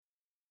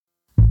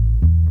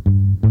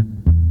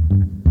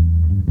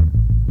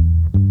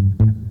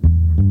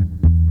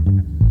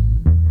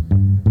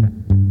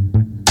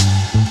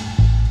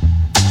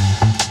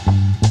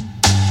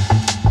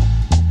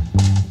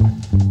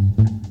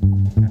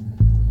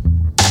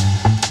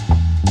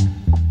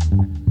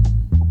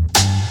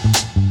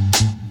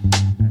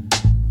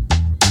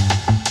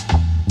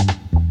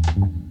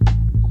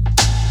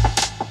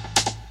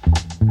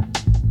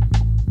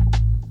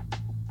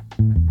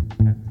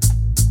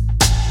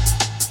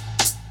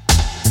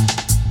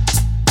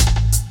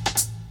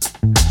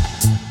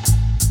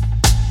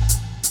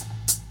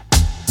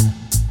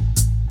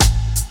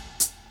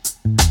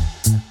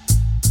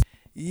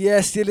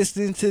Yes, you're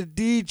listening to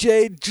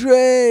DJ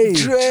Dre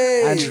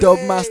and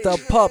Dubmaster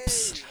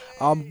Pops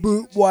on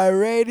Bootboy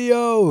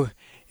Radio.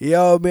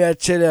 Yo, me I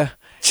tell you,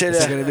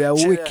 it's gonna be a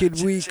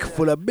wicked week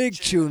full of big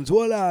tunes.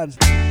 Hold on.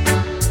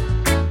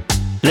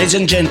 Ladies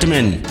and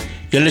gentlemen,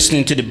 you're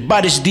listening to the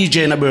baddest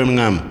DJ in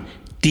Birmingham,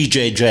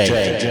 DJ Dre.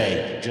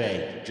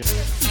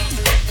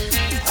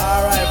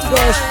 Alright,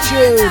 first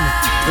tune,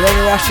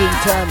 Glenn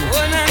Washington.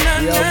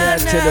 Yo, me I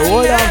tell you,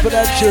 hold on for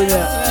that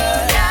tune.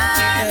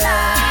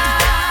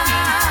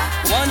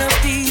 One of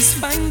these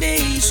fine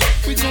days,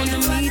 we're gonna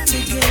meet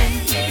again.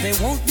 There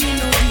won't be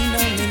no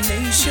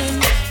denomination.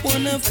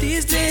 One of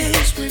these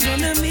days, we're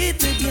gonna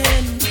meet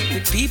again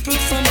with people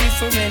from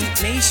different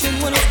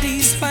nations. One of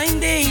these fine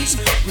days,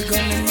 we're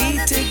gonna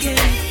meet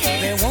again.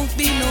 There won't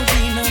be no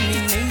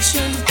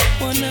denomination.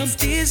 One of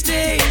these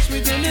days,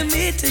 we're gonna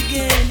meet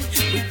again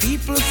with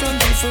people from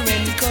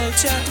different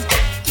culture.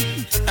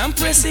 I'm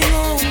pressing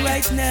on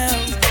right now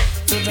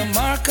to the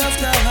mark of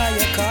the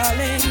higher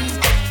calling.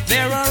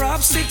 There are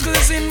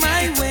obstacles in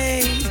my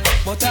way,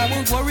 but I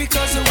won't worry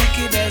cause the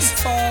wicked has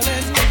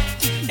fallen.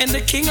 And the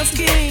King of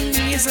Kings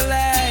is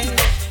alive.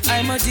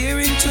 I'm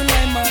adhering to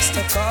my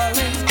master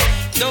calling.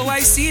 Though I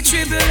see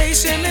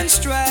tribulation and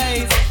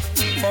strife,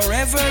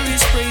 forever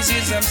his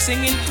praises I'm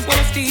singing. One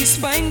of these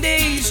fine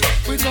days,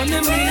 we're gonna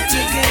meet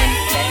again.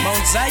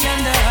 Mount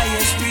Zion, the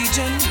highest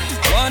region.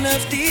 One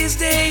of these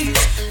days,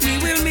 we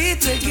will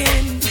meet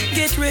again.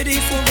 Get ready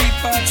for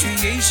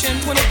repatriation.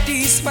 One of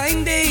these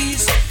fine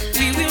days,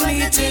 we will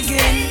meet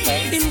again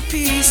in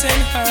peace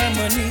and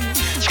harmony.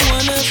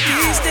 One of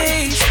these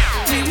days,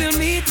 we will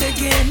meet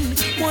again.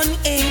 One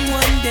aim,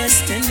 one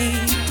destiny.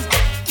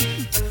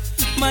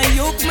 My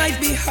yoke might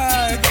be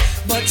hard,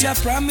 but Jah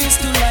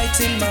promised to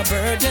lighten my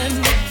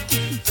burden.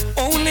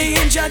 Only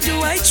in Jah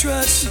do I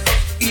trust.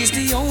 He's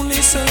the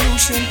only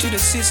solution to the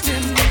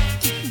system.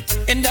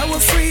 And our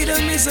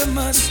freedom is a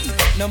must,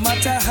 no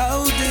matter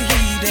how the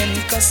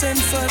heathen cuss and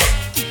fuss.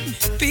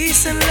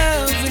 Peace and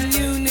love and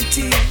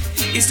unity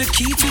is the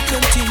key to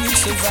continued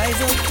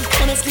survival.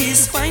 One of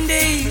these fine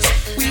days,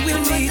 we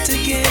will meet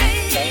again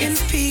in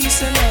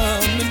peace and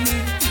harmony.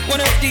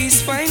 One of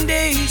these fine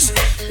days,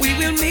 we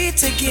will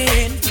meet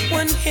again.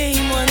 One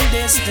aim, one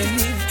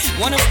destiny.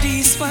 One of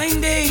these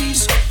fine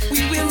days,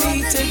 we will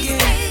meet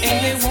again.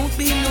 And there won't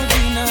be no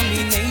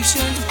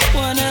denomination.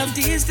 One of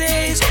these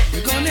days,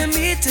 we're gonna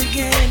meet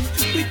again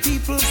with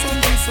people from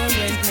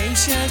different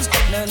nations.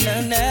 No,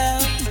 no, no.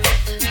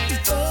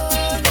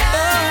 Oh,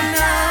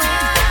 no,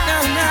 no,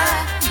 no.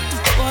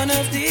 One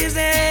of these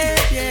days,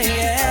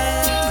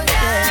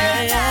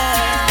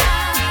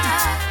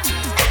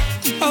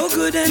 how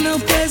good and how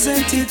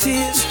pleasant it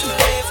is to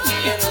live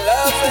in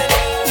love and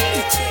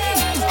unity.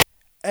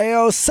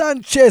 Ayo,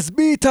 Sanchez,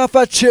 beat off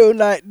a tune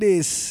like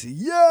this.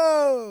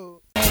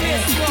 Yo!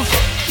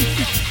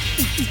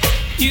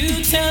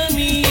 You tell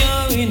me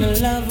you're in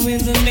love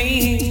with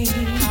me,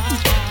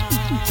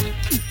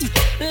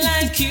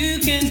 like you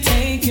can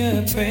take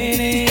your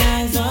pretty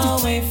eyes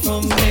away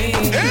from me.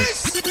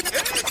 Yes!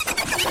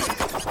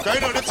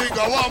 Kind of the thing,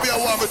 I want me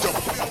to.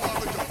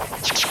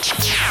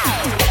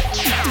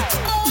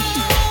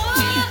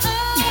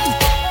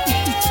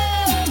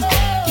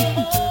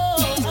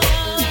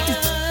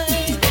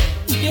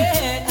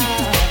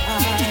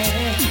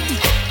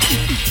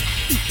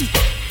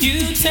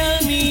 You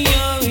tell me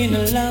you're in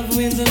love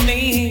with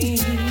me,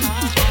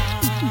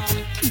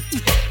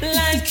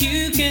 like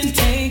you can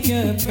take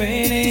your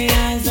pretty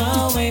eyes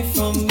away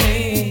from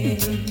me.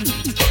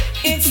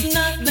 It's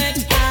not that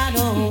I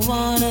don't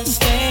wanna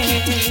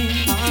stay,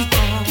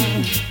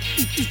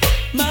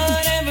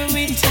 but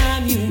every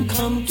time you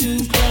come too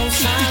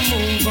close, I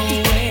move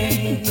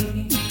away.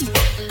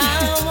 I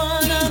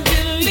wanna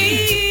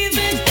believe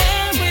in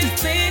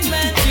everything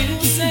that you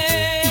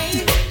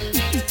say,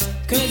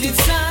 'cause it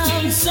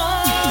sounds so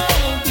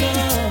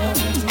good.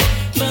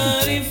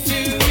 But if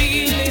you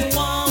really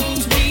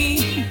want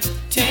me,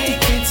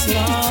 take it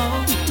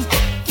slow.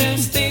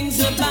 There's things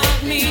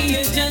about me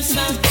you just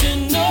have to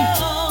know.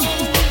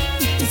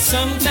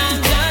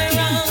 Sometimes I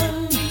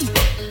run,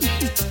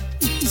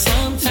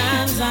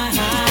 sometimes I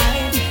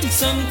hide,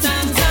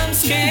 sometimes I'm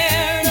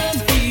scared of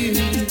you.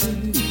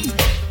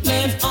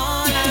 But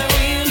all I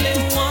really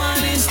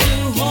want is to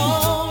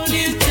hold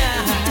you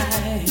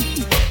tight,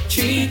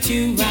 treat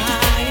you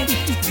right,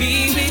 be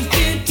with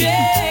you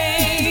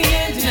day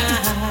and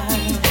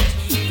night.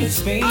 'Cause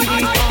baby,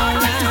 all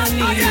I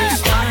need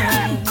is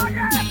time.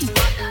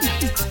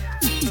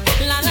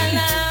 La la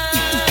la.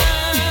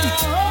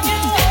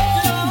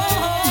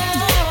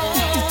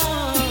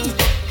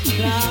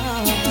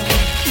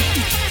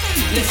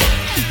 Listen,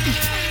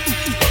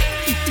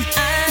 I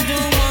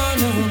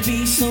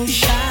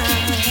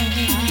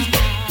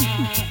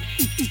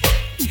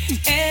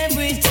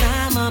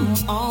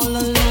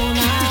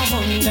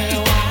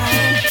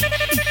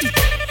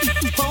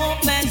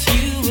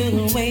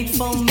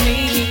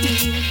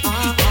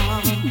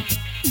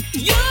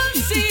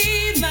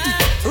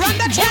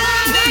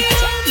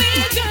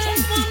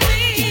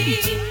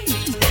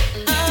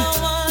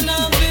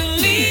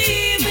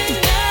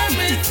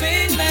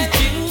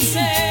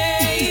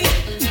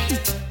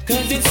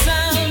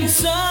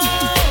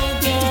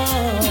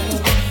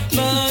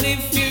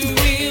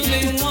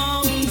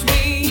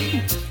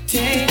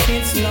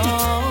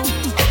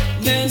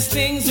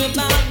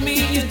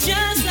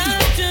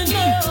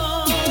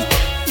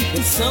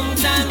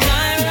Sometimes I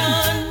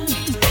run,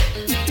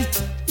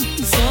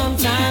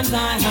 sometimes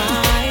I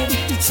hide,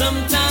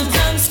 sometimes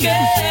I'm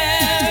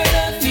scared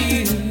of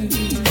you.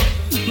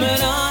 But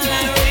all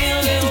I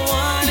really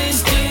want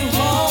is to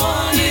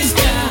hold you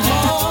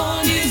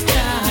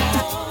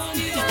down.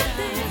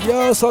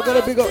 Yo, so I'm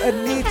gonna pick up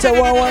Anita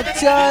one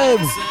time.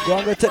 Go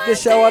and go take the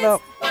shower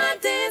now.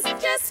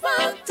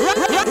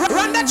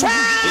 Run the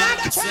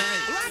track!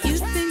 You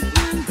think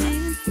one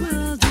dance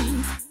will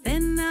do,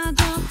 then I'll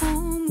go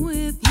home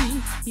with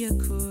you. You're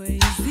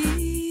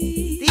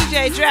crazy.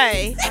 DJ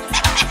Dre.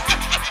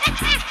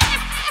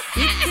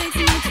 It takes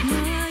much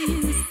more,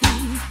 you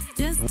see,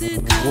 just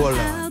to come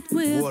out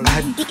with me.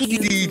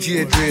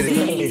 DJ Dre.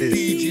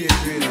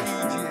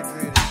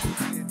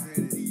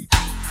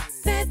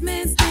 That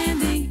man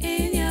standing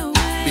in your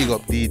way. Big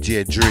up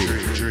DJ Dre.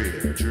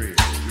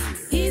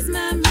 He's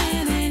my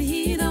man and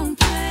he don't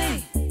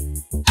play.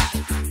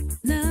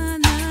 No,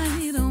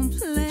 he don't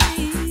play.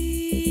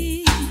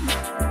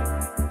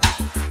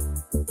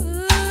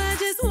 Ooh, I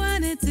just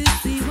wanted to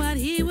see what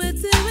he would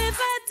do if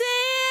I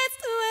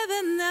danced with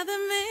another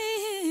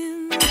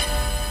man.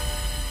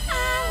 I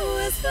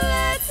was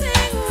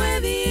flirting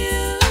with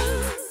you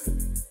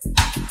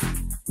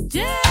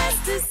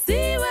just to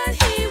see what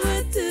he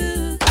would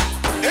do.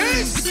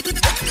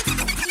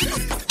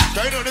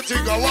 Kind of the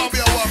thing I want me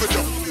to.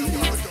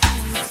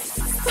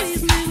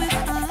 Squeeze me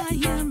with all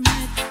your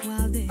might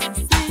while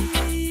dancing.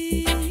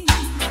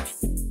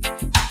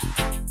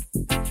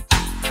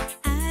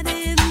 I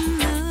didn't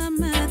know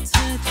my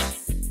touch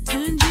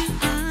turned you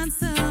on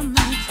so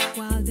much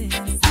while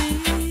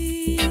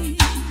dancing.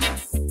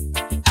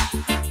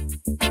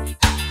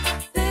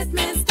 That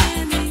man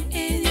standing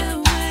in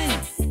your way,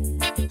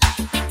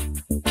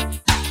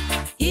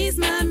 he's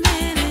my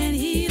man and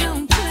he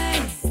don't play.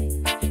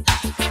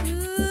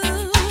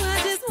 Ooh,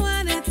 I just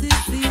wanted to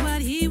see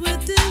what he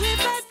would do if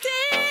I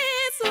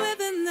danced with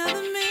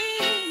another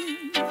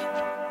man.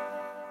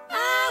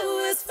 I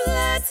was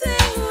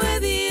flirting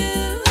with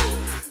you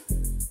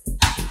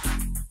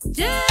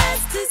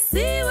just to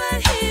see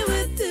what he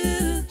would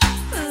do.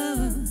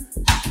 Ooh.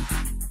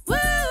 Woo,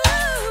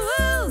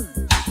 woo,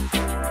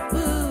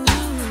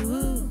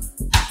 woo.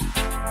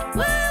 Woo,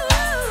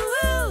 woo,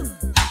 woo.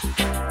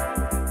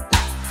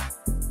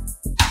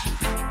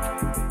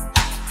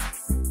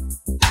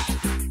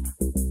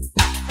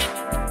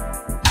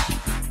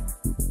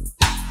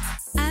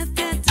 I've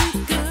got to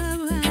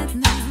go right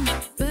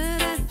now,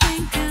 but I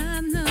think I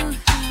know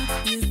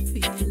how you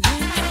feel.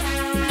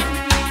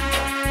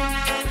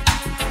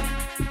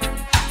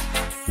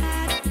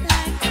 I'd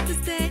like to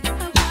stay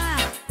a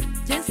while,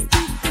 just to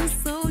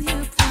console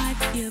your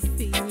pride, your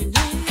feeling.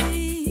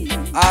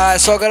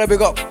 Alright, so I'm gonna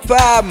pick up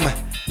Pam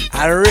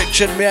and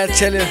Richard, may I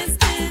tell you.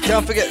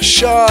 Don't forget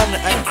Sean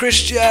and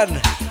Christian.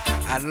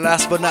 And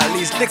last but not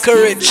least, Nico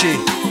Richie.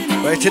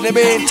 Right in the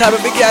meantime,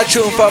 we get a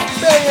tune from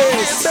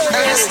Bass.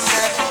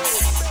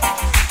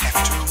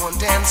 After one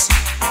dance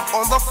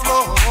on the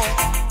floor,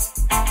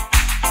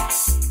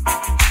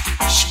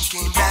 she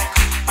came back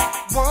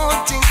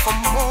wanting for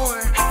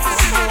more.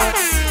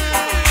 I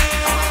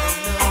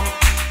don't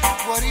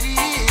know what it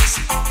is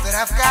that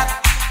I've got,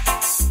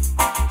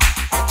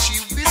 but she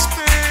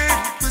whispered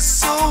it was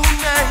so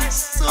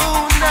nice, so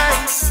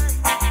nice.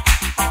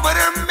 But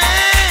her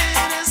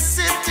man is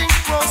sitting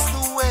across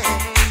the way,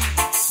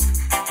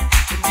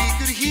 and he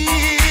could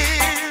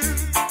hear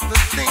the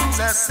things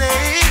I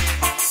say.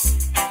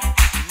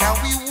 Now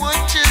he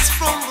watches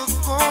from the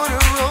corner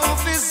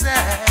of his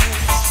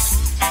eyes.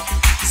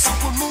 So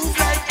a move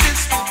like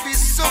this would be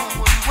so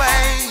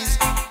unwise.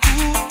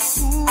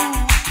 Ooh,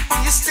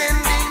 he's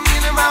standing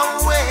in my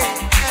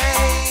way.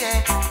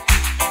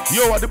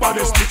 Yo, what the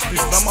body sticks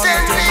this? The man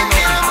Standing tell me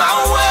in nothing. my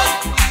way.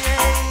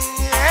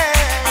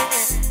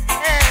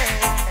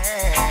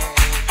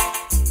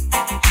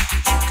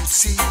 You could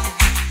see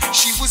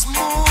she was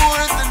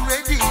more than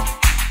ready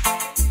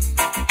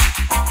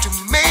to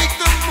make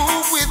the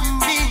move with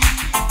me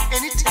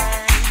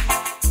anytime.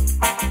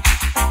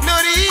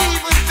 Not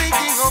even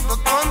thinking of the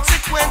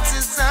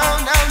consequences. Oh,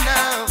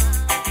 no.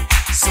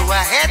 So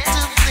I had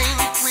to think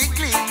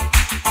quickly.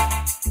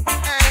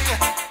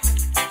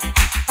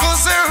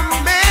 'Cause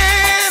her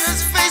man,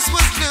 his face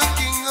was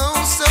looking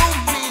oh so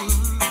mean,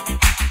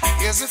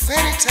 as if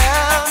any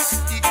time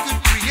he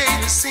could create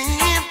a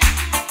scene.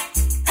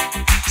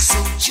 So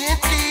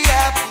gently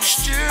I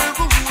pushed her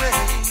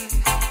away.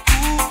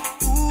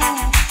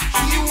 Ooh,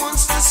 he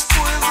wants to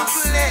spoil the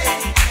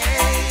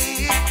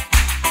play.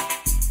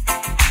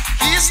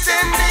 He's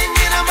standing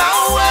in my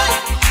way.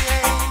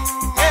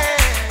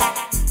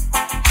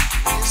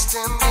 He's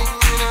standing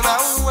in my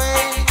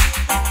way.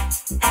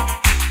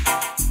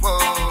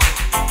 Whoa.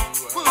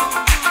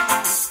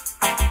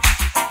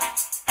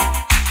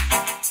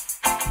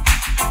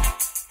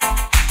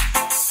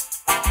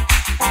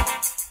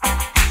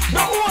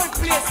 No one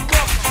place to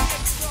go.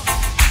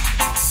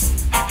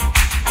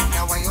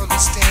 Now I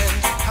understand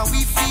how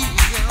he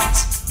feels,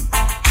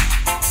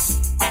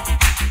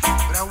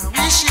 but I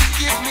wish he'd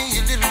give me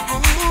a little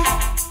room.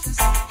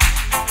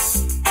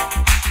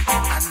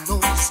 I know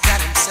he's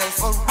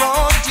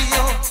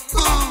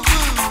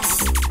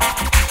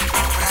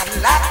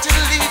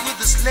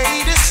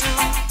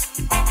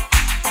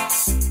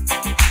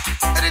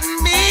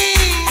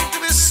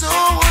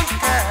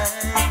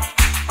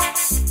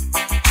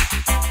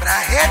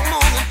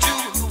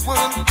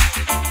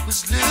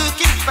was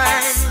looking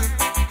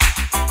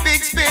fine.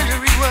 Big spender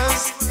he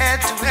was,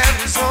 had to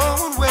have his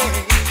own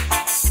way.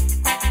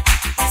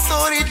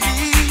 Thought he'd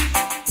leave,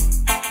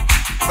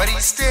 but he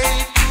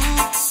stayed.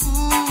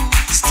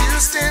 Still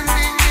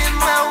standing in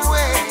my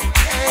way.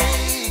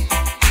 Hey,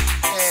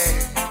 hey.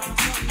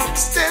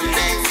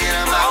 Standing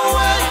in my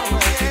way.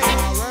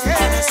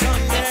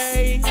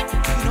 Sunday,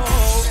 no,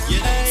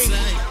 hey.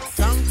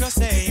 Drunk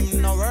say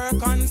him no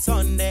work on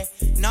Sunday.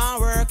 No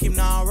work him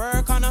no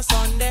work on a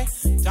Sunday.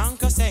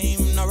 Drunk say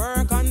him no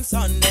work on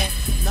Sunday.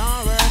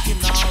 No work him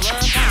no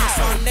work on a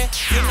Sunday.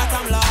 Him not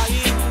I'm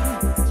lying.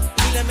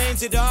 Kill a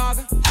man's dog,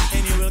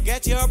 and you will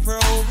get your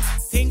probe.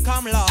 Think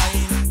I'm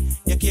lying.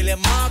 You kill a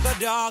maga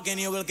dog and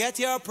you will get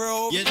your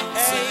probe.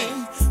 Hey,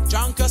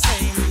 drunk or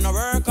same, no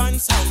work on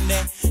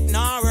Sunday.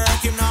 No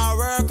work, him no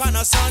work on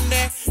a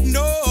Sunday.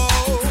 No,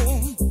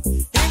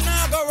 him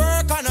no go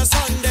work on a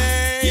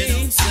Sunday.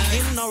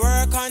 Him no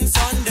work on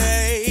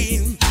Sunday.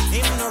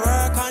 Him no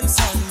work on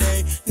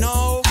Sunday.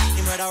 No,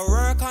 him rather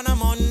work on a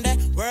Monday,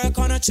 work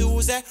on a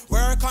Tuesday,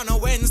 work on a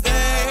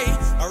Wednesday,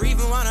 or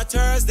even on a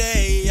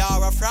Thursday,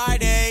 or a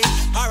Friday,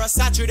 or a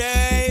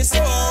Saturday.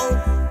 So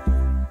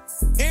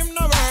him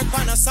no work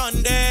on a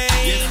Sunday,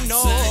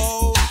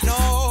 no,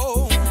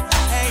 no.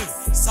 Hey,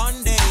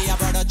 Sunday, I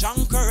brought a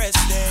drunk rest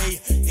day.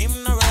 Him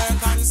no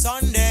work on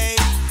Sunday,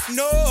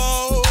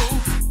 no.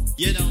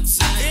 You don't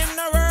say. Him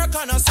no work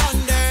on a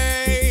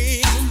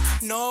Sunday,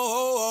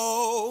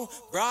 no.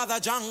 Brother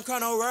drunk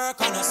on a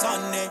work on a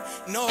Sunday,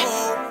 no.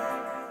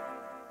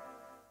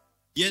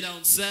 You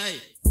don't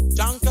say.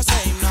 Drunk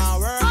say him no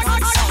work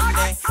on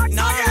Sunday,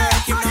 no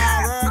work him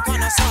no work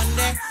on a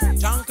Sunday.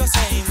 Drunk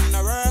say him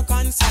no work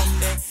on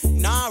Sunday,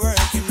 no work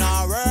him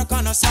no work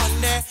on a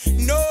Sunday,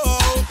 no.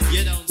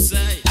 You don't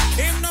say.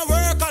 Him no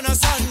work on a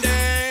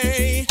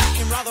Sunday.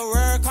 Him rather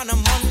work on a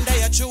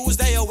Monday, a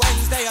Tuesday, a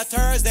Wednesday, a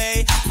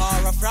Thursday,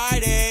 or a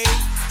Friday,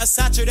 a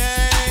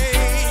Saturday.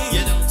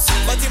 You don't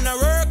say. But him no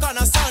work on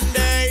a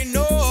Sunday,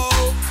 no,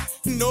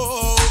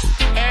 no,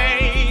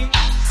 hey,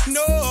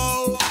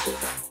 no.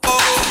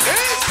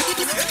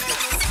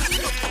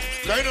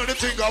 I know the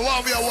thing I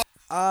want me.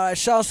 Alright,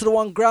 shouts to the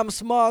one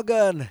Gramps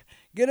Morgan.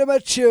 Get him a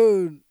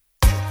tune.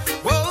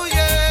 Whoa,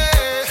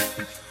 yeah.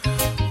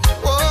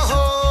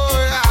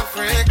 Whoa,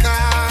 Africa,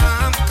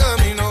 I'm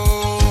coming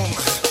home.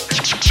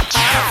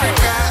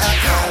 Africa,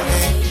 call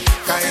me.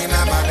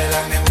 Kaina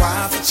Babylon, they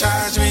want to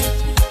charge me.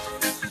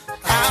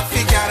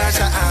 Africa, that's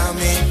your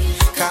army.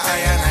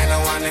 Kaya, I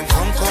don't want them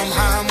come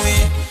harm me.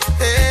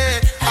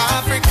 Hey,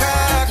 Africa,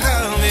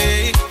 call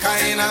me.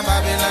 Kaina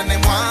Babylon, they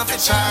want to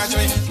charge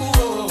me.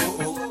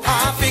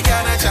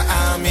 Africa, that's your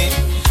army.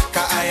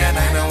 Kaya,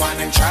 I don't want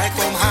them try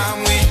come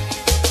harm me.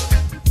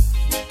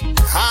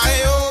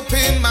 I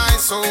open my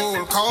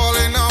soul,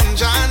 calling on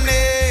John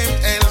name,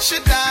 El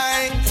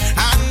Shaddai,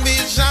 and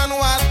vision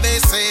what they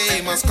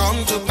say must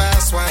come to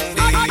pass one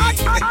day.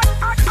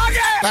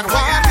 That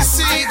what we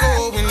see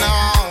going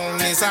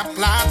on is a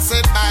plot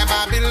set by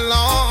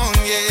Babylon,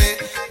 yeah.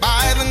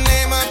 By the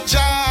name of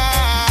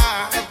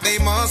Jah, they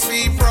must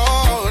be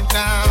brought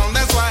down.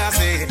 That's why I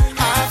say,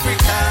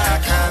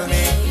 Africa, call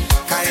me.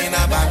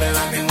 Kaina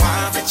Babylon, they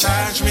want to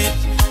charge me.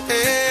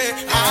 Hey,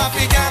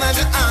 Africa, that's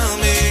your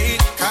army.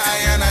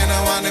 Kaya, I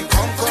don't want them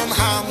come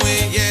harm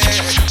me, yeah.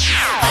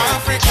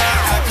 Africa,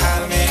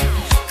 call me.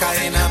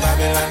 Kaina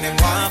Babylon, they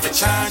want to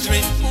charge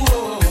me.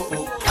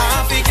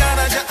 Africa,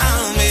 that's your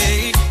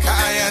army.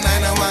 Kaya, I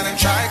don't want them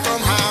try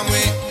come harm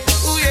me.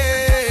 Ooh,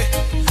 yeah.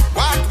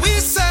 What we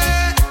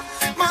say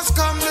must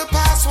come to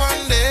pass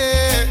one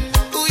day.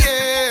 Ooh,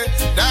 yeah.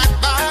 That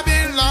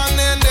Babylon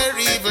and their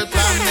evil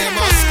plan, they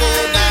must go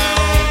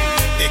down.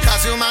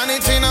 Because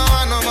humanity no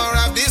want no more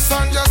of this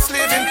unjust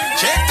living.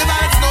 Check the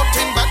vibes,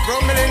 nothing but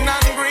grumbling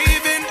and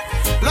grieving.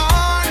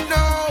 Lord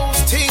knows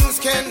things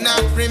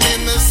cannot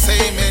remain the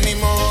same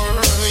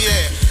anymore.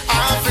 Yeah,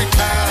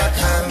 Africa,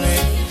 call me.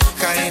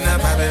 Kaina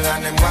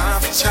Babylon, them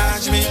want to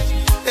charge me.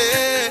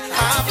 Hey,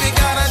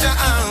 Africa, that's your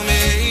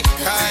army.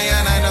 Kaya,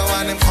 I don't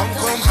want them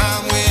come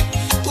harm me.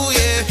 Ooh,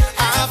 yeah,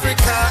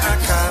 Africa,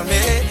 call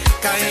me.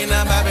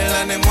 Kaina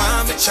Babylon, them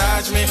want to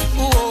charge me.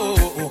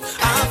 Ooh,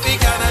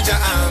 Africa, that's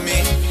your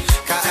army.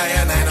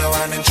 Kaya, I don't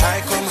want them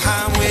try come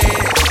harm me.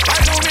 I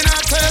know me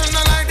not tell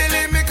no lie, they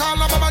leave me call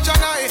up Baba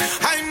Janai.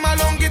 I'm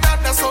along with that,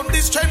 that's on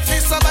this strength we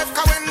survive.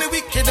 Cause when the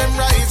wicked them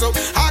rise up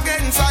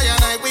against I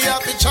and I, we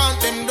have to chant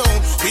them down.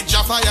 With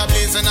your fire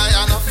blazing, I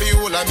and a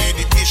fuel and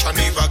meditation,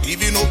 never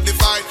giving up the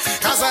fight.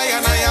 Cause I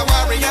and I are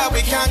warrior,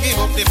 we can't give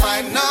up the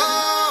fight.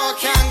 No,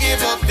 can't give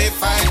up the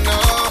fight, no.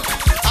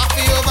 I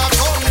feel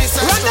overcome this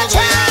struggle,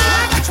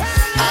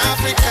 yeah.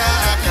 Africa,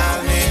 call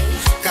me.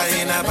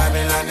 Kaina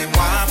Babylon, them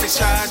want to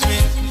charge me.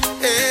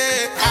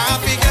 Hey,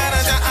 Africa,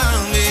 that's your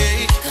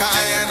army.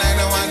 Kaya, I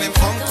don't want them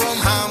come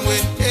harm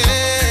with.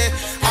 Hey,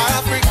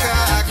 Africa,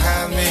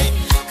 call me.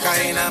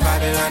 Kaina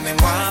Babylon, them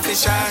want to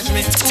charge me.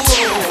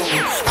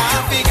 Ooh,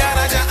 Africa,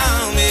 that's your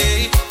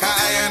army.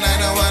 Kaya, I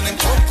don't want them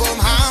come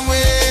harm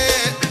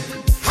with.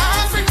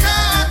 Africa,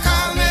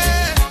 call me.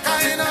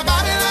 Kaina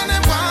Babylon,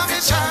 them want to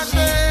charge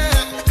me.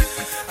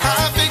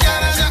 Africa,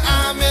 that's your army.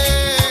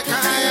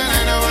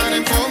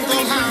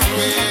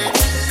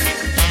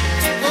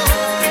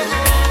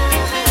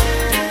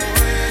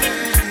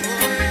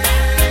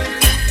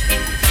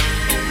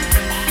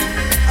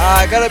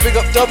 gotta pick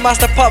up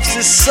Dubmaster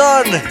Pops'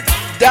 son,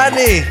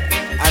 Danny,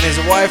 and his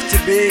wife to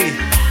be,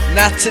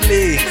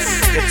 Natalie,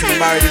 getting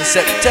married in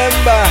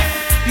September.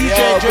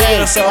 DJ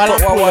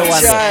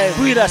Dre,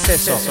 cuida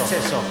eso.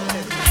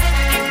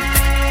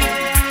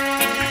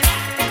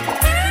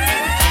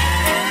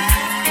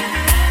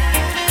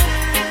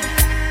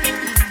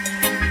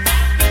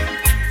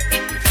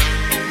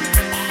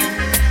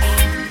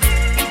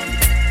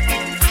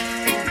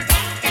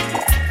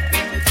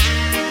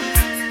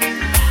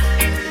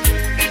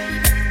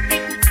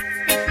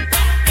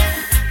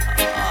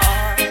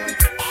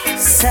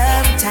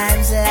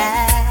 Sometimes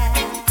laugh,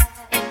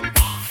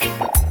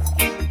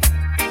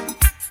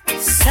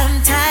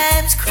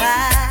 sometimes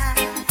cry,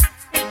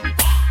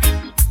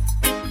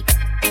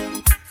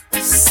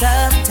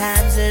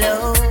 sometimes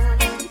low,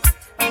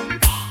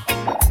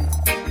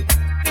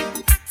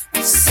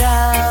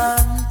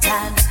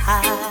 sometimes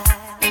high.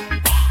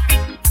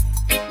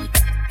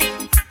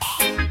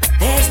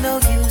 There's no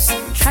use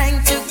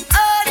trying to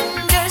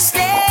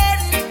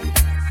understand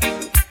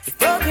if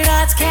broken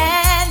hearts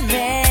can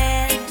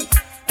mend.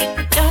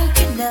 Don't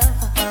you know?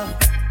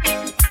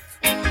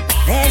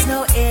 There's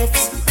no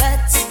ifs,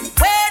 buts,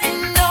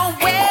 when,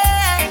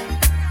 nowhere,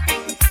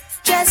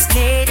 just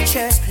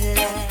nature's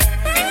plan.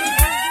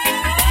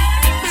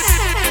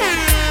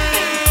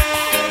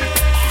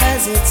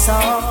 'Cause it's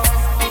all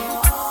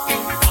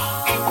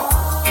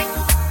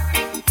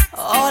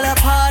a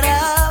part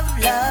of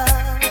love.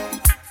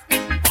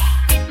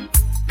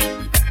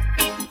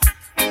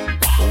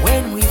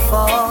 When we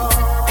fall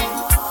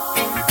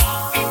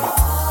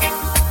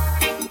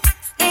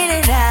in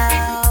and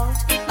out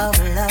of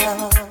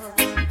love,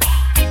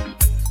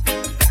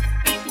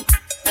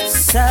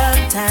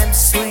 sometimes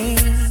swing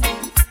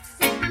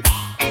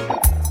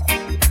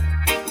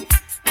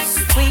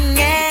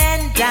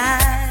and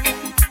dine,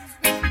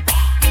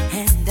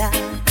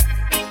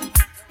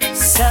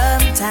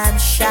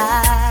 sometimes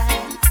shy,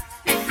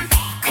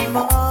 come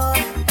on,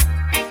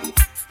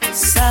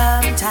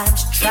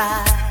 sometimes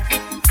try.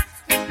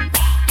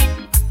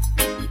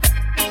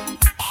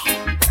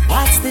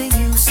 What's the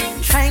use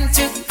trying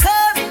to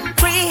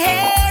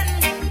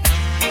comprehend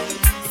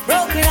if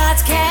broken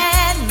hearts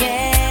can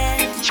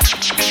mend?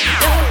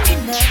 Don't you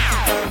know?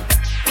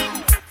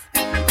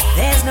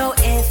 There's no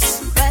ifs,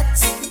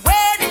 buts,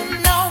 when,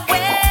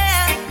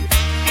 nowhere,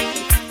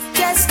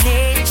 just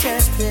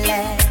nature's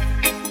plan.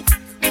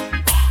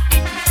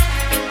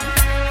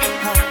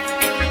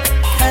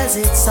 'Cause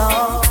it's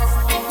all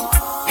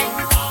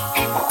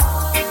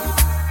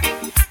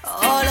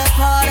a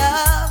part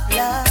of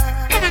love.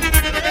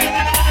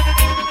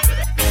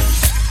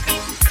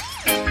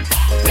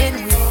 When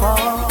we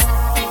fall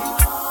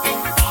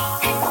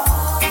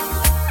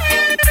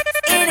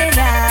in and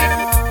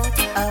out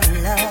of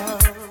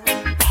love,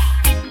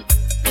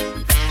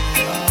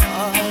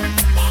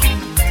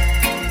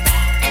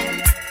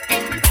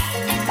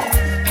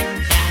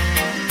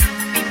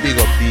 Big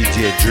up DJ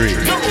Dre.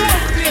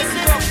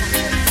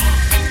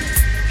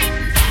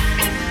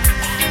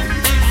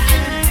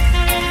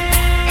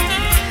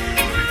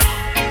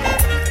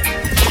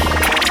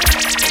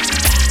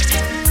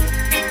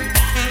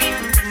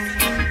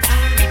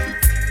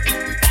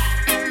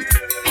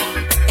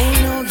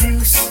 ain't no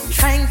use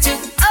trying to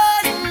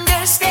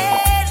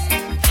understand.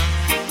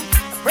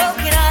 A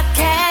broken heart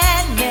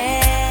can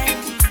mend.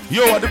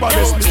 Yo, what the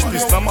baddest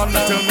business? No man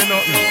not tell me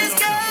nothing.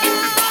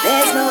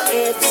 There's no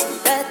ifs,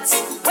 buts,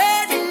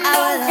 when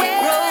our love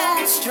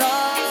grows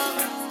strong.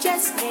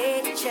 Just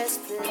nature's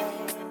plan.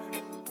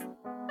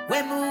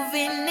 We're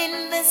moving in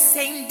the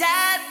same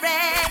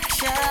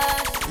direction.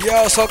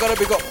 Yo, so gotta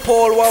pick up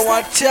Paul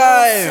one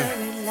time.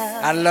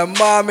 And La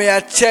Mommy, I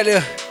tell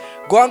you,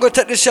 go and go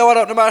take the shower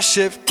out the my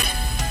shift.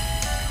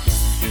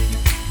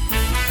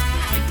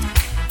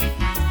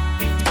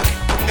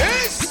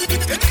 Yes!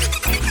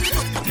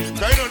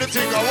 Kind of the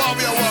thing I want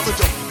me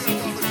to.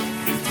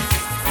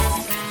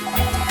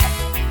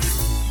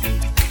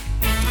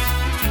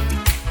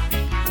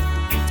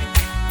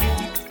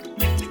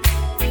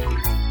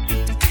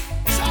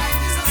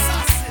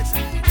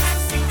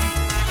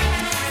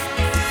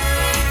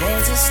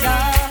 There's a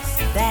star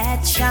that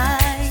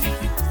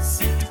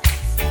shines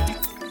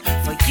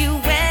for you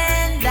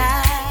and I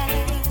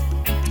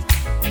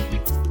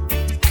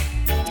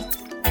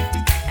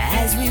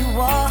as we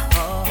walk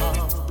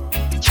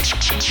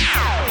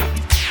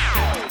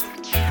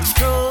and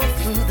stroll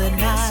through the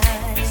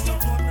night.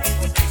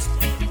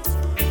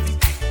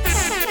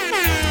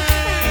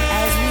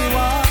 As we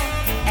walk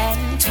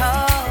and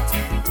talk,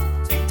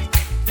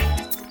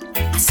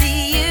 I see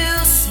you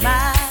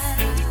smile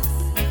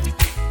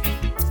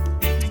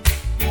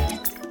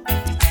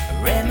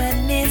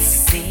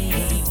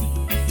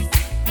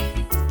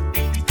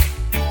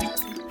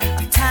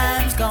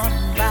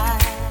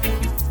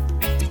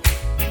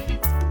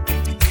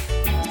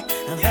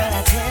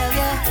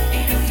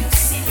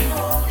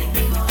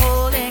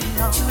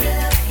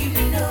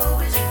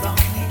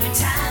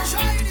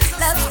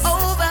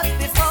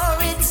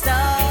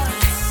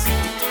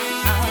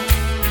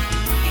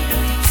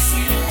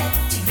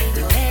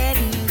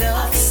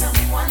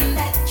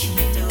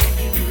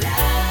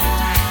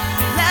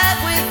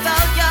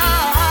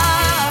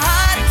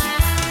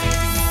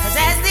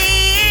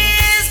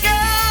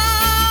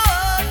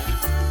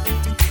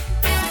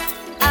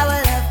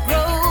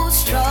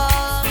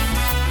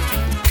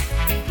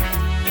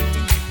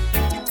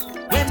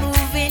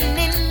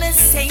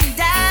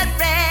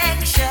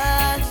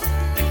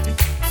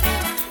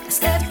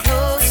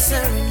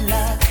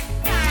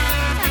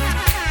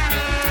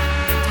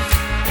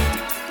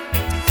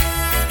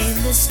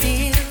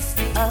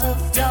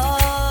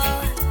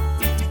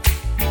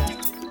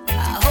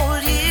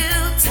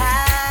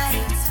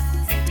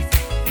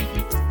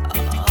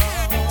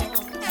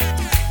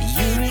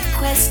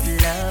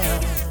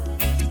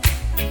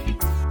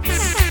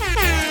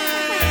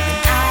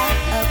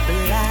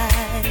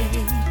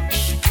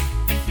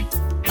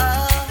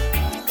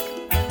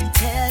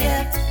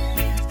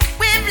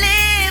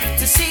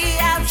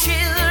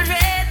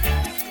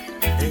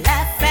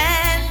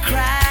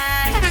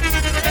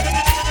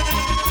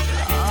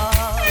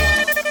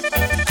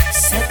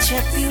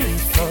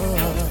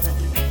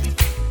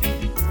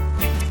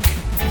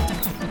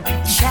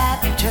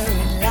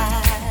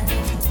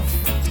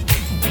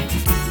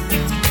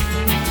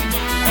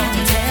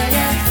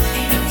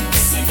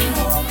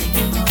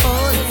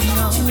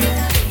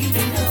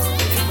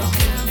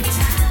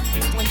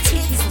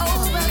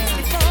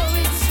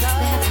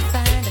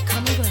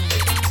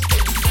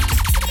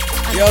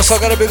Yo, so I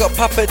gotta big up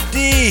Papa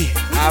D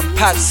and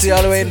Patsy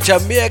all the way in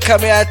Jamaica,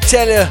 may I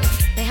tell you.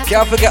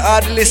 Can't forget all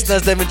the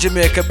listeners them in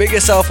Jamaica. Big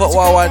yourself up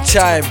one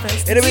time.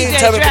 In the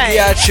meantime, we put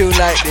the tune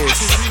like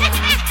this.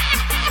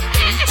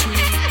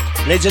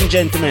 Ladies and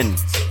gentlemen,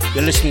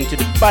 you're listening to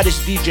the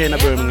baddest DJ in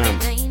Birmingham,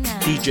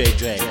 DJ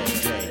Dre.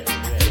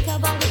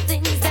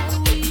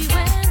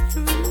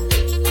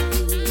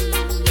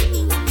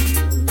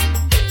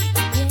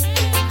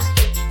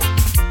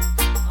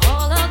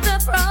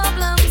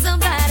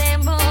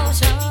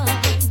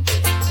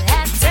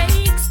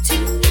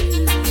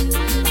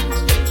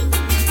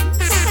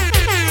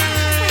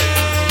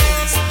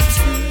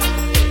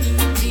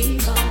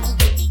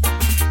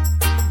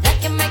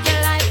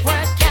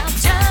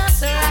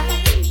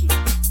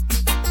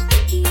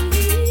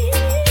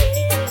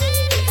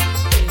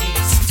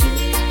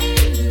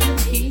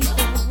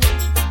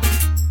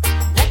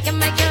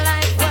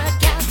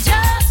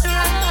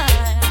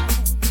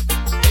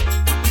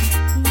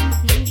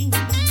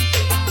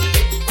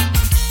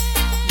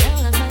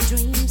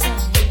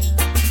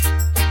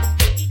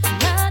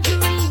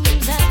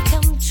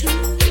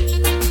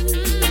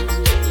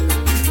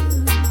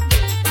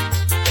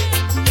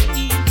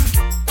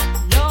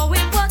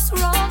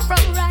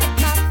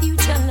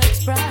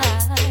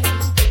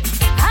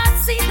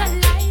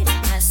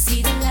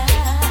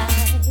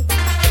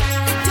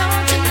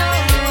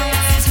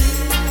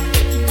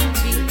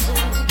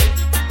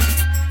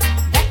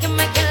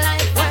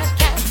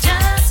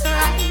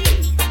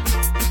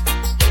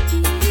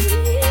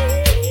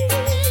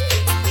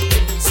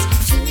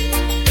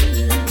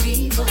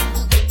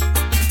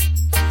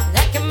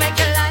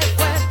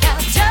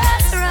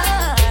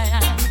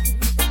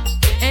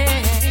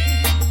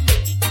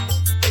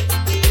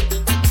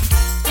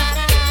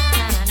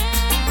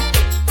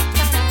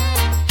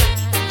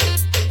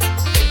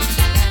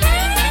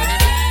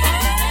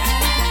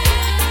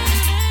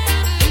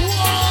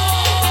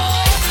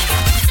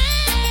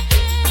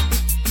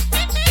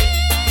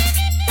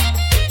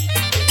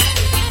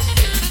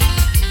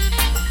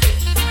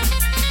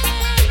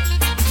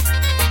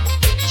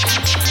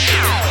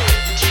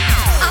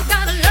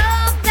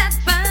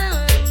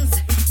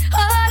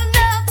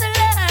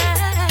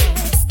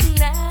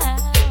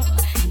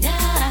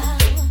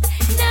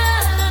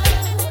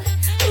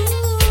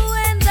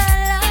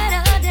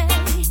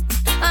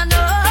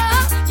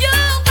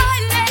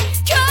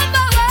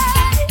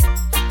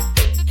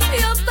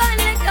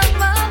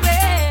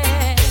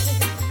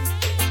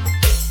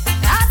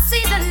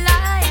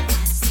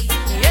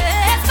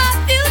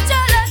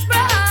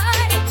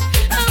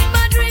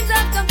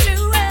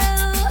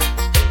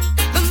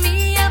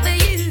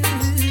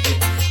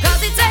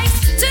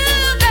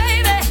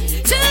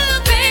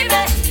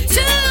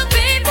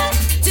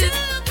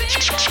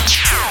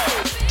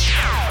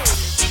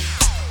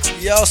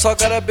 So I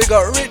gotta big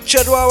up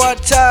Richard one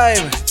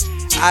time.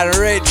 And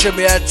Rachel,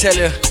 me I tell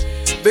you,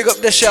 big up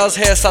the Shell's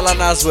hair salon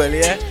as well,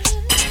 yeah?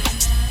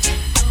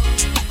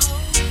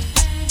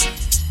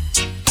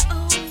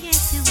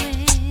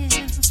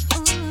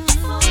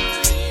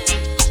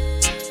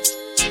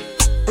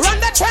 Run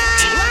the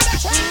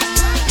track!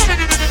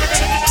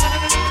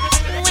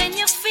 When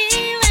you're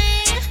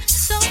feeling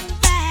so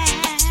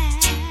bad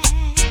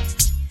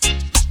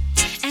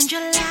and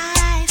your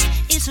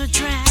life is a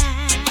drag,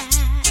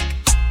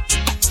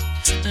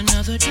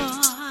 another door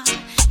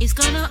is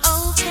gonna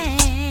open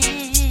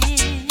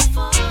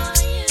for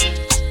you,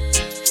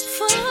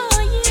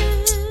 for you.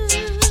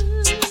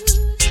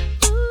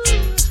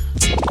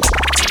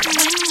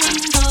 When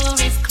one door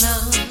is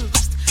closed,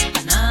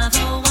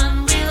 another one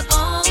will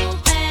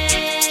open.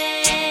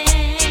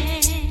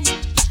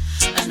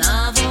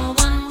 Another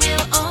one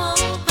will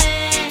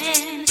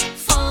open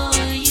for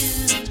you.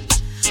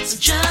 So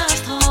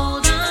just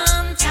hold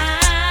on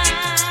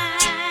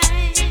tight,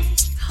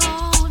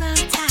 hold on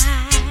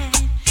tight.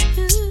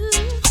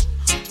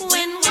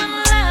 When one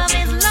love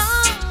is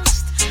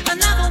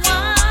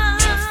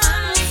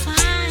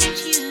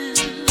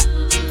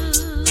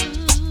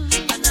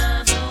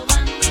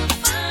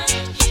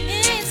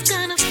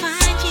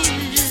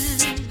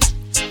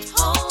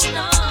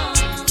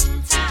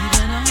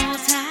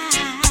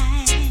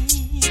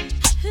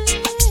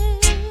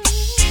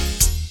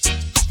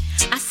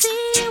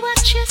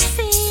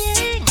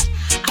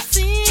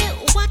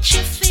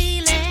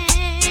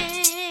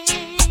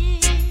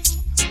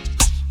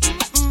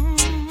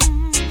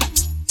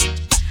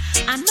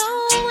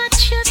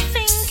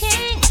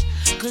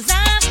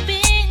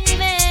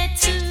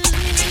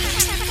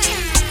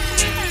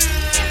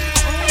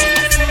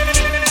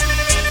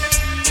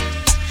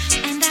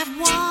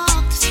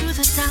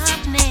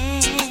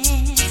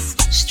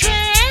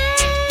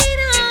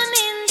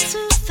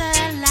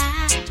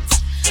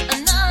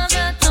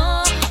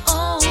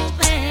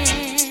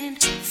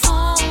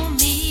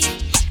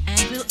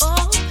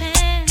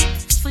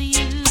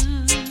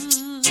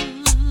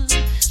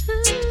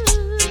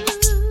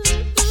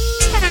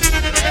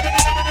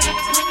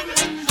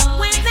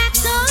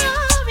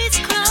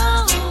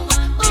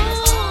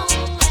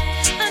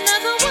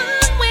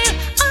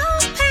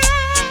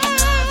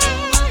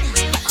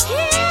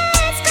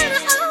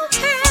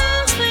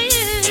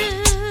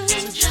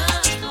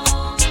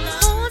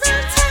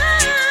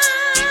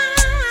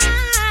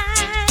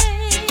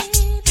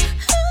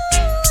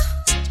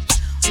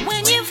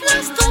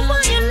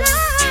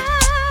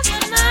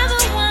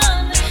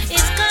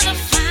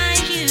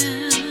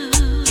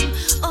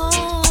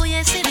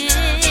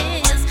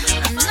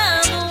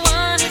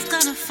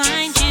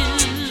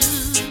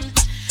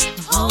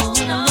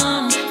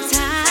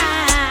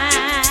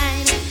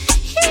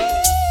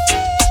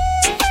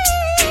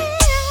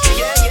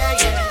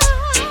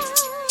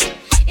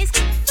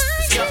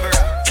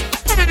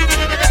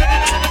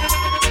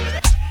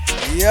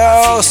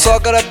Yo, so I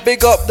gotta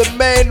big up the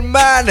main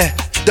man,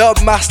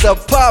 Dubmaster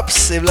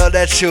Pops. If you love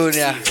that tune,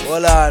 yeah.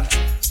 Hold on.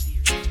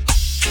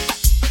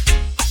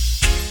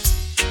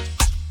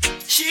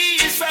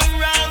 She's from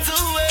round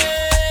the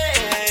way.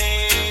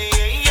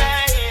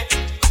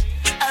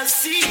 I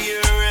see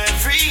her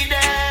every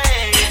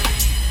day.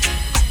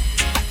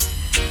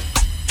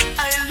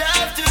 I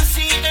love to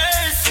see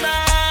her smile.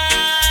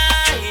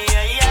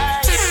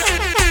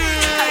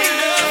 I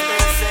love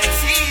her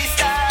sexy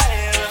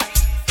style.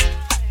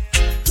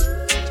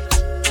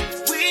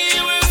 We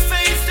were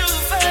face to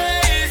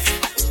face,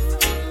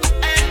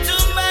 and to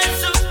my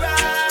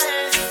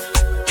surprise,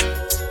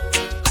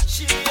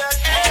 she had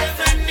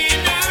heaven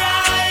in her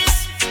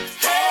eyes,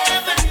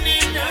 heaven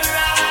in her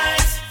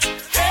eyes,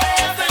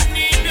 heaven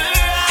in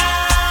her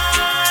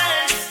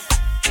eyes.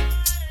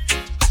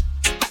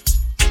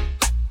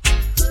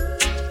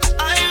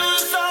 I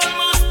was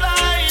almost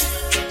blind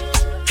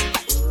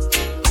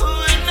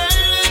when I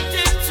looked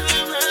into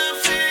her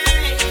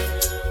face.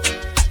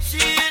 She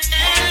had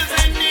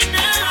heaven in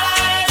her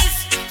eyes,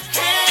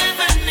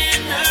 heaven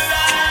in her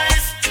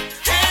eyes,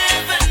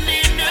 heaven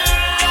in her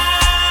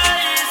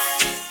eyes.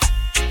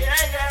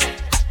 Yeah.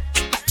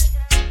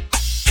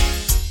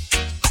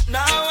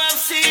 Now I've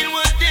seen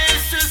what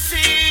there's to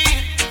see.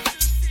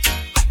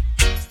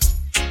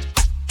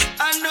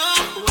 I know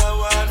who I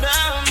wanna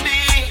be.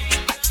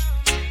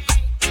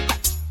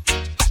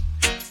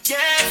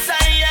 Yes, I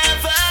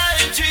have a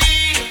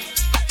dream.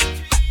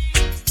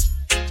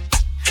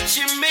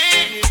 She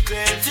made it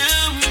clear to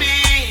me.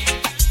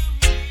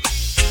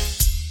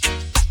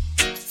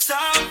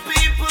 Some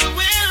people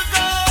will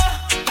go,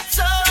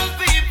 some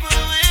people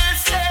will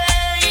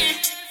stay.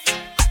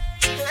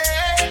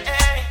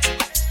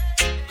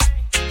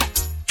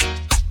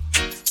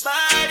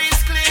 But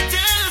it's clear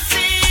to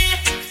see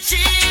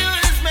she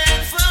was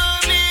meant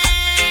for me.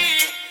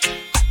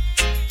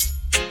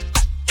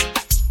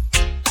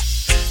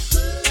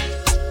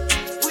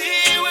 We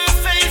were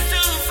face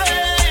to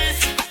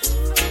face,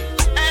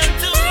 and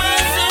to my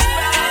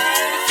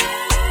surprise,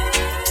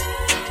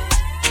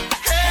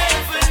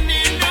 heaven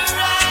in her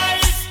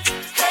eyes,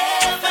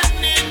 heaven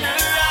in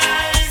her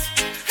eyes,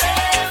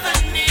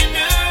 heaven in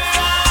her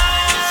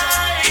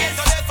eyes.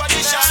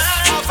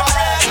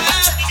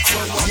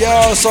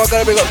 Yo, so I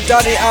gotta big up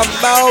Danny and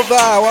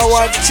Malva.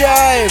 One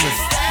time.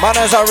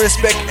 Manners I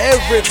respect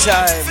every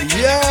time.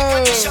 Yo.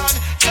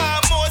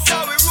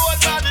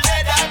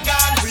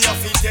 We have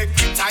to take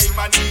the time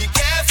and be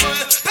careful.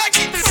 Pack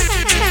it. I'm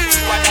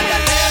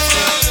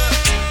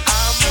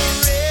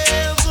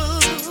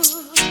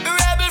a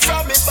rebel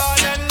from me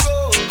born and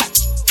go.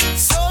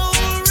 So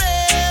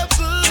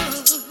rebel.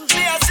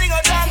 Me a sing a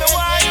down the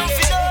wire you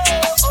feel.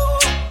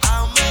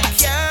 I'm a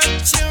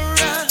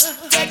capturer.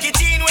 Take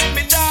it in when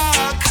me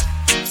dark.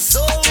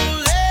 So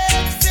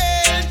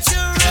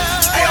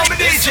adventurous. Hey, I'm a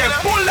DJ,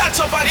 pull that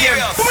up again.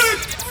 Pull it.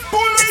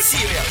 It's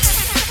serious.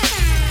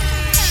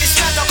 It's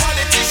not a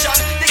politician.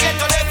 They get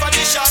the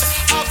definition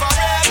of a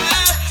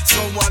rebel.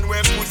 Someone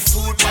will put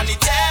food on the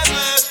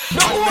table.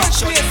 No one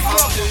should be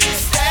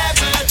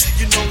stable.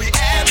 You know we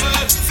able.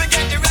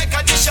 Forget the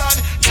recognition.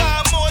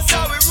 Come most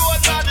how we roll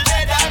by the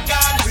lead and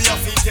gun. We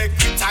have to take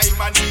the time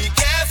and be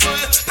careful.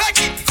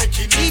 Pack it, take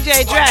it.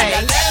 DJ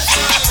Dre.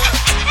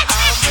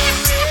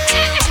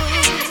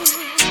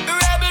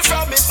 Rebel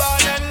from me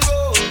born and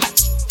go.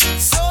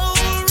 So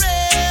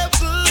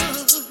rebel.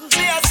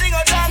 Me a sing a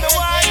down the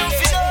wire you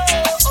feel.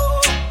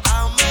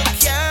 I'm a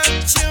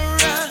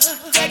capturer.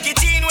 Take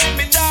it in when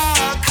me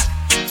dark.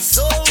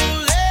 So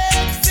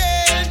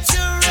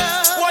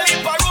adventurous. Well,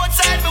 if I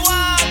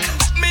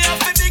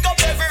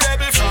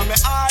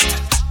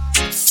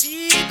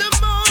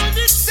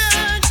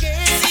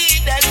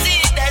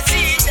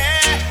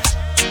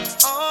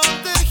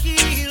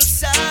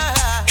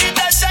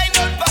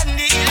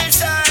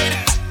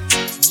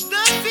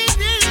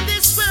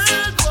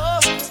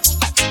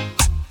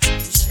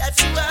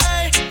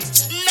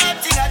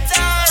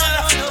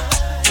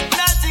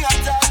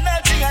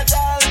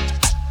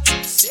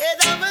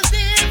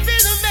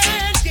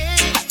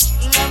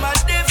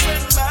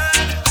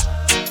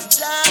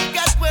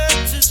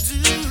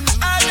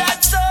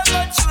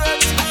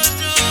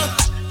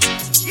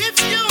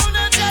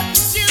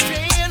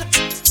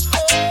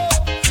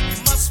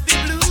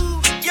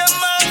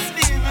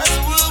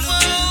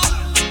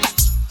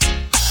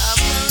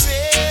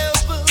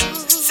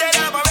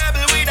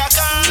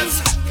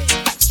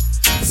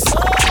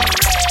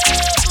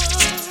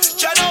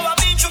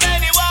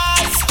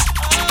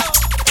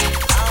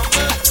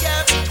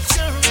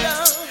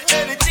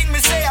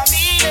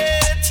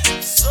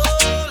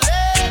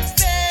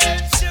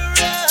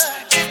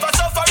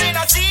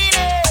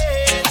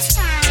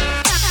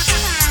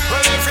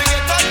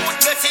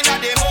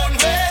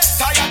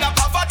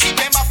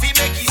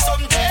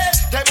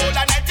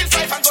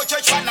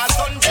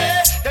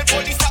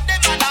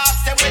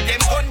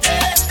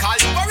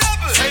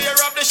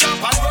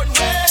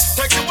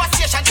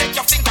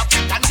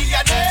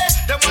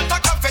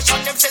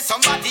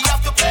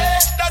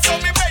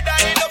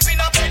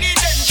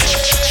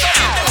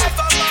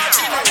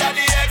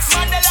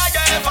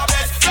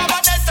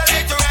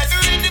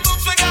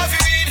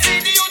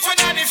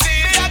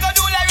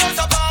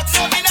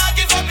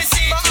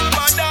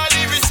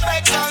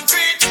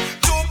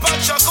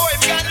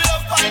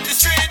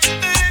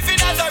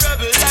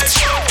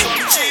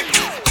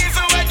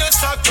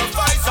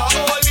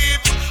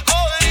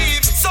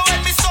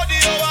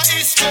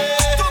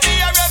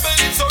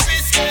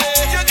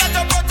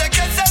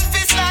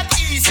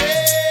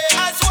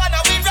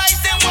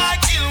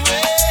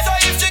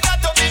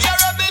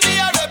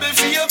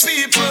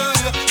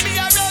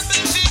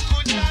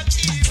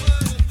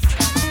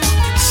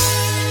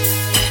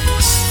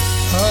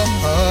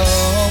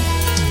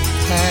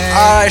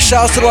Alright,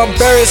 shouts to the one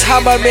Barry's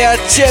Hammer, may I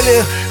tell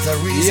you.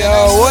 Yo,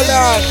 hold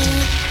on.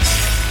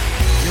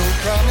 You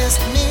promised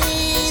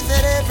me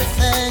that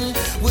everything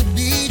would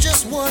be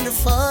just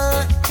wonderful,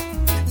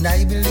 and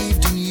I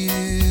believed in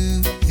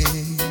you.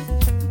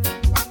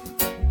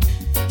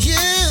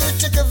 You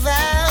took a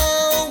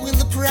vow in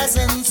the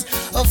presence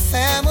of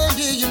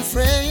family and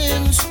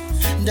friends,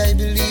 and I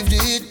believed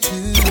it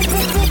too.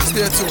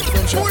 Stay tuned,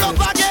 friendship. Pull up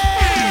again.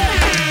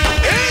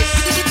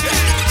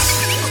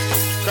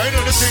 Kind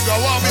of the thing I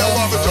want me to.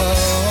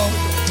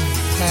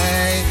 I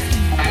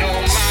know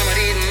mama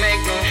didn't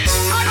make no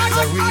food.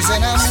 The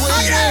reason I'm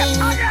waiting,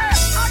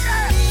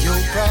 you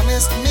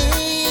promised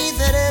me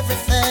that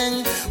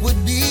everything would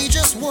be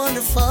just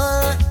wonderful,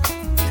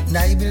 and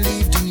I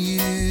believed in you.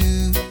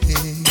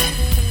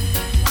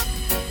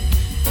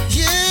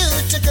 You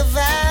took a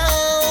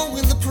vow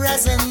in the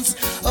presence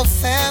of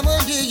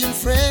family and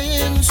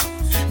friends,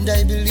 and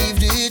I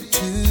believed it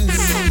too.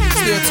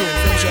 Stay tuned,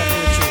 friendship.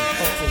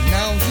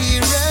 Now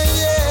here I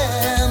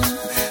am,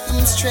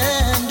 I'm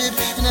stranded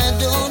and I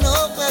don't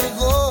know where to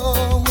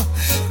go.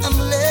 I'm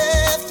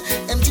left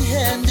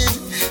empty-handed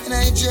and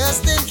I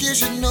just think you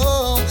should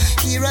know.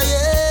 Here I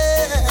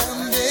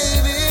am,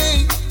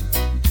 baby,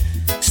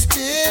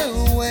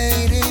 still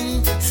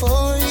waiting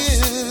for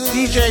you.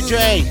 DJ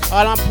Dre,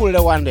 all I'm pull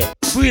the one day.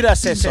 Frida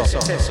says so.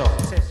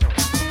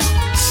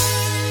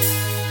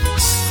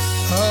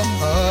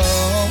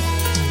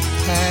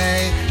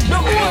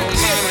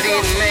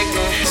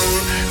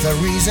 The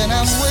reason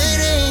I'm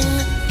waiting,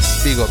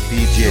 big up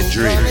DJ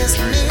Dre. Promised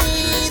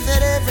me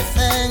that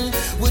everything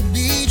would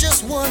be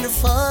just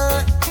wonderful,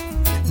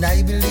 and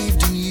I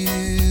believed in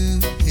you.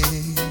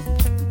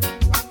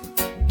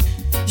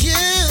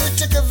 You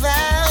took a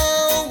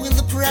vow in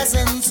the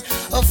presence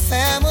of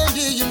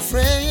family and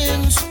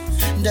friends,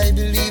 and I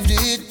believed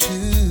it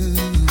too.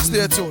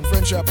 Stay tuned,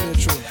 friendship, play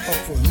true.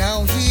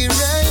 Now here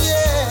I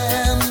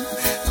am,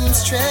 I'm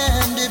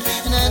stranded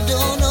and I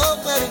don't know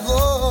where to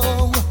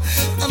go.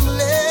 I'm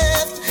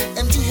left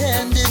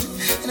empty-handed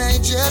and I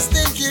just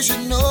think you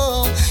should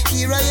know.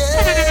 Here I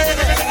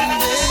am,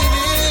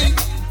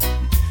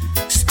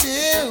 baby,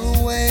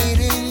 still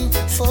waiting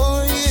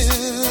for you.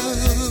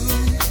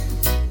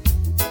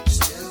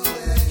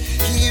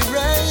 Here I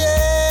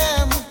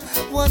am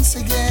once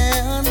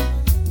again,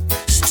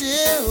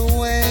 still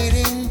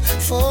waiting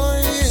for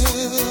you.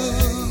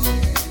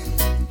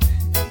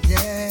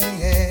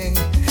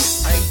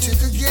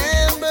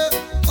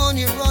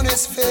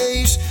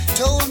 Face,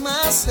 told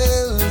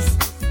myself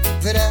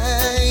that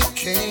I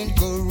can't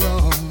go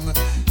wrong,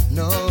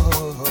 no.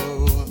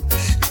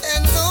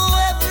 And though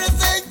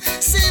everything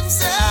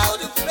seems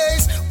out of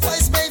place,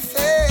 why's my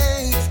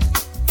faith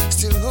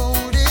still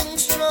holding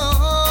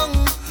strong?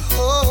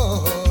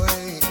 Oh,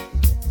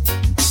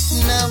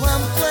 now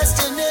I'm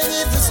questioning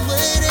if this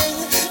waiting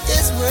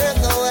is worth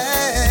the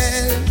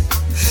while,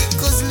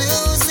 'cause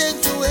losing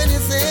to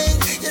anything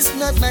is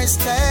not my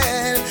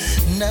style.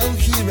 Now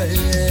here I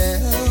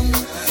am,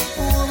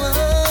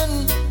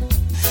 woman,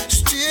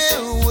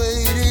 still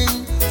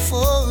waiting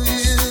for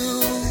you.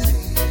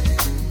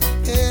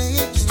 Hey,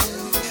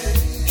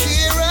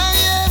 here I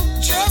am,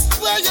 just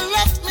where you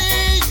left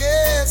me,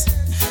 yes,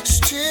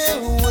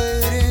 still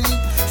waiting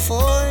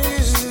for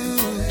you.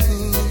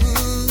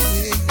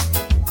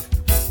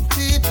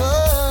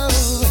 People,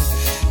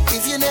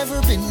 if you've never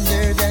been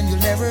there, then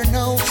you'll never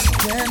know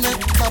when a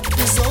cup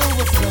is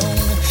overflown.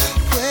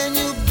 When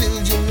you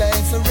build your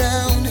life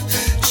around,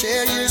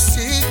 share your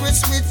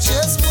secrets with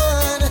just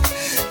one,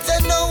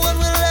 then no one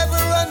will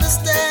ever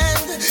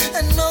understand,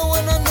 and no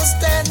one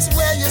understands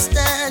where you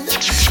stand.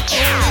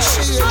 Only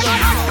she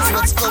alone knows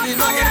what's going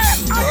on.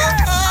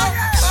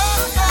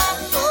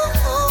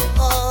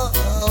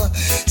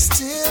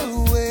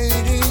 Still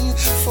waiting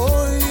for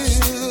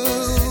you.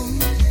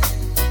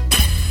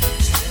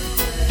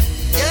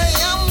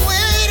 Yeah, I'm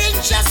waiting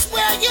just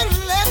where you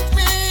left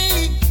me.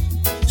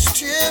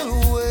 Still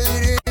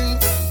waiting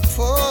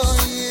for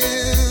you.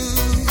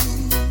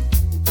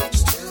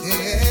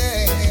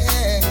 Yeah.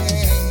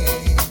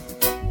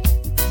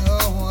 No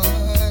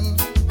one,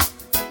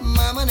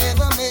 mama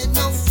never made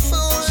no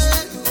fool.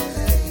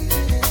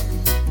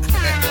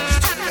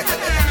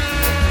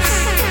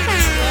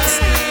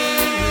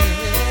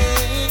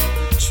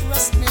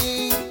 Trust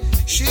me,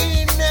 she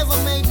never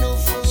made no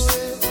fool.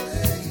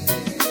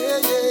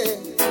 Yeah.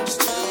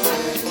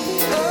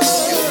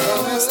 You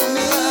promised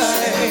me.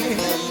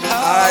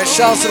 Alright,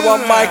 shouts to the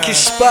one Mikey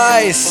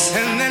Spice.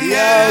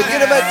 Yo,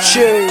 get him a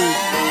tune.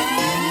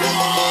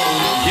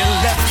 You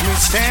left me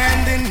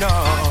standing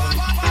on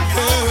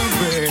her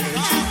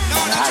bridge.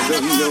 I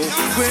don't know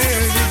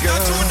where to go.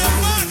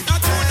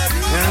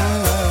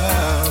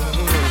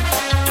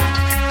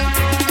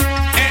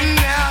 And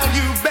now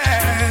you're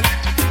back.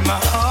 My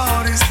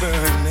heart is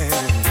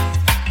burning.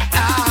 I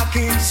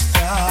can't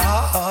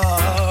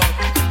stop.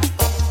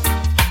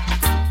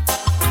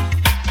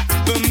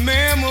 The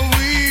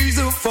memories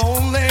are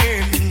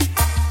falling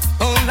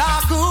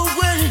like a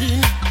rain.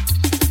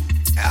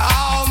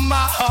 Oh,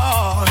 my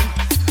heart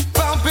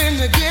pumping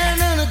again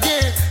and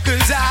again,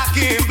 'cause I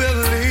can't believe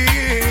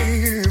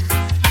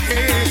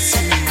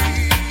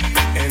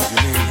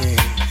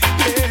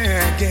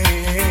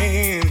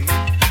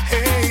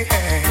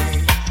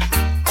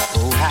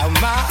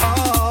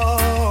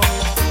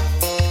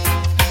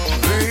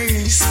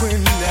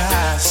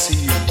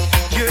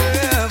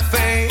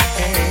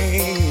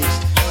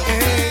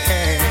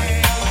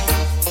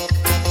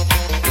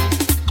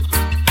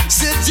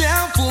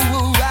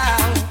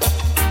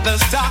the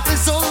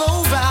darkness all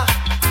over.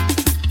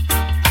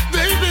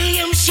 Baby,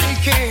 I'm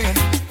shaking.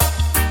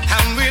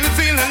 I'm really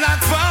feeling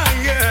like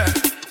fire.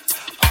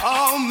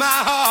 Oh, my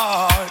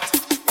heart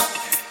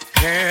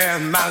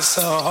and my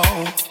soul.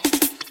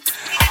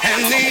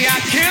 And I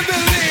can't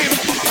believe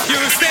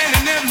you're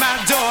standing at my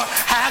door.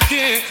 I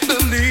can't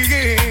believe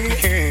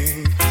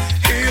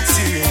it's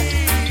you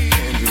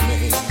and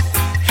me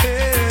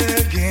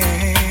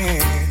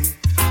again.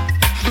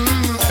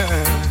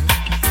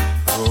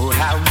 Oh,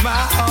 how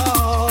my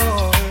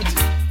heart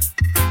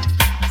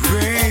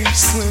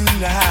breaks when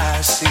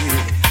I see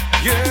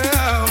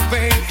your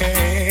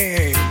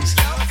face.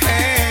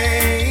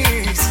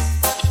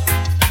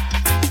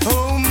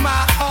 Oh,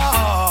 my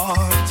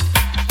heart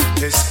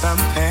is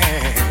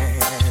pumping,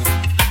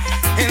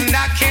 and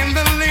I can't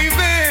believe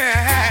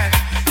it.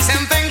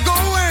 Something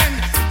going,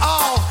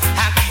 oh,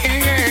 I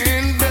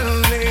can't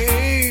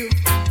believe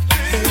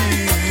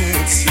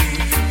it's you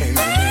and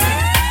me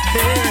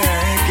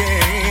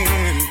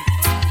again.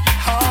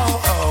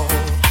 Oh, oh,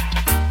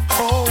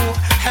 oh,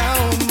 how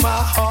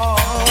my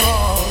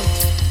heart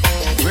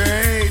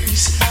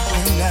breaks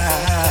when I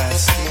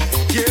see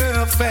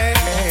your face.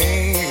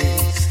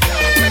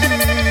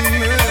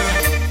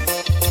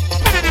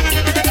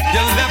 You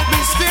left me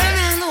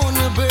standing on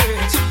the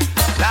bridge,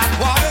 like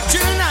water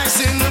too nice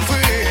in the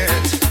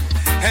fridge.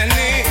 And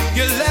then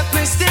you left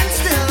me stand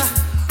still.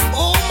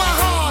 Oh, my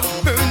heart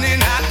burning,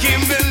 I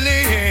can't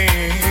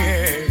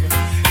believe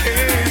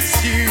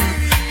it's you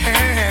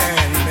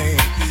and me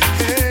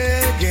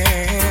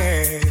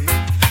again.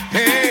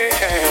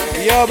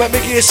 Hey. Yo, let me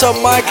give you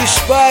some Mikey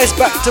Spice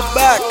back to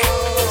back.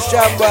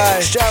 Stand by,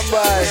 stand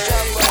by.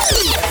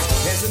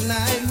 There's a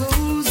night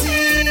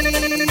rosy,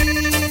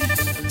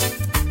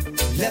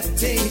 left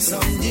takes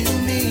some new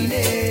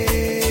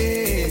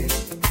meaning.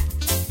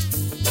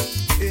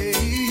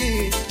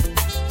 Hey,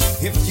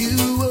 if you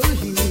were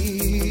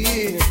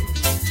here,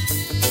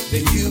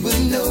 then you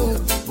would know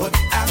what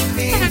I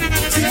mean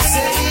to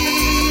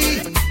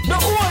say. No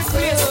one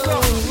feels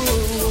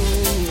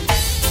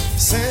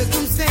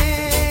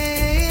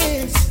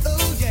circumstance,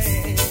 oh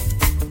yeah,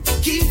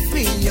 keep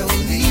me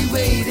only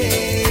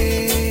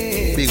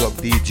waiting. Big up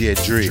DJ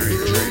Dre.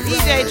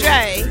 DJ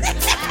Dre.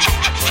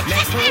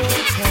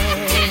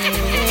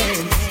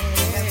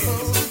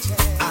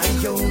 I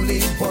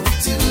only want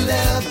to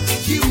love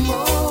you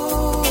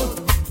more,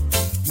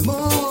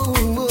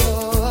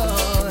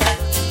 more.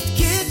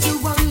 Can't you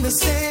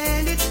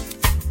understand it?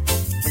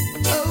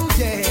 Oh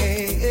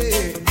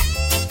yeah,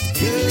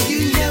 girl,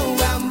 you know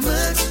how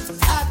much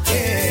I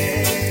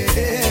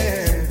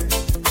care.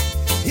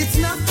 It's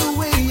not the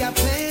way I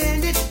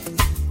planned it.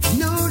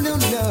 No, no,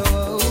 no.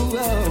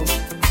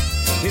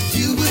 If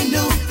you would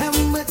know how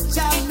much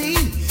I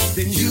mean,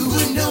 then you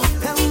would know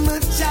how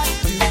much I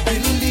do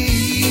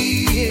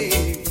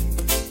believe.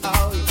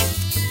 Oh,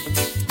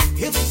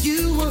 if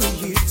you were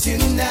here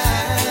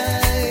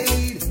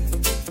tonight,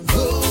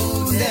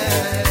 oh,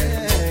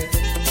 night.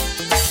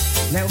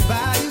 Now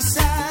by your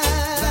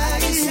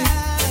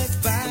side,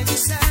 by your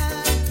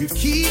side, you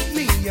keep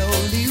me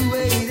only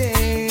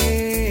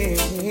waiting.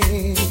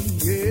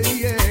 Yeah,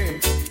 yeah.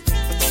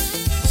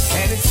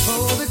 And it's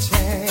for the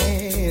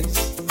chance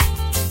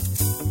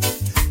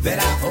that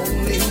I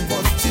only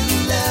want to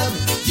love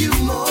you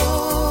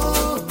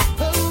more.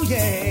 Oh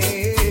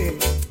yeah.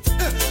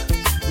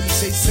 We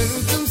say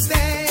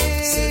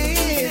circumstance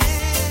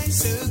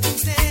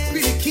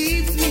really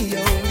keeps me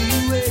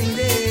only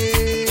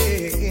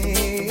waiting.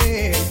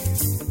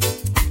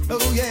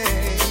 Oh yeah.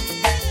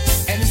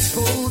 And it's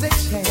for the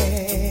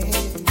chance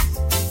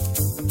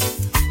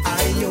I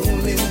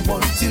only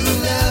want to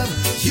love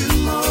you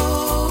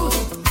more.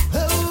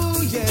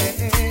 Oh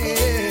yeah.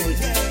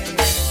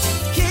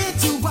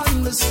 Can't you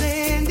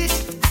understand it?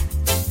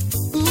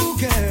 Ooh,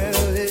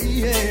 girl,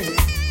 yeah.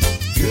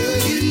 Girl,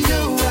 you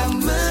know how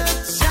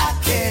much I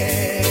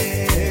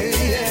care.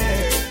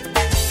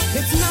 Yeah.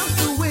 It's not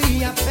the way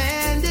I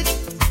planned it.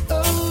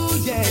 Oh,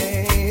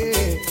 yeah.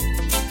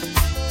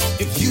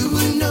 If you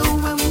would know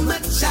how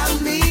much I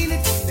mean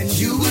it, then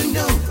you would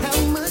know how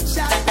much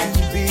I do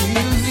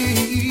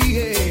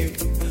believe.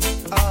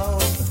 Oh,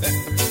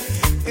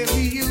 if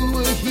you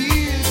were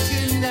here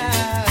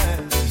tonight,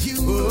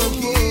 you were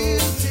here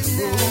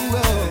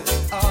tonight.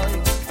 Oh,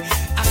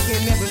 I can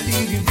never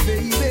leave you,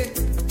 baby.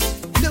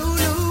 No,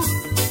 no,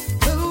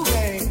 no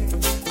way.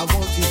 I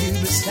want you here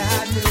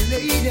beside me,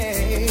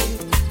 lady.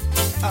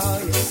 Oh,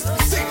 yes.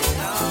 Sing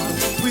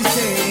it. We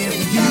say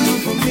you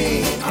for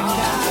me and I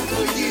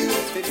for you.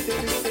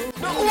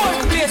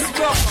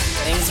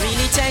 Things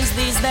really change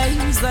these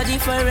days, a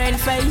different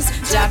face.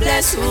 God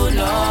bless, who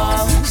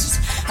knows?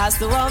 As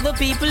to all the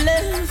people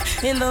live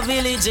in the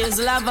villages,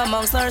 love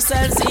amongst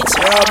ourselves each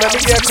other. Let me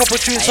get a couple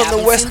tunes from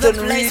the Western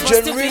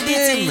region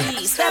rhythm.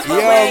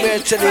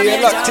 Man, tell you,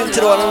 you're locked into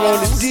the one and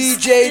only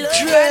DJ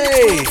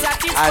Dre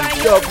and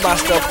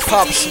Dubmaster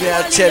Pops, man,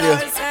 I tell you.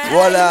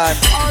 Hold on.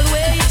 All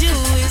we do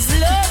is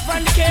love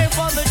and care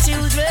for the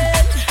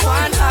children.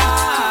 One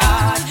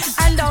heart.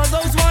 And all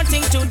those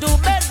wanting to do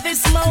better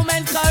this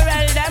moment,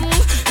 corral them.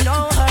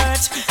 No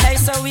hurt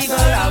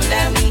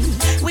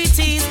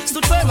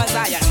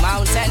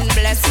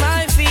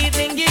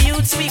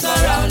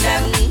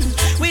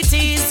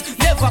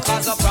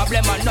cause a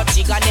problem and no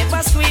jigger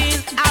never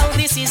squeeze. How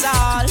this is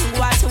all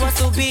what was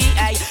to be.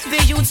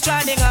 The youth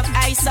standing up,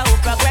 so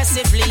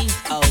progressively.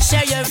 Oh,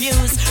 share your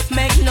views,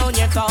 make known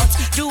your thoughts.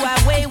 Do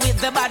away with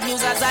the bad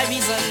news as I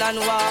reason and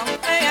walk.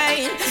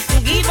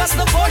 Give us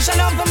the portion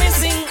of the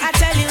missing, I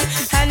tell you,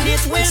 and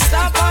it will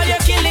stop all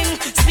your killing.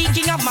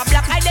 Speaking of my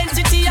black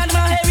identity and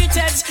my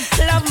heritage,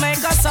 love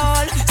make us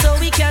all so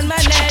we can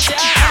manage.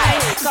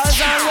 Cause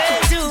all we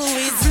do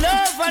is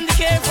love and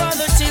care for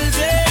the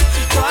children.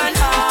 One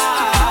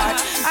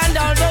heart, and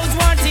all those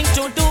wanting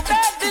to do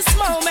bad this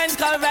moment,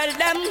 corral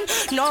them,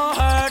 no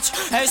hurt.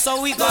 Hey,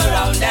 so we go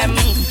round them.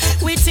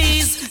 We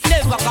tease,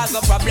 never cause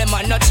a problem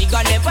and no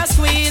jigger never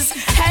squeeze.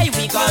 Hey,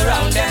 we go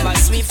round them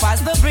as swift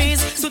as the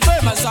breeze. To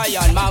turn my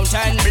Zion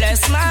mountain,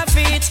 bless my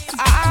feet.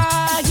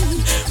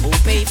 Who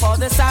pay for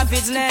the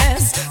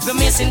savageness, the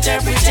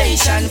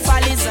misinterpretation,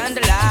 follies and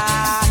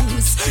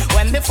lies.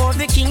 When before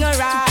the king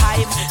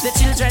arrived, the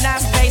children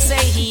asked, they say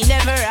he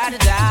never had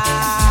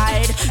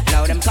died.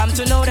 Now them come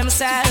to know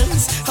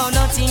themselves, oh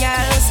nothing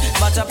else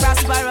but a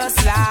prosperous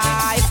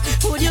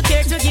life. Would you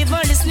care to give a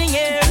listening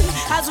ear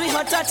as we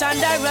utter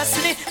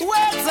thunderously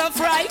words of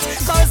right?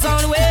 Cause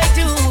all we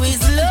do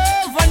is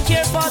love and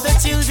care for the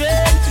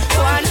children.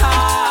 One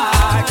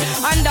heart,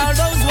 and all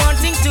those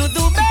wanting to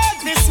do bad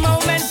this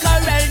moment,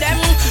 corral them,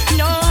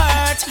 no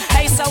hurt.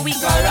 Hey, so we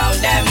go round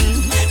them.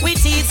 We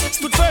teach,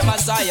 stood firm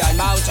as Zion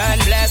mountain,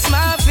 bless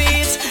my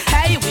feet.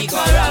 Hey, we go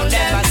round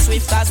them as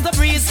swift as the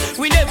breeze.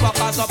 We never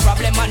cause a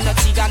problem and no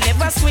jigger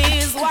never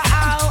squeeze.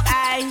 Wow,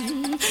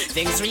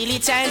 things really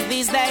change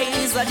these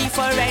days, a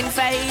different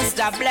phase,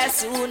 God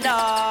bless who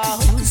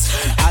knows.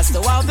 As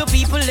to how the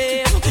people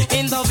live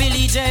in the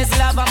villages,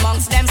 love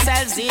amongst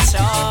themselves it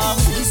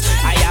shows.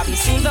 I haven't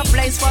seen the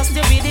place for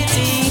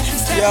stupidity.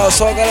 Yo,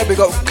 so I'm gonna big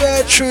up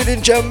Gertrude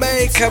in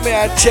Jamaica, may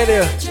I tell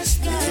you.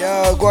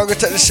 Yo, go and go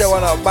take the show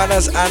on our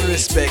manners and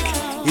respect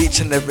each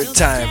and every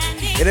time.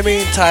 In the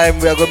meantime,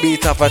 we are gonna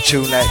beat off a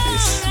tune like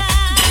this.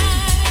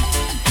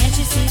 Can't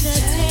you see the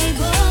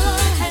table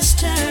has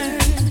turned?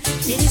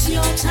 It is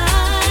your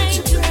time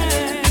to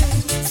learn.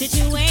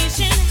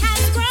 Situation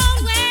has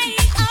grown way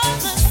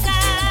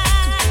oversized.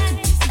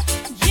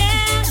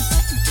 Yeah,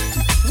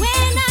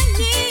 when I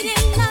need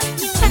enough,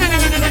 you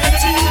nowhere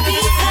to be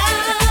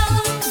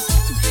found.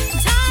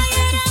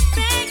 Tired of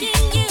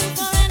begging you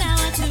for an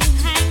hour to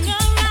hang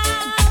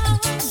around.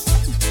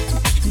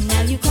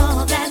 Now you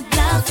call that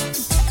bluff,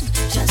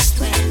 just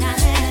when I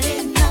had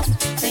enough,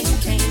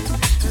 thinking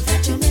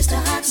that you missed the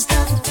hot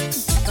stuff.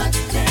 But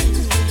then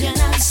you're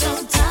not so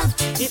tough.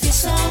 If you're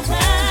sober,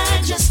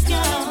 just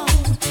go.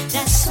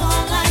 That's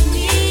all I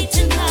need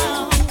to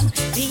know.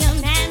 Be a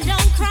man,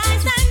 don't cry,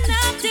 stand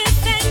up,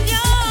 defend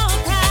your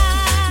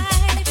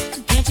pride.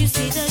 Can't you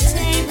see the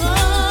table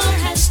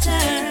has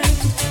turned?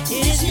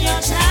 It is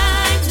your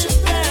time to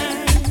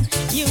burn.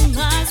 You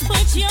must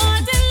put your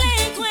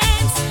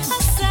delinquents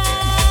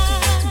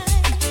aside.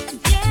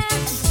 Yeah,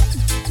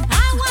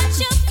 I watch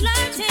you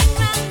flirting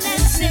round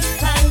as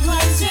if I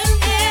wasn't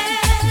there.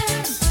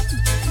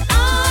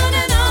 On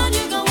and on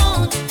you go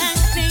on and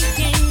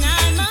thinking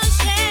I'm a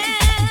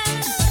share.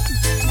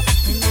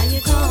 And now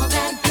you call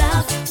that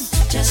bluff,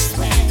 just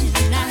when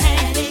I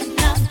had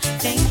enough,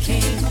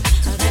 thinking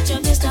that you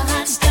missed the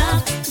hot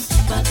stuff.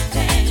 But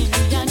then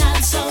you're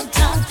not so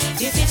tough.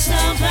 If it's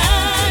over,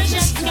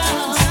 just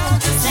go.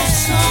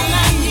 That's all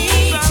I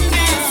need to know.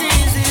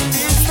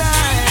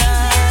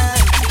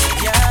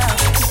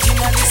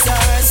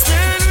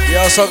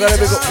 Yo, so I'm gonna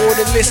big up all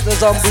the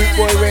listeners on Boot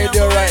Boy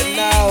Radio right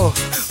now.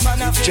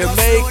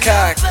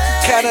 Jamaica,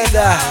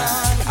 Canada,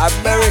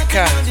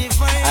 America,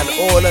 and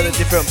all of the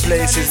different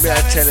places, may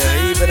I tell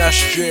you, even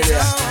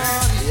Australia.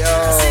 Yo.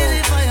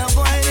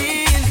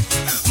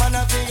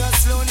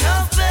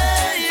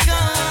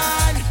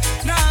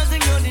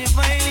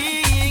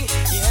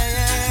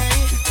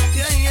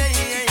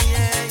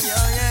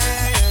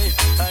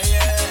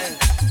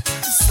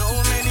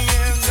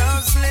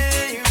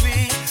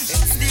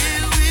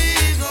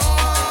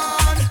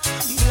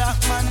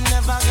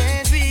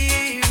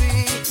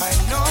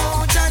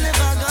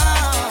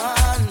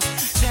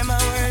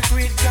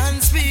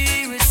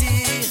 Conspiracy,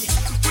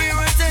 we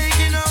were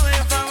taking away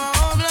from our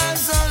homeland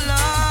so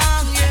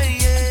long.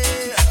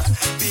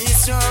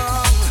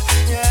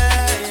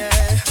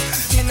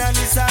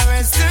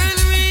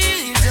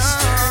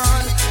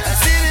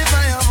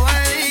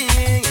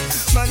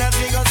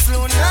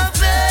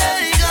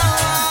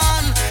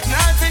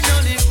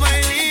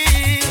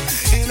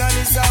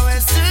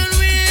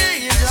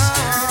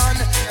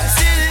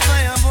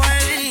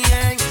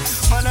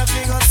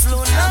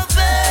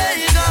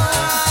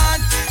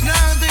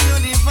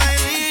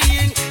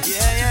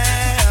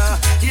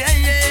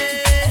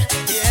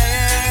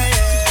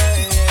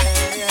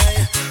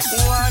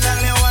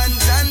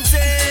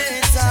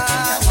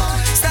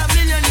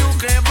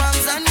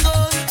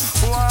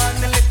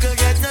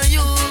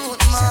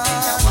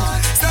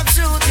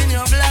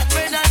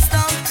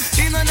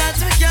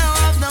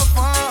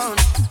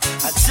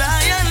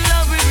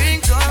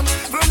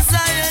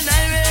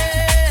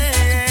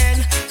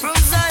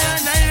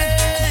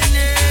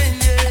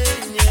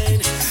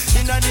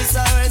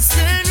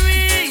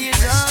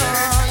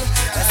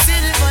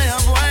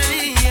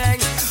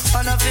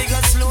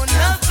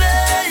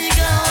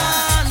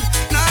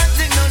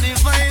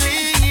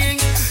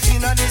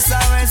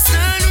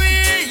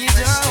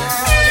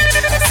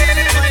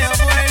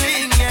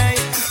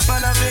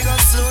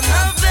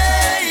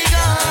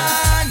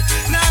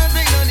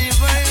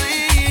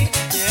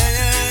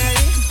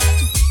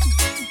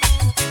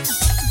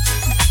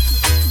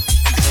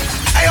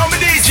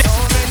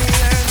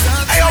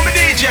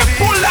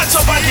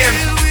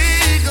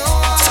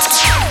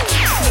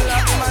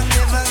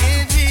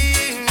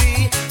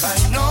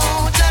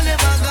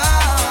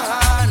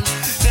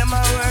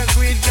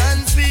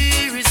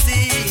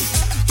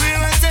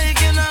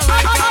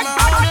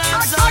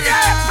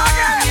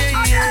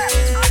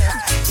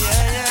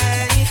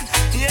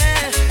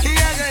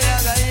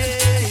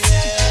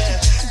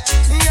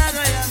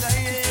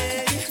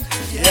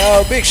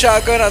 Yo, big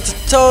shout going out to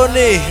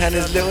Tony and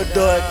his little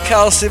daughter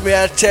Kelsey,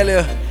 may I tell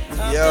you.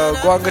 Yo,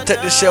 go and go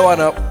take this show on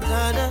up.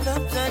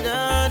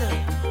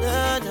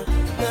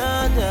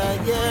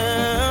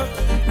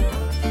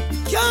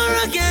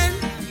 You're again,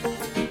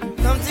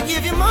 come to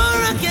give you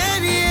more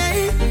again,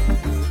 yeah.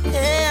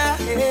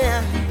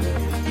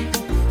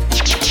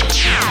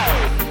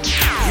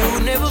 You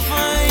never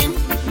find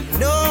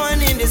no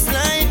one in this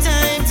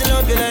lifetime to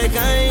love you like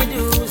I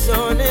do,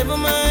 so never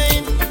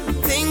mind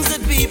things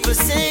that people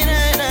say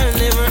that I'll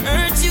never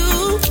hurt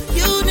you.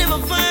 You never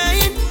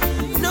find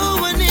no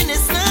one in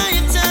this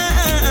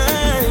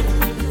lifetime,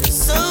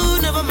 so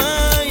never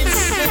mind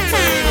the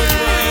time of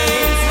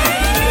mine.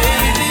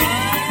 Baby,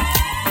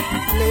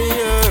 lay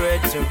your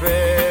head to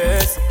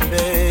rest,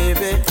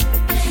 baby.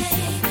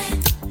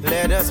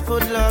 Let us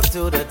put love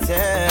to the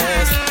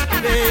test,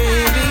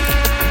 baby,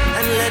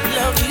 and let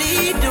love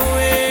lead the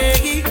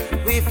way.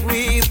 If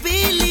we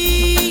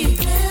believe,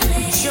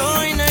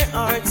 join our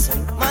hearts,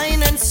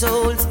 mind and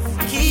souls,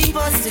 keep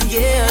us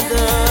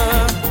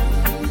together.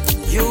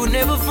 You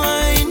never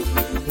find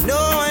no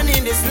one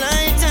in this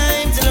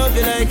lifetime to love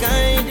you like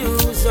I do,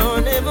 so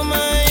never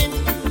mind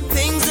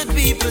things that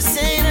people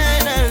say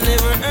that I'll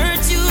never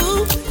hurt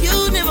you.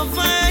 You never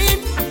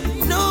find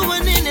no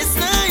one in this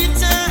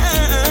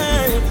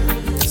lifetime,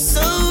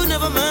 so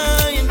never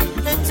mind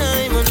the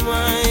time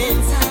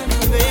unwind,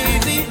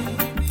 baby.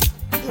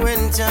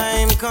 When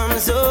time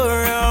comes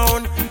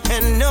around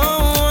and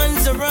no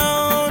one's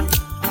around,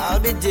 I'll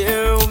be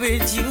there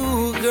with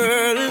you,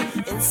 girl,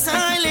 in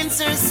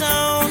silence or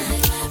sound.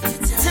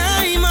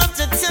 Time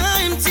after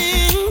time,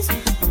 things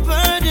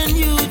burden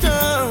you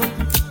down,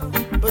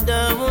 but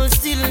I will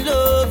still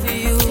love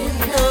you,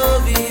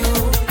 love you.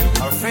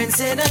 Our friend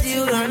said that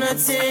you are not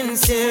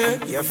sincere.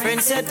 Your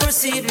friend said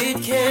proceed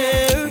with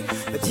care,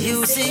 but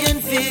you see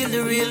and feel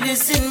the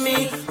realness in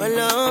me. Our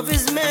love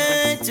is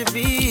meant to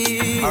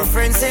be. Our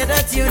friend said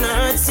that you're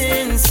not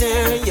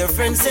sincere. Your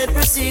friend said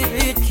proceed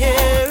with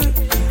care.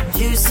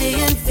 You see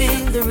and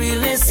feel the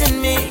realness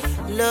in me.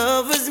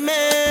 Love is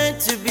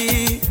meant to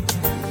be.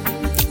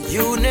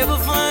 You never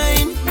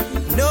find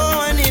no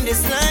one in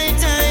this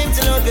lifetime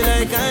to love you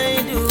like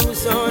I do,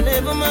 so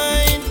never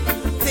mind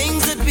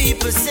things that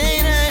people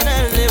say that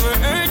I'll never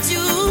hurt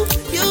you.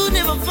 You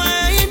never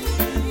find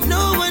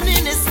no one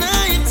in this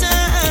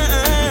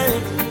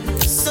lifetime,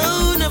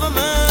 so never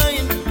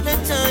mind,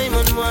 let time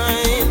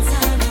unwind.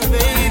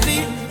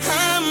 Baby,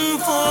 I'm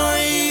for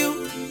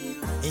you,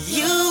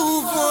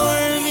 you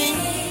for me.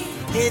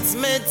 It's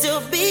meant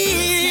to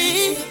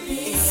be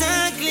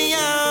exactly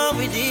how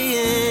it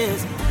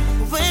is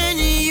when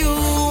you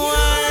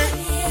are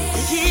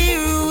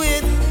here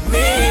with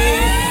me.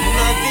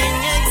 Nothing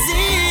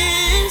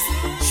exists,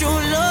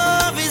 true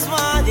love is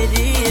what it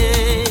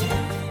is.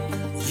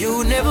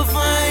 You never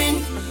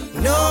find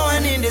no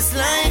one in this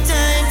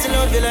lifetime to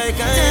love you like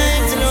I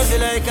do, to love you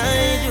like I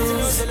do,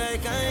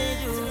 like I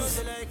do,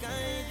 like I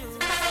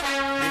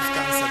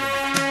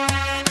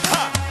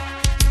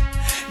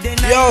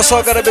do. Yo, so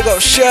I gotta big up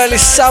Shirley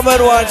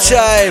Salmon one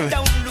time.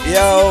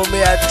 Yo,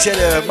 me I tell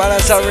you, man,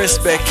 have some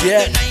respect,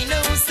 yeah.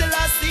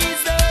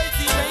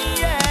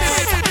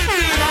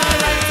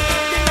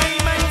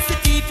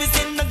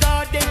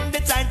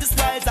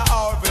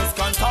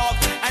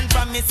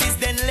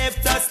 Then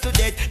left us to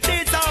death.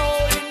 There's a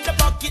hole in the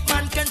bucket,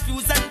 man,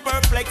 confused and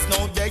perplexed.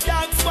 Now the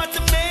yanks what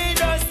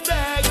made us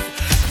vex.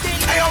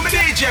 Hey, yo, me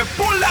DJ,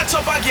 pull that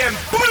up again.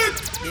 Pull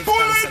it,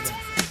 pull it.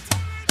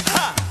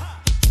 Ha.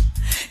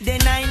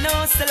 Then I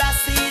know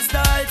Selassie is the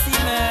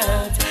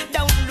ultimate.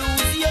 Don't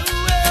lose your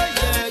way.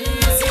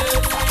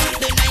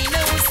 Then I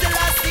know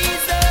Selassie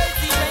is the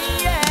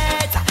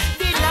ultimate.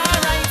 Then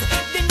alright.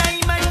 Then I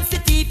man the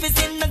thief is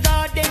in the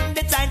garden.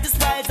 The time to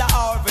spoil the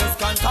harvest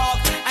can talk.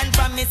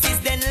 Promises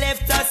then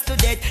left us to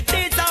death.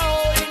 There's a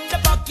hole in the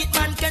bucket,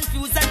 man,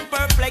 confused and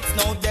perplexed.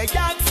 Now the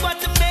yanks what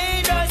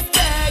made us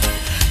vex.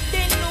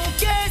 Then who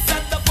cares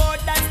at the board?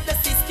 That's the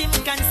system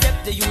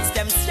concept. They use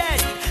them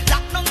stress.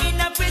 Locked down in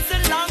a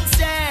prison long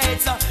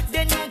stretch.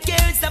 Then who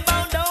cares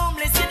about the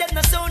homeless? See them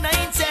no so no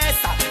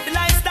interest. The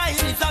lifestyle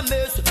is a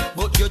mess,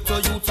 but you to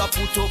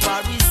put up a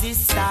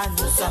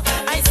resistance.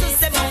 I see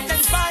them out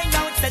and find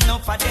out. Send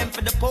up for them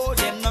for the poor,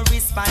 them no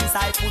response.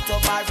 I put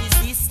up a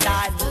resistance.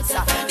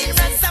 The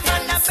ransom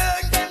and I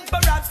burn them for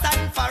raps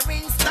and for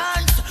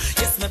instance.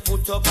 Yes, me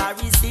put up a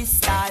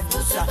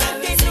resistance.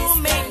 They do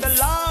make the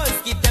laws,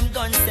 give them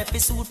guns, they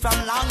pursuit from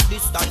long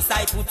distance.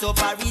 I put up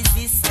a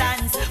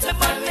resistance. Me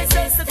burn me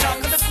sense to talk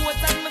to the court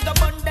and me go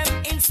burn them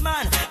inch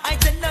man. I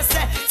tell you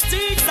say,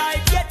 street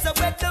side gets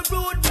away the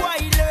rude boy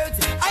lurks.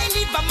 I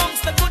live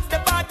amongst the good, the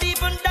bad,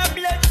 even the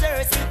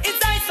bloodthirst. It's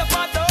I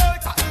support the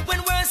earth.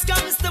 When worse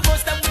comes to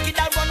worse, the wicked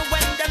I run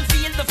when them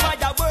feel the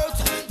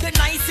fireworks. The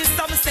nicest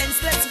some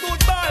senseless good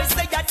bars,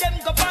 say that them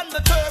go on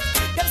the turf.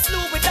 Them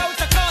slew without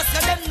a cause,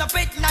 cause them no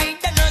pet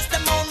night. The nurse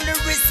them only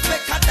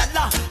respect at the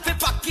law. We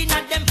packing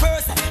at them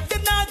purse.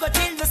 Them now go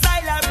till the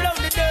style or blow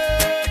the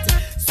dirt.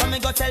 So me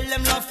go tell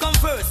them love come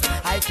first.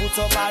 I put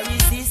up a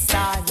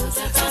resistance.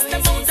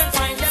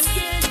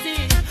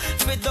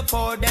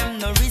 for them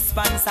no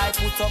response, I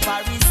put up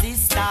a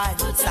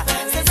resistance.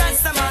 Say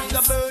Rasta man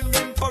go burn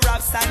them for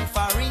raps and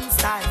for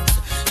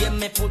instance. Yeah,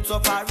 me put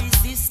up a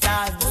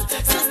resistance.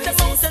 System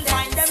out and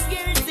find them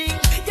guilty.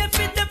 You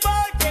fit the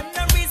board, them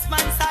no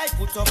response, I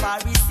put up a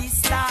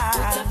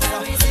resistance.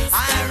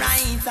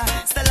 Alright,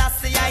 still I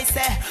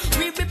say,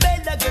 we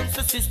rebel against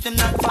the system,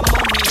 not for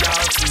money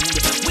or food.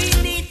 We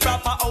need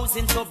proper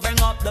housing to bring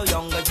up the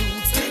younger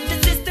youths.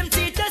 The system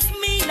teach us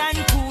mean and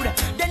good,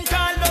 then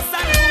call us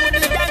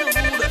unruly and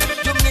rude.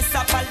 You miss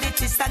a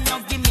politician, no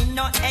give me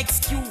no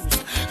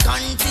excuse.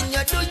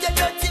 Continue do your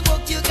dirty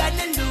work, you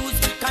gonna lose.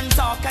 Can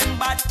talk and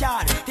bad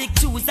card, pick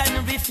choose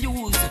and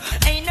refuse.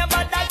 Ain't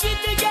nobody give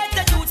to get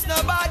the youths,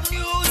 no bad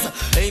news.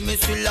 Hey, me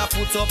still a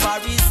put up a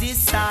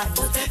resistance.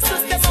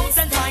 System out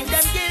and find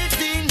them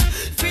guilty.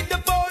 Feed the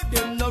board,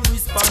 them no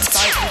response,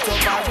 I put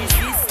up a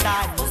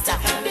resistance.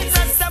 This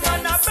is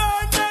someone a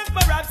burn them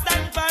for raps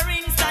and for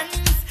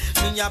instance.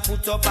 Me a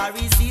put up a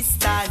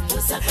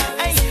resistance.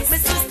 Hey, me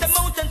system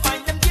out and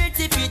find them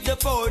guilty. Feed the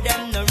board,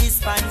 them no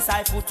response,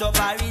 I put up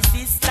a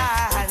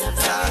resistance.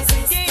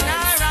 Then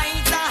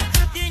alright,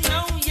 they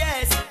know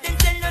yes. Then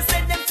tell us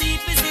that them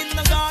thief is in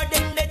the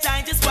garden. They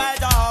trying to spoil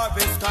the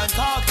harvest, can't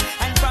talk.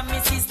 And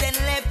promises then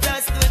left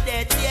us to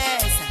death,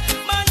 yes.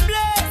 Man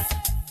bless.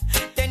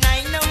 Then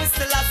I know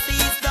still I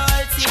see the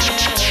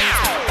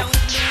ultimate. Don't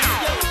lose your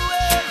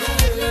way.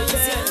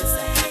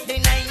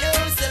 Then I know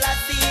still I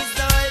see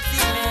the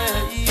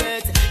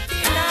ultimate.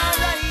 Then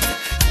alright,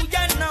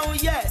 you know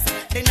yes.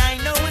 Then I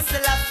know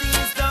still I see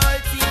the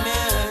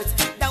ultimate.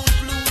 Don't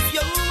lose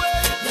your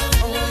way.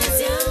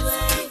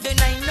 Then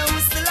I know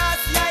still I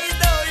see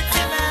the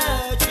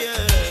ultimate.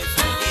 Yes.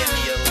 Hear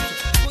me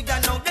out. You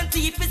know the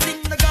thief is in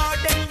the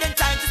garden. Then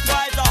time to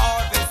spoil the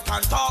harvest.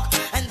 Can't talk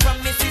and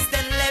promises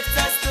then left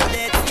us to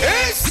death.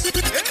 Yes!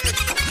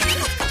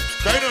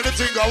 Kind of the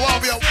thing I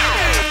want me.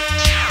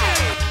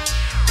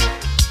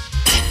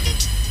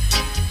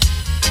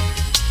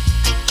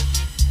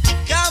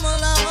 Come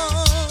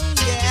along,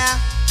 yeah,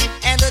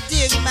 and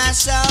dig my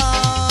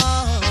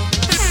song.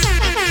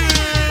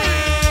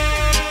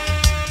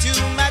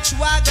 Too much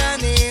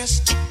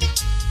wagonist,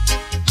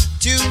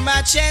 too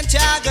much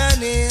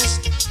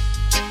antagonist.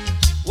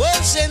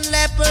 Wolves and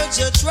leopards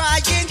are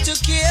trying to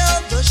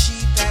kill the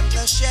sheep and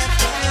the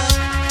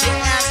shepherd.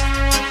 Yes.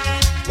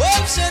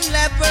 Wolves and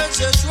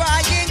leopards are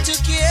trying to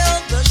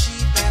kill the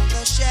sheep and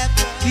the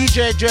shepherd.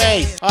 DJ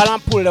Dre, all I'm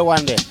pull the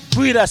one there.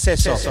 Breeder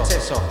says so. Come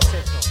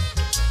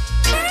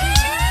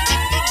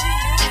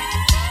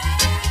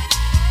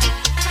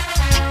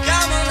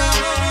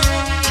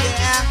along,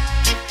 yeah,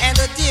 and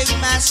dig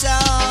my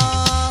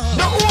song.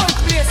 No one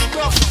place,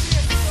 bro.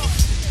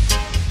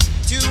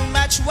 Too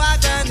much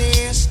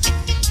wagonist,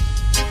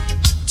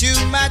 too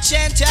much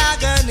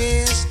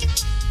antagonist.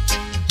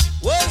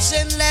 Wolves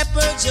and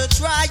leopards are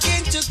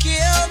trying to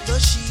kill the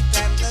sheep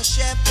and the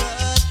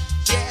shepherd.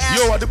 Yeah.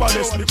 Yo, what the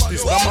baddest mix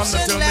this? Wolves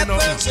and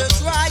leopards are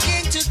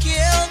trying to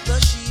kill the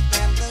sheep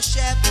and the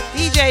shepherd.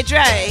 DJ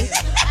Dre.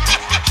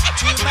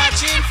 Too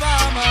much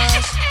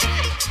informers,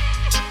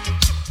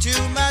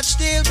 too much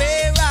steel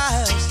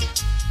bearers,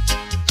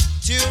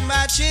 too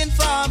much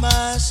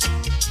informers,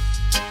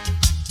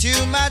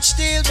 too much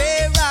steel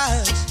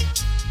bearers.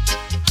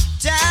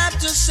 Time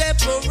to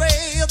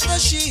separate the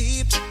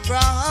sheep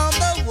from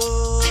the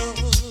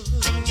wolves.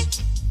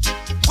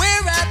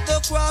 We're at the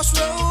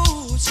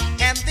crossroads,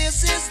 and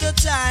this is the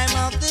time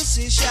of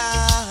decision.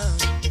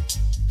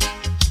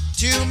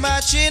 Too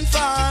much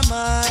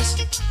informers,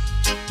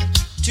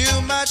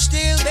 too much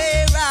steel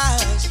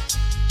bearers,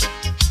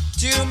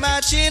 too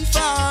much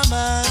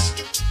informers,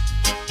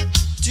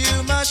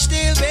 too much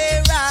steel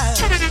bearers.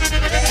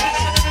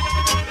 Yeah.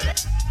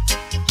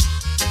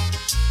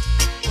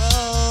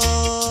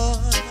 Whoa,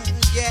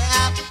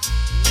 yeah.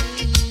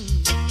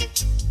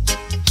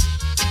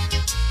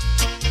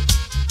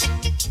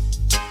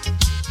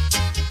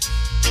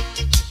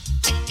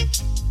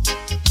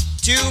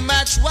 Too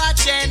much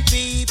watch and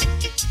peep.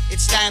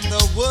 It's time the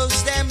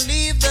wolves them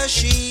leave the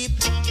sheep.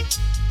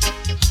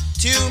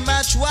 Too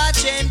much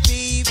watch and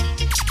peep.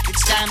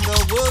 It's time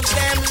the wolves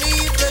them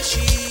leave the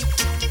sheep.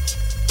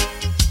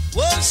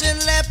 Wolves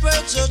and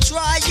leopards are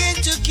trying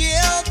to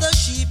kill the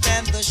sheep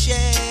and the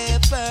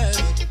shepherd.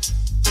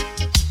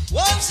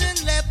 Wolves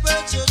and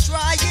leopards are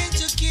trying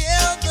to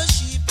kill the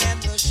sheep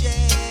and the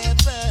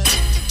shepherd.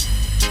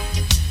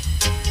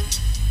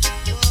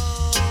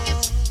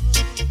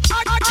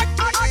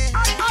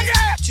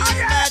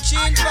 Too much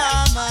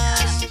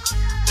informers,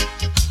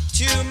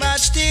 too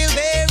much steel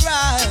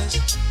bearers.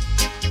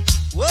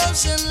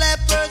 Wolves and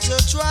leopards are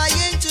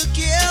trying to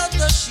kill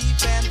the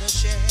sheep and the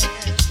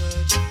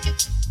shepherd.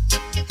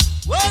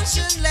 Wolves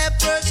and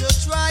leopards are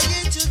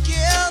trying to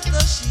kill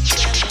the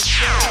sheep and the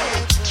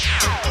shepherd.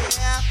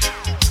 Yeah.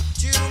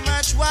 Too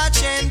much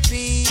watch and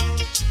peep.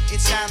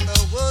 It's time the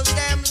wolves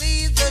them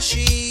leave the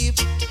sheep.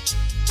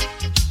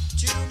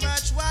 Too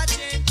much watch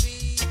and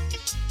peep.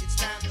 It's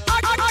time the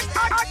wolves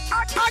them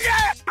leave the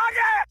sheep.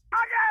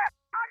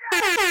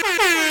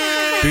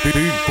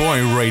 Boot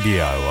Boy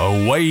Radio,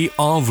 a way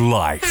of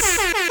life.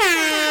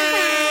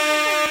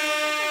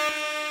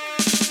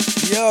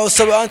 Yo,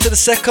 so we're on to the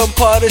second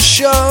part of the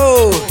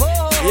show.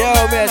 Yo,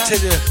 man, I tell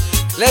you,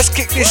 let's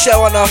kick this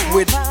show one off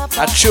with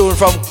a tune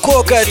from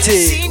Coca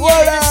T.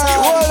 Voila,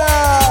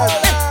 voila.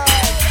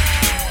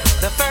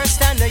 The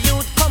first time the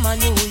youth come on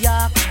New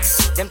York,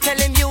 them tell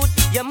him youth,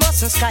 you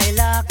mustn't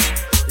skylark.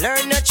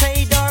 Learn a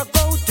trade or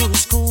go to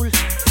school,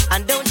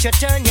 and don't you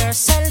turn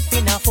yourself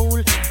in a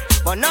fool.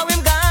 But now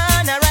him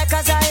gone a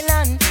Rikers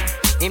Island,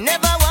 him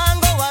never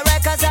want go a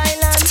Rikers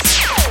Island.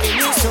 He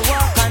used to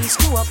walk and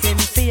screw up him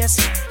face,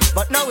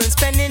 but now he's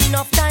spending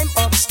enough time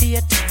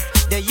upstate.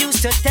 They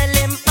used to tell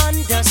him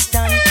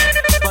understand,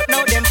 but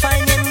now them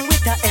find him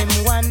with a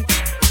M1.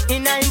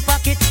 In a him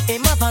pocket,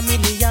 him have $1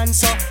 million.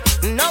 So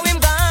now him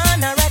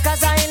gone a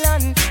Rikers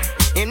Island,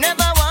 him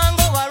never want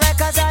go a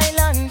Rikers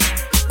Island,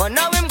 but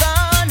now him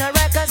gone a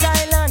Rikers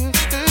Island.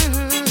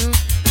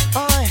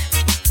 Oh,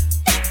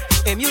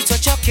 him used to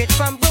chuck it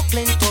from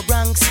Brooklyn to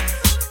Bronx,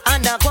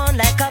 and I gone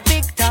like a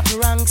big top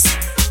ranks.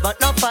 But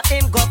not for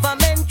him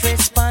government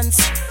response,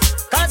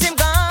 cause him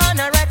gone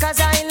a Rikers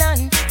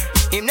Island,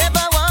 him never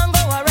want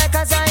go a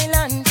Rikers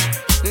Island.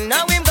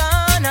 Now him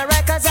gone a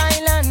Rikers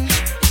Island,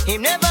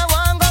 him never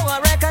want go a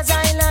Rikers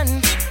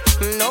Island.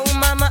 No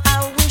mama,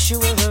 I wish you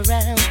were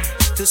around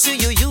to see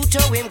you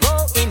how him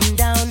going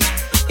down.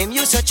 Him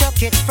used to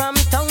chuck it from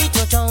town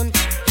to town,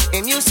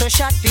 him used to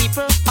shot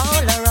people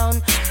all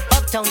around,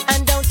 uptown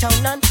and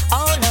downtown and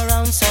all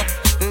around. So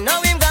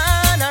now him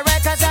gone a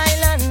Rikers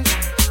Island,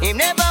 him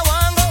never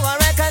want go a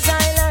Rikers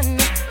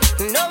Island.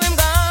 Now him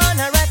gone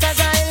a Rikers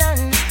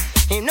Island,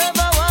 him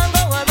never want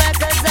go a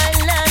Rikers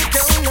Island.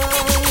 Don't know,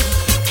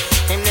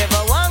 him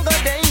never want go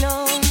there,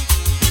 no.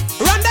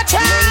 Run the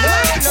track.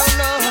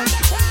 No.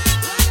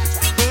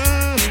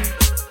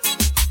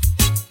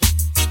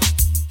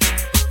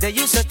 They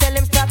used to tell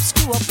him stop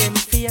screw up him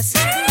face,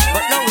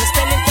 but now he's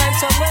spending time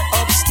somewhere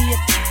upstate.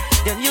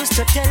 Them used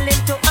to tell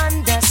him to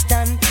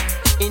understand.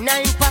 In a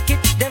him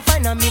pocket, them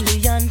find $1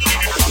 million.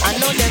 I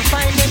know them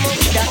find him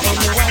with a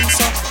M1.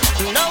 So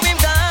now him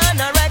gone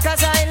a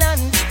Rikers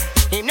Island,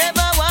 he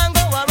never want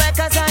go a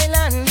Rikers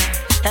Island.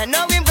 And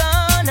now him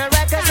gone a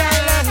Rikers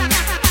Island,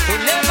 he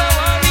never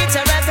want reach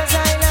a Rikers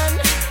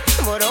Island.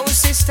 But oh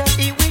sister,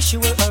 he wish you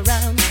were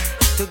around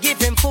to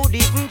give him food,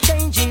 even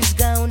change his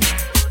gown.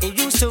 He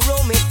used to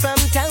roam it from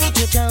town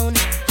to town,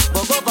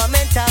 but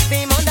government have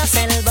him under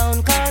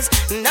cellbound. Cause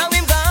now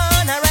him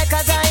gone a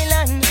Rikers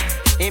Island,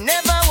 him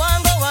never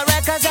want go a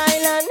Rikers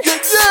Island.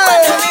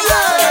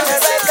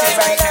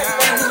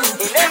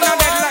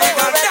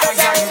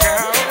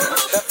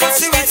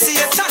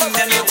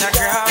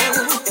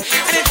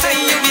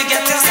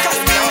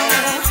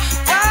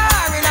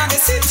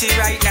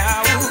 Right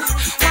now,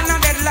 one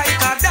of dead like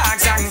a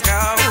dogs and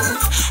cow.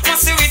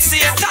 Once you with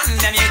Satan,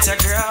 then you to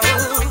grow.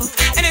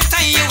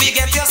 Anytime you will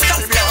get your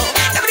skull blow.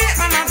 Every day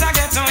another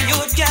get on, you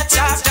get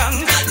chopped down.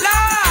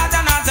 Lord,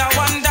 another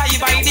one die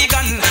by the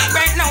gun.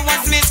 Right now,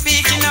 what's me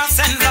speaking of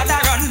send blood a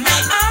run.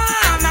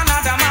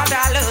 Another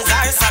mother lose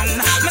her son.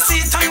 Me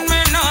Satan, me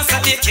know so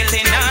the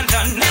killing and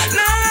done.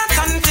 Not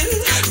until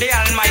the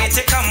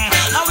Almighty come.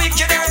 A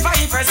wicked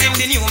revivers in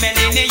the new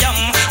millennium.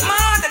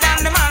 More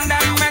than the man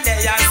that me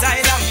they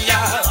asylum.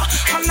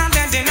 I'm not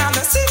dead in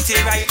the city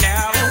right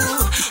now.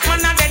 I'm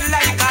not dead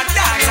like a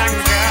dog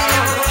and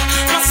girl.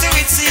 Must see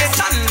with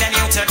Satan, then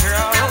you to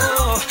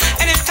grow.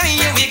 Anytime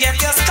you will get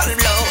your skull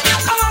blow.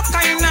 All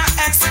kind of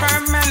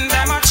experiment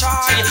them a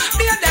try.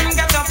 They them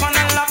get up on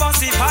a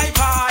bossy pie.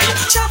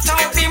 Shut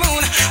out the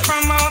moon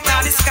from out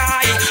of the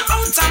sky.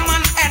 Out of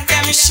man head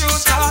them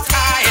shoot out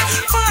high.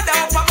 Father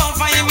up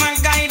above him and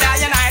guide I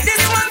and I.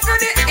 This one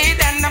could the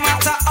hidden no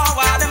matter how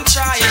hard them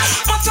try.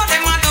 But what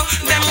them a do,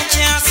 them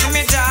can't see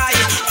me die.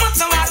 But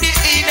what the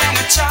hidden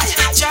a try.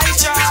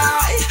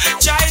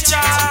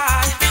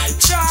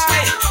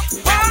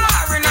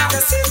 War in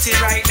the city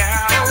right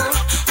now.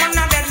 One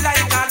of dead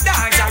like a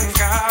dog and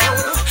cow.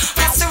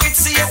 Must see with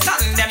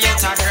Satan, them you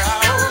to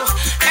grow.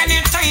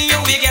 Anytime you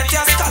will get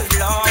your skull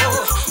blow.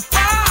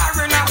 War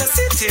in the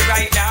city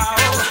right now.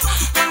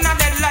 One of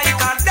dead like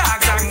a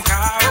dog and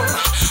cow.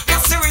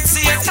 Must see with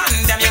Satan,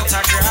 them you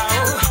to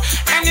grow.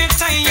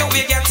 Anytime you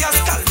will get your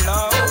skull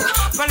blow.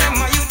 Well, them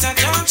a youth a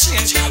can't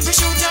change. We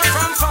shoot you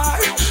from far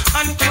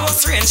and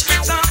close range.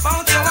 Talk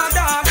about you a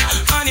dog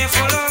and you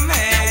full of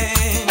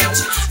mange.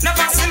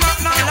 Never seen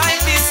nothing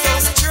like this so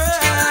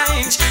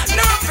strange.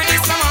 No for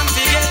this man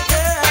to get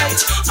paid.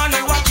 And the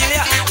what kill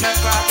ya, not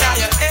part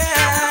of your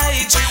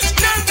age.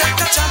 None take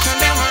the chance on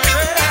them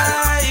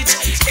rage.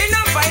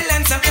 Enough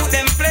violence and put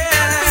them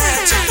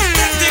pledge.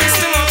 That things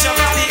too much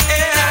about the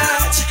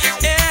edge.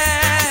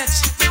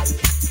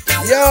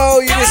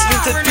 Yo, you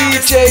listening to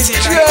DJ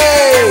Dre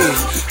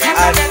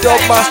and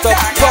Dubmaster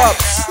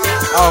Pops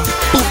on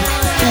Boom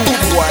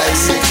Radio.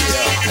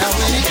 Now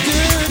it's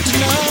good to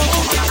know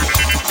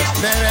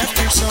that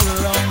after so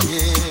long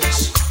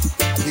years,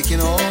 we can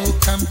all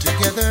come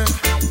together,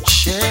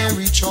 share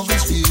each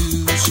other's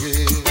views,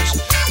 yes.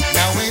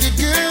 Now ain't it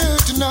good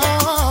to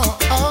know,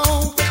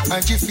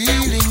 aren't you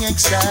feeling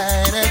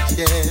excited,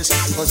 yes?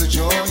 Was the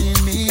joy in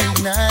me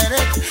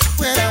ignited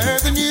when I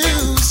heard the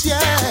news,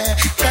 yeah.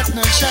 Got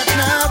no shot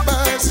now.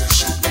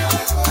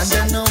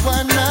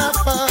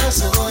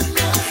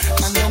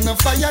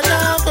 fire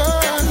now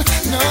burn,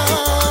 no,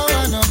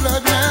 and no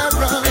blood now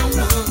run.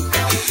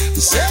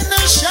 Say no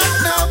shot,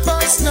 no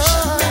bust, no,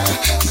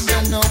 and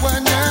then no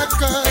one not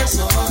cause,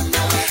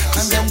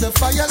 and then the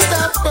fire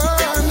stop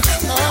burn,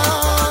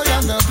 oh,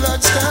 and the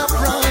blood stop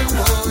run.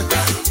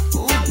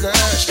 Oh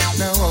gosh,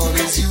 now all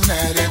is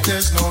united,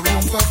 there's no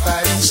room for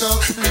fighting, so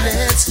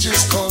let's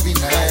just all be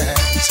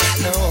nice.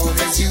 Now all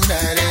is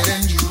united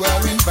and you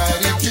are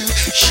invited to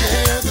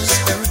share this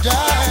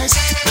paradise.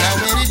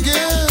 Now ain't it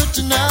good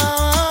to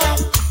know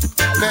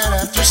that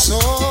after so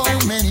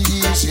many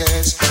years,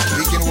 yes,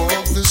 we can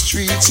walk the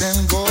streets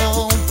and go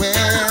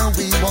where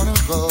we wanna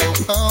go.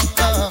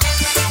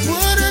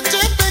 Wouldn't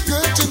it be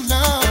good to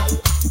know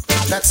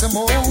that some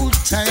old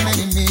time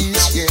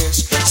enemies,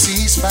 yes,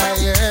 cease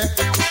fire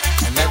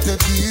and let the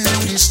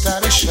beauty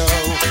start a show.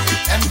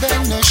 And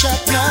then no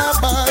shot, no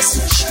bust,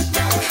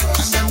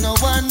 and then no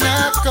one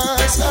not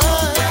cause,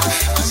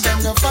 and then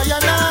the fire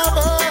now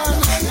burn,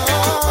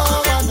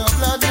 oh, and the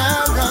blood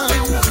now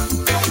run.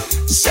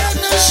 Said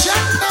no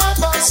shot, no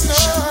bust, no,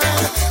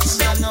 and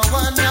then no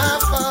one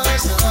not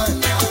cause, the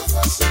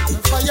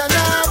fire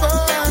now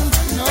burn,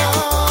 no,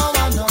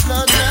 and the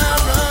blood now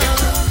run.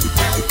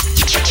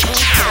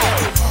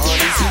 All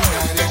is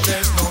united,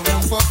 there's no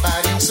room for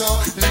fighting, so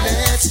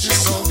let's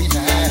just all be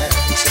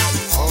nice.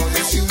 All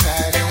is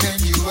united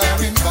and you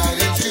are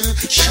invited to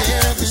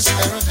share this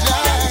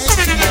paradise.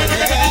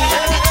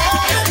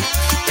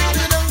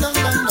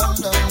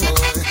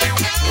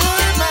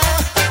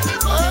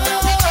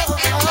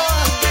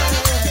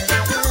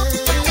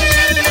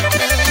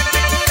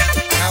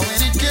 Now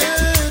ain't it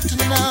good to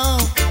know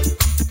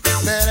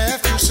that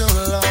after so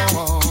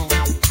long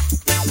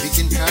we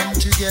can come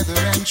together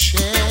and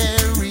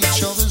share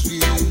each other's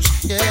views?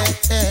 Yeah.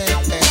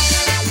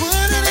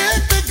 Wouldn't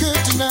it be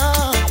good to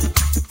know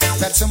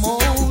that some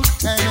old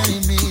time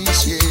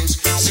enemies, yes,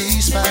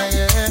 cease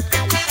fire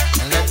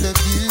and let the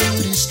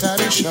beauty start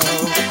a show.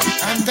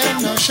 And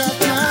then no shot,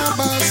 no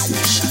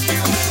bust,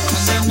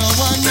 and then no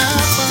one now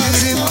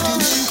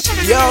bust.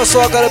 Yo, so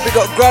I gotta pick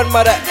up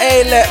grandmother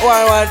A-Let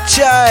one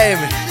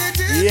chime.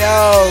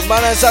 Yo,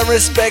 man, and some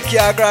respect,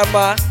 yeah,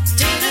 grandma.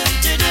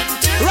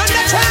 Run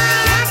the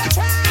track.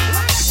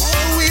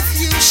 Oh, if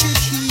you should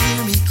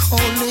hear me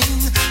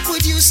calling,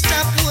 would you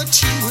stop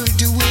what you were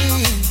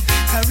doing?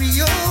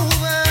 Hurry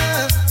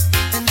over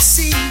and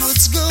see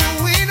what's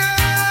going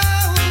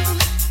on.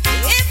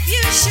 If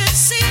you should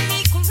see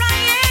me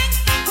crying,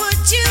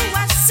 would you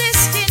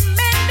assist in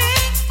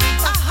mending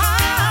a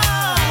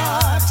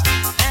heart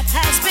that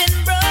has been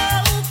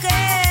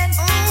broken?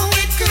 Oh,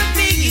 it could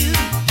be you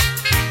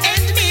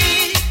and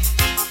me,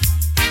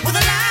 with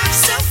a life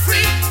so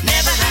free,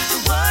 never have to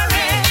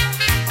worry.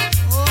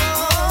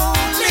 oh,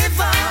 Live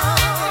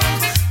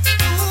on,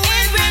 and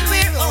when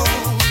we're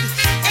old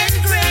and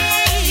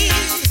gray,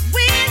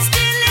 we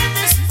still live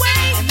this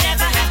way and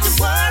never have to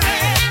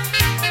worry.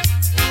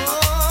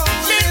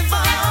 Live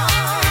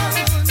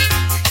on,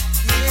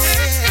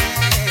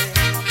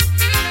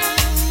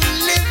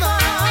 live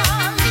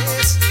on,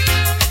 yes.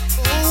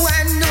 Oh, I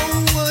know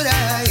what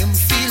I am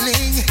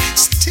feeling,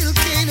 still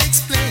can't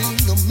explain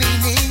the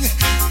meaning,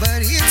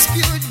 but it's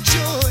pure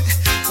joy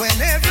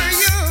whenever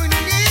you're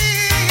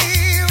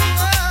near.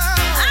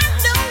 I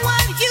know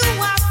what you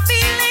are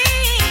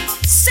feeling.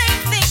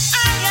 Same thing I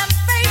am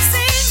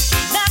facing.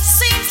 That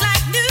seems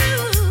like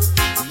new.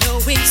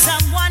 Knowing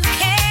someone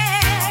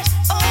cares.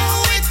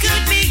 Oh, it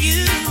could be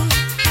you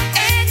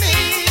and me.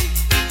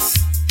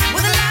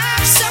 With a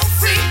life so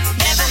free,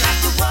 never have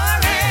to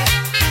worry.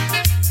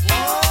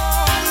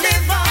 Oh,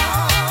 live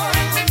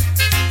on.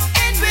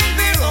 And when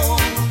we're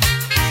old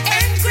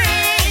and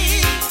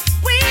gray,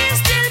 we'll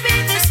still be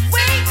this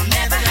way.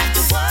 Never have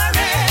to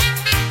worry.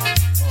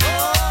 Oh,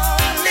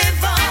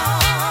 live on.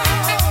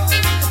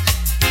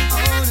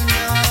 Holding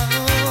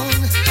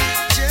on,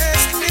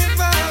 just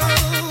live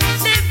on.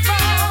 Live on.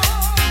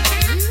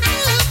 Live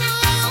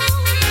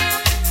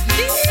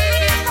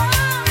on.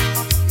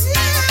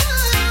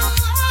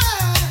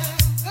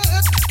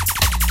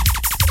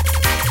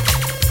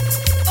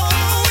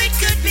 Oh, it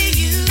could be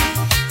you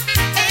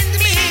and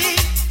me.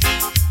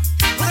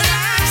 With a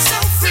life so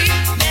free,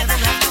 never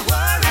have to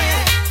worry.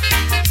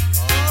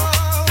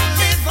 Oh,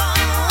 live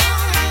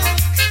on.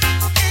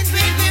 And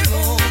when we're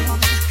old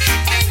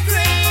and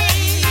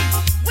gray,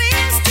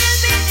 we'll still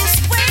be this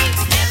way.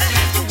 Never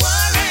have to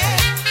worry.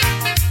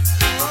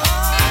 Oh,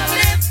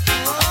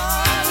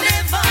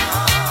 live on.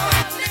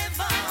 Live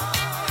on.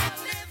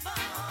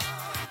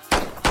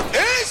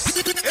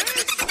 Yes!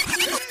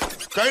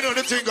 Kind of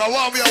the thing I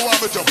want me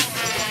jump.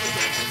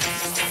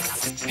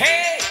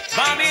 Hey,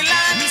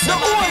 Babylon, so I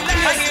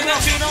hear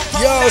that you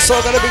don't Yo, so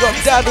I gotta pick up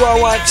that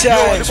one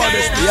chime.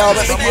 Yo,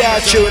 let me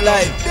get you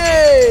like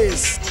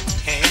this.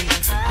 Hey,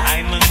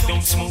 I'm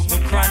don't smoke the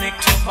chronic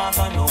to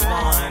bother no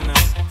one.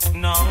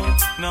 No.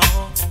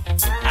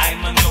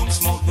 I'm don't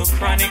smoke the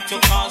chronic to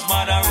cause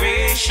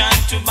moderation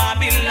to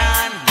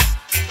Babylon.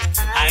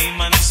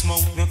 I'm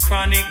smoke the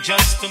chronic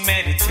just to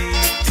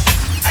meditate.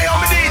 Hey,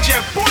 I'm a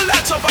DJ, pull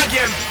that up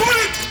again. Pull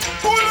it,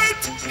 pull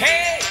it.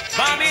 Hey,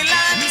 Babylon,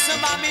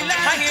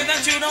 I hear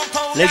that you don't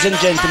hold. Ladies and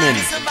gentlemen,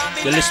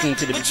 you're listening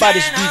to the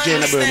baddest DJ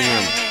in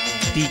Birmingham,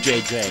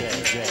 DJ Dre.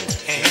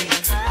 Hey,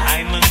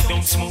 I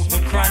don't smoke the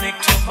chronic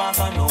to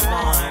bother no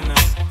one.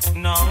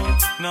 No,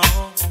 no.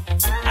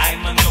 I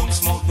don't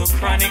smoke the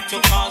chronic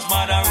to cause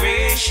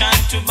moderation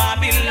to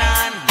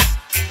Babylon.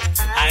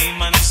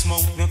 I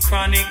smoke the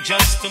chronic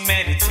just to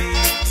meditate.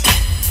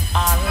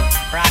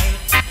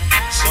 Alright.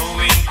 So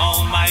in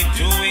all my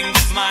doings,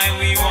 my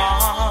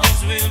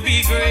rewards will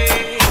be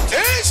great.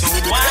 So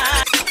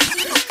why?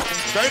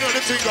 I know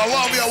the thing I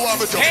want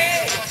me to.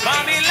 Hey,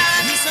 Babylon,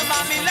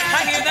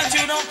 I hear that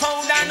you don't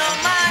hold down no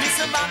man.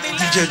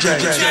 DJ Dre,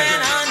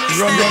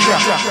 run.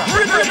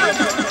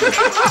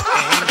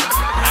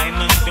 I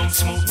don't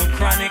smoke the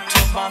chronic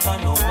to bother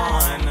no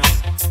one.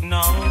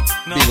 No.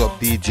 Big up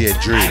DJ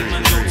Dre. I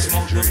don't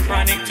smoke the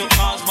chronic to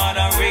cause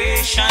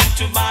moderation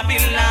to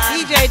Babylon.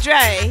 DJ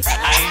Dre.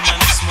 I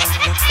smoke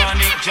the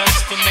chronic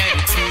just to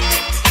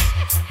meditate.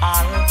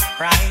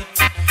 Alright.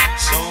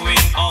 So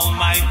in all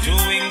my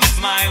doings,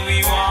 my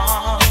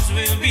rewards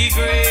will be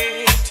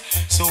great.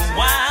 So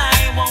why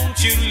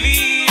won't you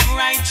leave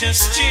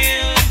righteous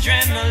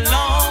children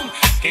alone?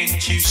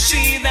 Can't you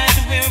see that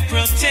we're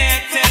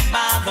protected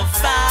by the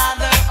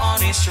Father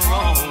on His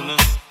throne?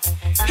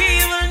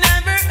 He will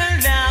never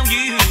allow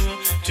you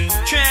to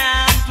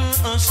trample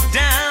us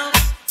down.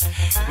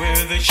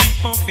 We're the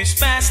sheep of His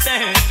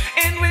pasture,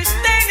 and we're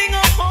standing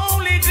on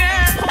holy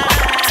ground.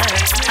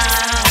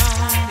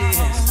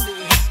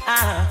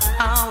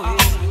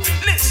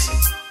 Listen,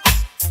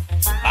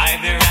 by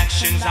their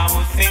actions I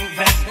would think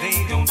that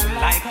they don't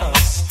like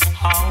us.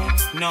 Oh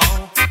no,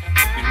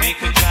 we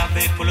make a drive,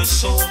 they pull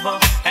us over,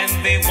 and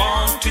they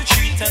want to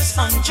treat us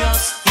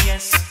unjust.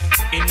 Yes,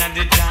 in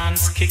the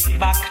dance, kick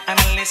back and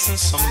listen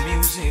some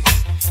music.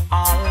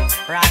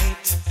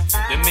 Alright,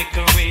 they make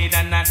a raid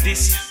and a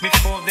diss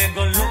before they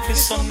go look for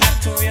some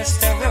notorious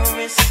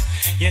terrorists.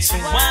 Yes,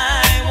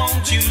 why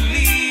won't you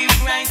leave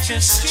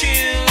righteous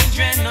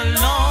children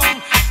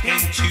alone?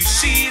 Can't you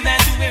see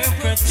that we're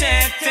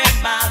protected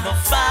by the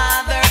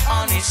Father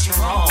on His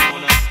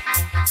throne?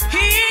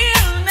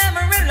 He'll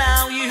never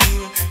allow you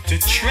to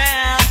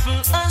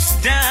trample us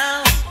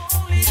down.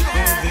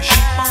 We're the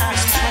sheep of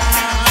His pasture.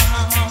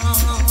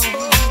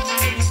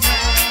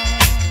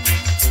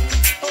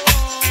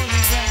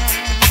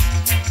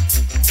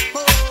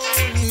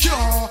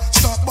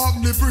 Stop back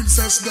the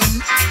princess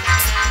them.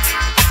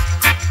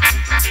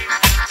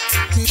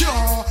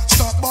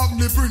 Stop back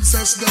the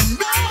princess them.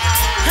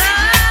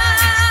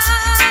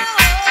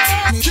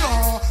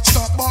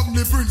 Stop back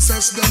the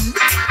princess them.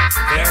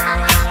 There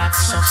are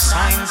lots of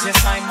signs,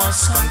 yes, I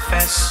must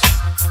confess.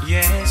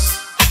 Yes,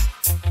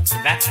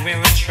 that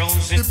we're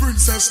chosen, the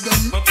princess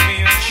them, but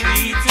we're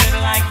treated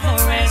like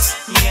the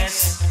rest.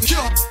 Yes,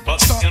 but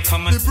there'll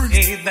come a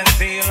day that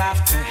they'll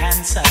have to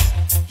answer.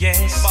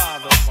 Yes,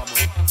 Father,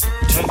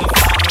 to the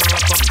Father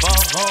up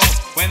above all,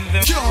 when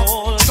the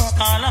whole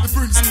call up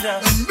under.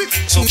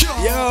 So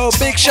yo,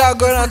 big shout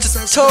going out to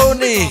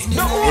Tony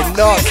in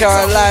North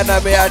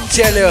Carolina, may I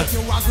tell you.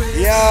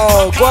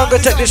 Yo, go and go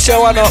take this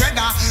show on up.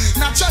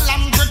 Natural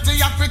and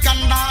pretty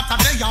African daughter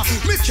there.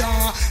 Me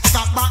can't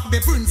stop back the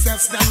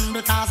princess them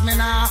because me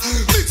nah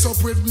mix up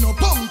with no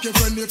punky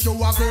friend if you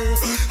agree.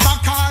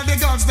 Back all the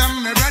girls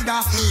them me brother.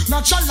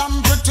 Natural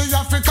and pretty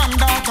African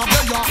daughter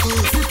there.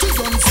 Pretty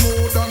and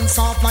smooth and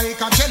soft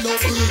like a jello.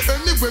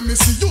 Anyway me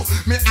see you,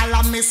 me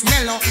alla miss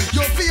mellow.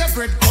 Your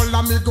favorite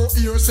color me go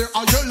here say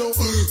a yellow.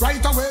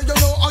 Right away you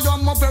know I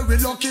am a very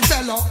lucky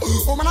fellow.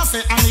 Woman I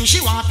say I mean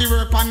she want to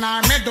work on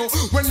her meadow.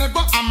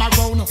 Whenever I'm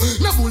around,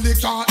 no bully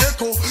can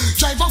echo.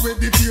 Drive away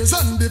the fears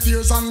and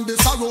the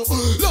sorrow.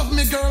 Love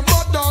me girl,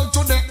 but all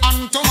today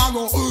and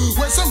tomorrow.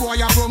 When some boy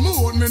a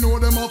promote, me know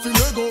them off in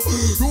Lego.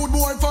 Rude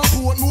boy from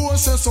Portmore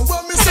say so.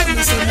 When me say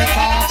me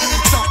far.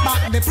 Stop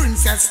back the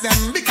princess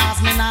them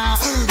because me now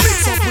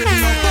mix up with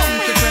no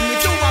funky friend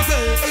if you a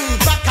say.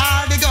 Back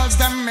all the girls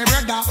them me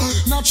brother.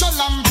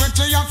 Natural and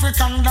pretty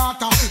African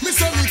daughter. Me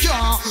say me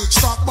can't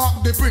stop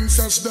back the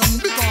princess them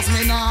because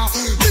me now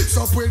mix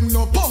up with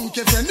no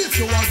funky friend if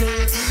you a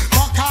say.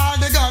 Back all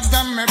the girls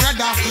them me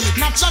brother.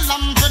 Natural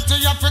and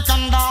pretty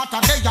African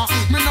daughter there.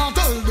 Me not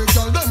tell the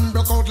girl them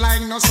broke out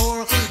like no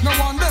sore. No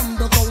one them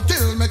broke out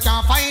till me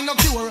can't find no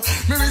cure.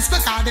 Me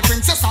respect all the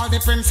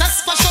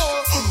princess for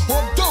sure.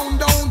 Up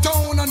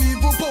downtown and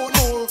even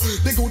Portmore.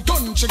 The good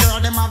country girl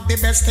them have the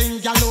best thing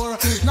galore.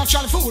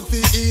 Natural food to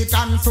eat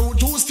and fruit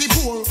juice to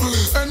pour.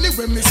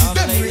 Anyway me see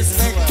them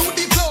respect to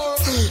the floor.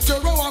 To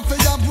row and fi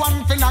have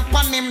one fi knock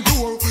on them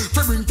door.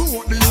 Fi bring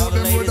forth the youth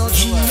them with a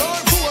 3 or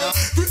 4.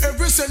 For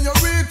every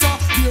senorita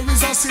there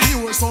is a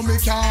senior, so me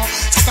can't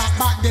stop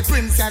back the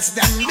princess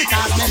them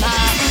because me nah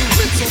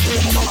mix up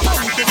with no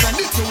funky friend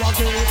if you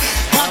agree.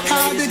 Back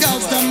all the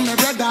girls them me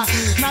brother.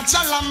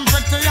 Natural and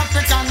pretty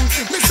African.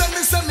 Me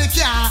say me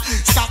can't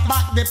stop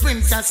back the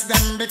princess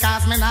them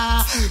because me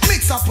nah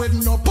mix up with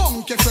no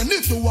funky friend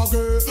if you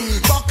agree.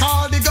 Back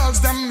all the girls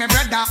girls, them me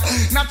brother.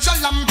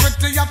 Natural and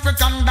pretty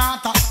African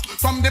daughter.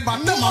 From the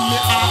bottom of me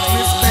heart,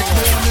 respect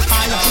me on the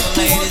fire.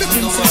 To all the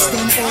princess,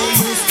 them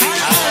always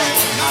high.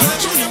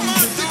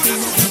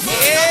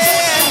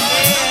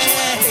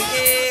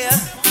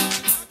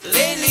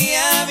 Lately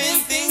I've been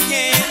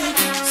thinking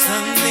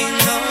something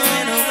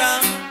going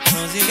around,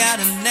 'cause you got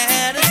an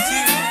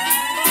attitude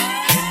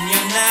and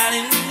you're not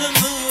in the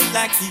mood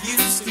like you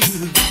used to.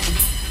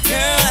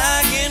 Girl,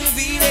 I can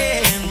feel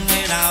it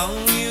when I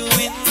hold you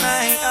in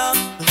my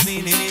arms. The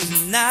feeling is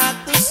not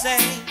the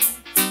same.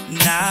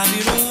 Now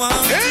you don't want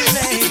to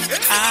play.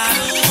 I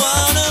don't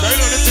want to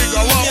lose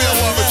your love.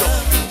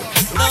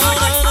 No, no,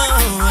 no.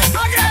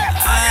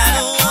 I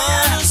don't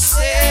want to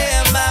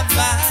say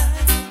bye-bye.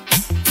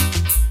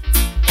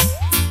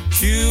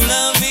 True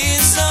love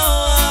is so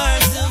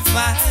hard to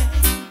find,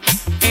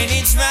 and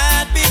it's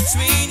right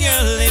between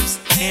your lips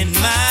and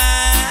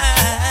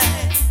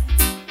mine,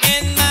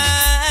 and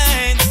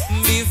mine.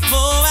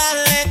 Before I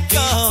let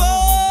go,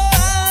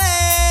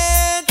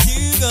 let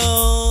you go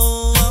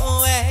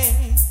away.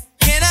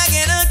 Can I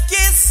get a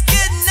kiss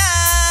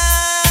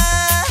goodnight,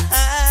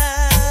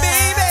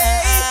 baby?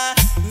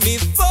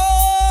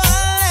 Before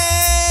I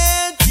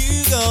let you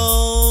go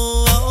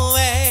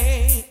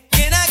away,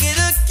 can I get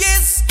a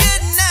kiss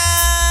goodnight?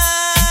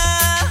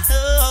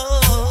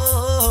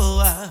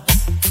 Oh,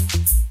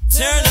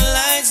 turn the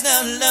lights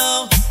down low.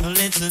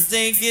 Let's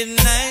take it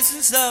nice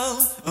and slow.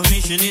 Our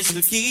mission is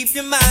to keep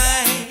your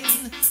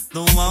mind.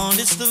 The want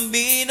is to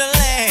be the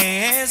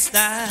last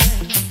time.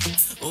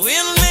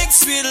 We'll make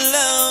sweet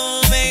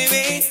love,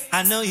 baby.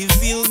 I know you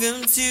feel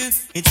good too.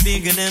 It's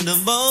bigger than the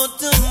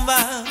both of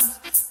us.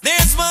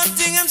 There's one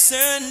thing I'm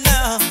certain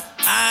of.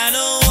 I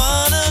don't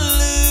wanna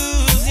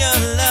lose your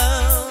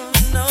love.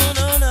 No,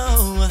 no, no.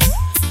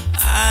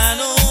 I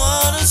don't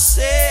wanna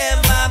say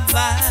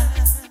bye-bye.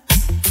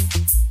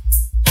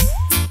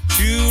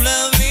 True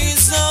love is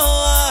so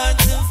hard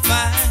to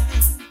find,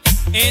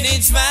 and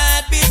it's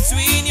right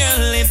between your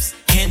lips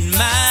and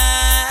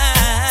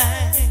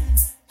mine,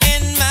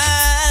 and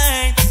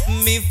mine.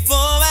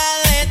 Before I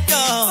let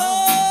go,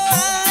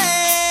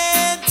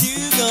 let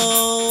you go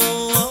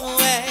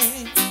away.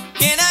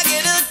 Can I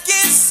get a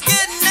kiss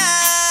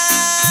goodnight,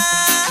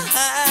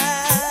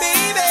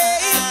 baby?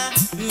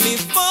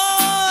 Before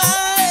I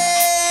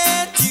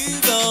let you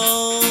go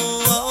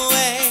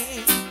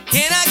away,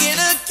 can I get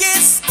a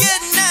kiss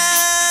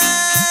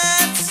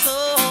goodnight? So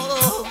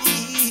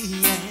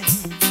yeah.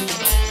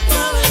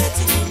 Before I let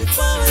you go,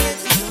 before I let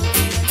you go,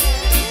 can I get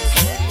a kiss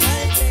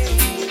goodnight,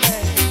 baby?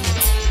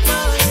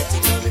 Before I let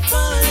you go,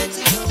 before I let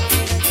you go,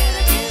 can I get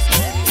a kiss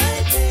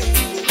goodnight,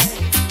 baby?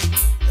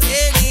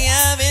 Lately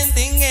I've been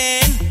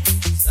thinking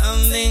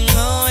something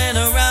going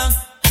around,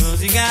 'cause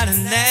you got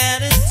an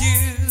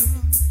attitude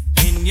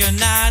and you're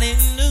not in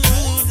the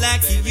mood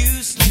like you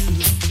used to.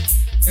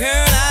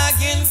 Girl, I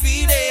can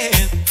feel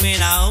it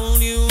when I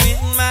hold you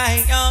in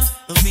my arms.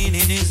 The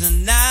feeling is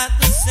not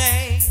the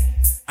same,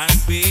 and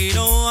we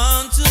don't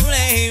want to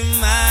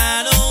blame.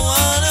 I don't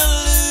wanna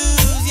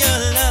lose your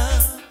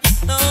love.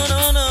 No,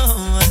 no, no.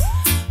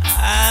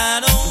 I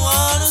don't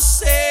wanna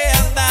say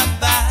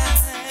bye-bye.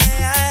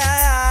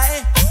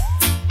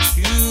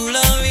 True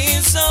love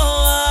is so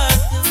hard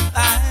to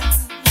find,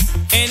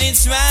 and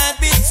it's right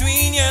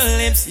between your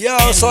lips. Yo,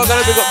 so I'm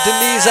gonna pick up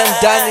Denise and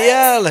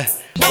Danielle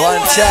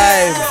one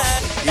time.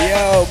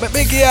 Yo, make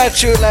me get a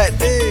tune like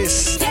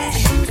this.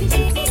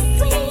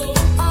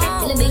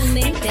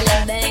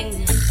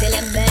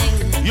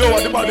 Yo,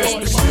 what about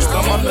this?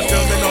 Come on,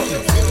 tell me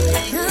nothing.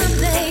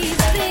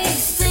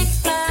 Stick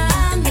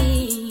by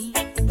me,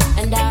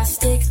 and I'll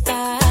stick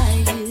by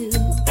you.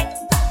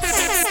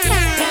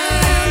 Stick by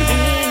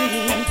me,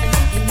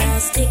 and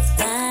I'll stick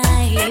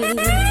by you.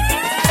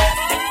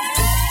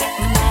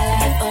 My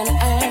life on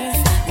earth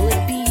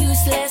would be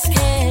useless,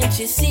 can't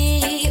you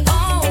see?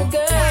 Oh,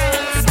 girl,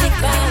 stick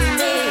by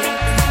me,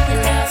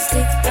 and I'll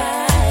stick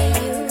by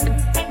you.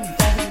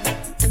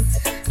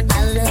 I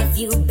love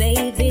you,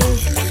 baby.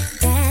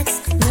 That's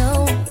no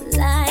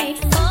lie.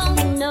 Oh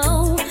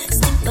no,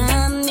 stick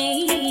by me.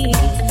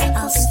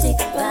 I'll stick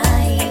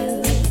by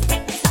you.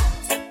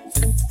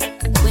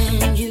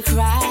 When you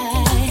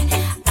cry,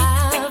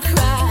 I'll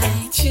cry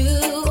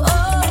too.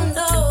 Oh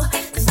no,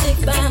 stick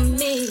by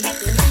me,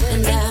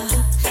 and I'll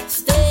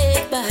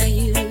stick by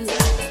you.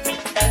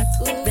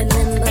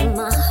 Remember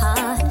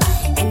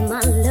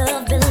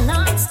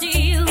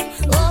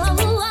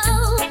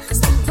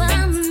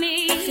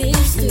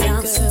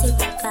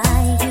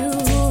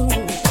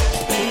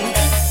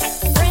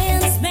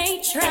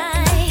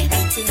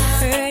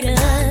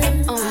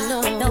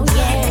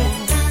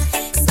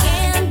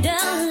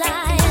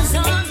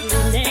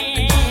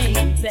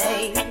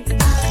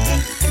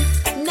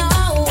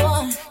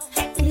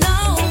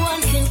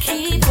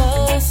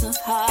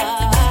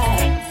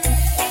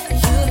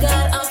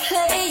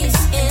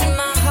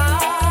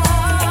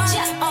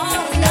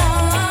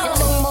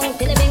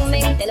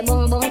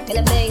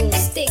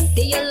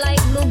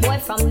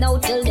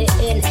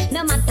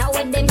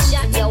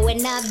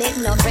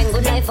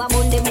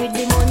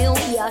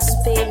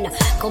one.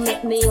 Come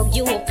make me hug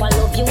you up, I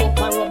love you up,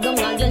 I rub down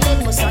on your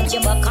leg, massage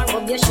your back, I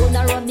rub your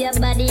shoulder, rub your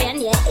body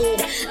and your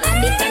head.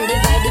 Add it and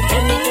divide it,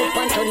 turn it up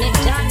and turn it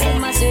down.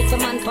 Them a search for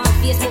man on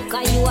Facebook,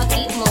 and you a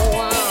keep me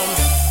warm.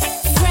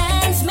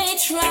 Friends may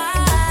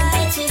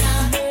try to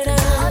hurt us.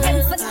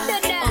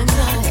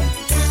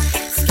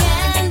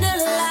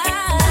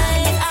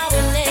 Scandalize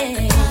our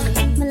name.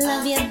 I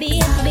love you,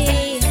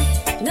 baby.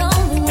 No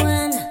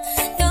one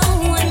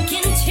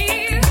can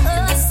tear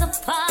us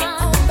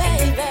apart,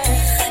 baby.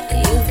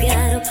 You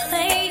got a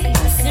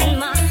place in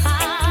my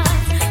heart.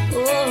 Oh,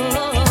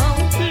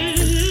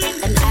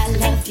 and I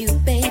love you,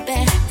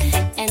 baby,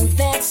 and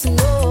that's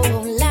no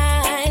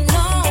lie,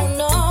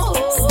 no.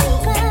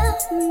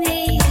 Stop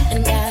me,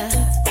 and I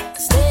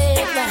stay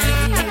by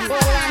you.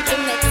 Hold on to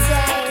me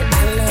tight. I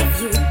love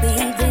you,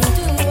 baby,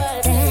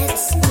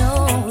 That's no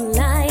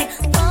lie.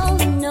 Oh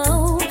no,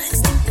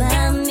 stick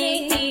by me.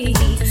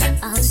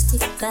 I'll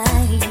stick by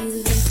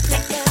you.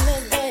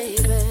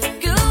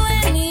 Go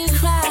and you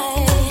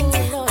cry,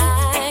 I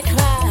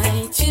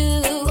cry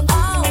too.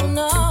 Oh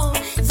no,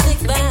 stick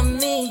by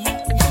me,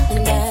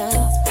 and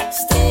I'll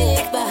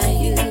stick by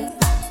you.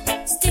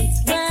 Stick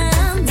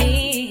by me,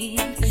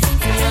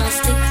 and I'll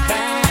stick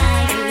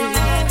by you.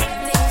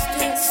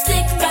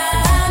 Stick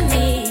by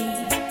me,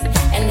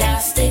 and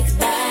I'll stick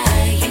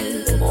by you.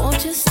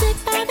 Won't you stick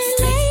by me,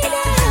 lady?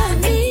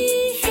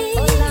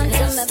 Hold on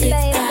to me, Stick by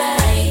baby.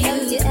 you.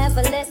 Don't you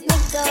ever let me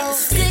go.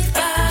 Stick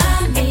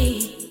by me,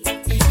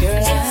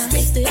 girl. I'll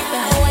stick by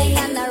Why you.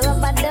 on the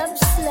rubber dub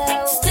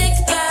slow? Stick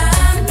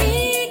by me,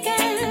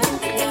 girl.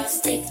 I'll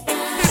stick by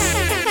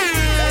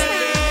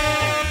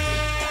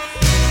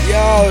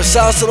Yo,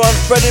 sounds on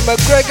Freddie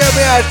McGregor,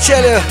 me I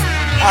tell you,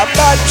 a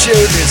bad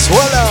tune is.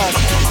 Hold on.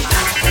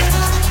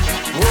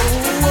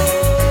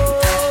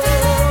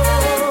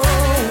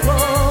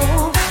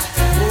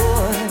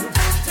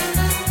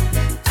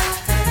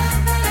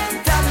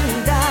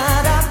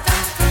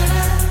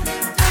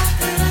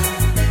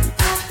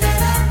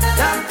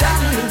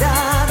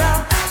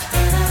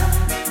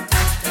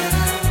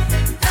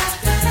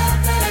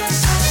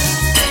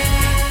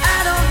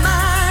 I don't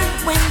mind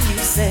when you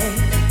say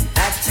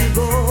that you're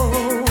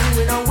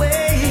going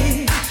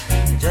away.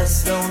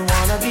 Just don't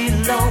wanna be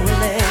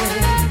lonely.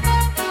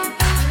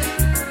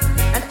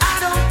 And I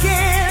don't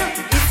care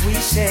if we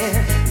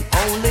share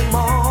only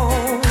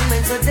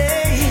moments a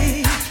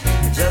day.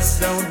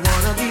 Just don't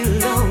wanna be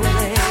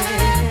lonely.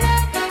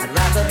 I'd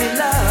rather be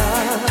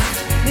loved,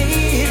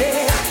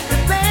 needed,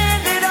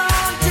 depended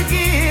on to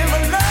give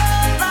a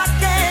love I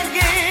can't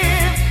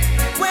give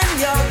when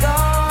you're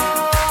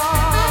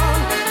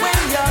gone. When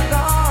you're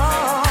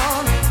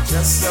gone,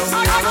 just don't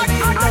wanna be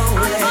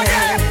lonely.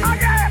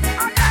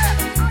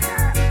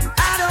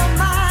 I don't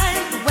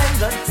mind when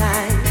the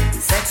time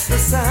sets the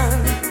sun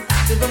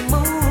to the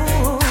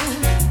moon.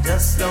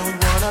 Just don't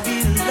wanna be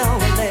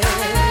lonely.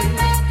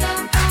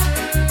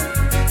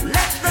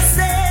 Let the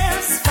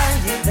stairs find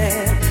you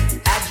there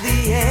at the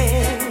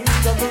end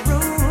of the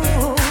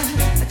room.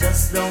 I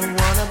just don't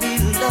wanna be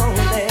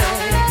lonely.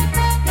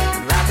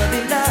 I'd rather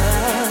be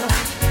loved,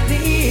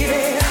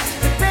 needed,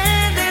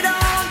 depended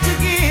on to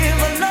give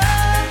a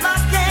love I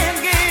can't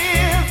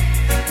give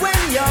when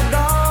you're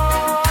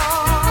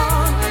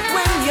gone.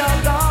 When you're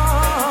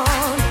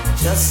gone,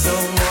 just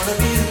don't wanna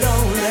be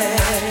lonely.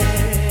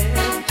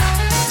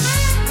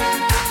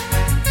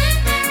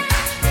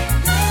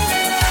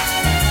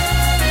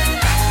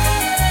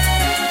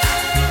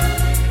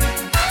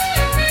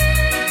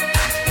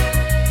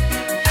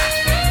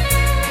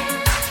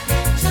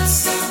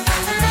 Just don't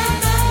wanna be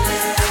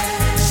lonely.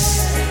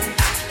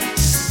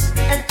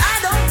 And I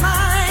don't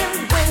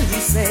mind when you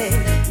say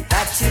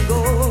that you're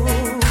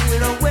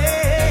going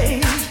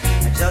away. I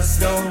just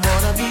don't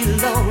wanna be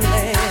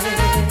lonely.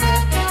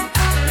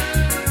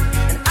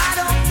 And I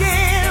don't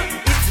care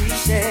if we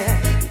share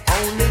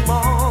only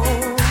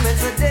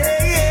moments a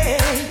day.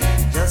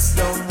 Just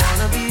don't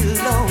wanna be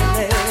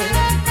lonely.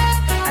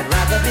 I'd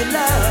rather be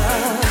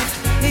loved,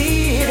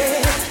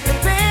 needed,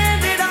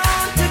 depended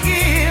on to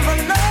give a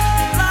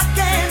love I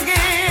can't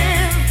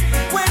give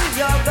when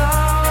you're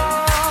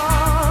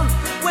gone.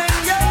 When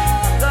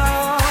you're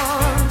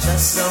gone,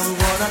 just don't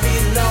wanna be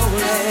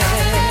lonely.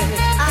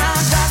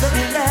 I'd rather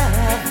be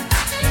loved,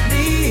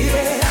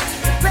 needed,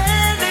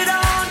 depended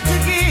on to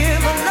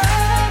give a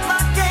love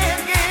I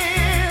can't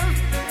give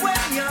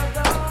when you're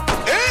gone.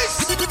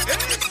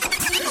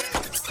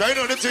 Kind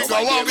of the thing I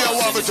want me to.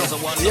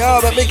 Yo,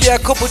 let me get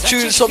a couple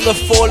tunes from the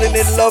Falling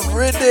in Love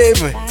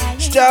rhythm.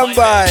 Stand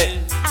by.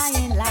 I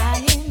ain't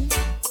lying.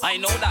 I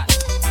know that.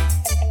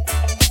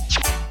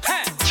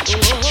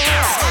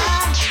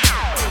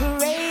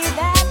 Pray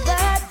that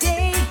the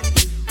day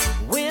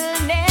will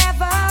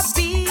never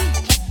be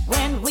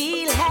when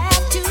we'll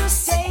have to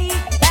say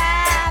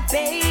bye,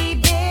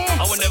 baby.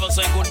 I will never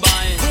say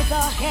goodbye. With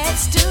our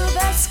heads to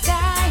the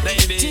sky,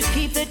 Baby. to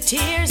keep the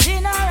tears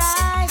in our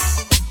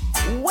eyes,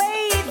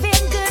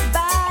 waving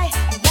goodbye,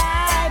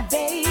 bye,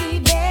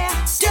 baby.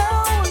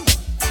 Don't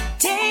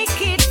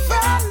take it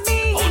from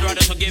me. I would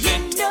rather forgive You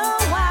it. know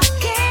I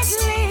can't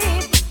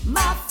live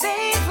my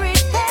favorite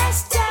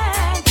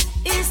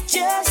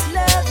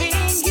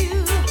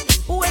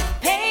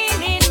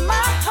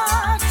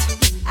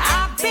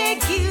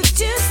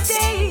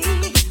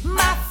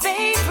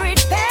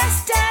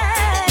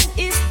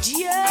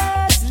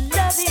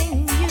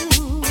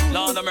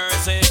the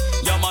mercy.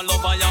 You're my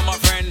lover, you're my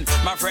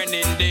friend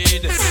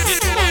indeed. The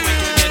two of we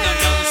together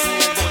can so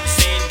good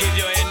seed. Give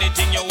you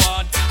anything you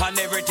want and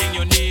everything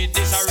you need.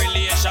 This a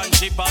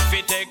relationship if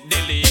it take the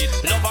lead.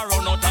 Love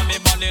around out of me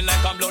body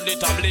like a blood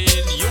it a bleed.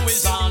 You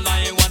is all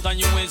I want and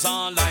you is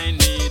all I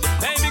need.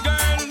 Baby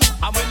girl,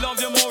 I will love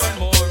you more and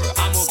more.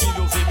 I will give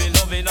you for me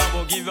loving, I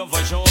will give you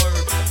for sure.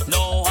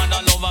 No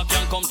other lover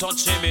can come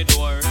touch me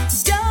door.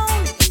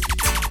 Don't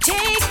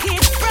take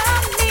it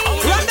from me.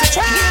 Run the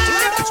track.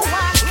 You know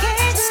I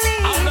can't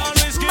sleep.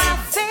 My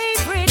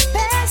favorite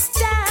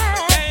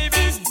pastime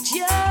is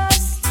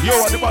just Yo,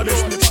 what the body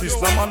snitch this?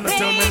 The man that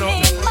tell me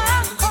nothing. in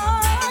my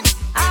heart.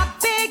 I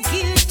beg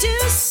you to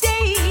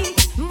stay.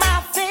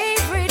 My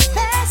favorite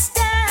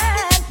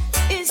pastime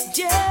is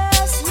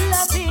just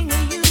loving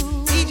you.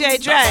 DJ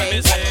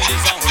Dre.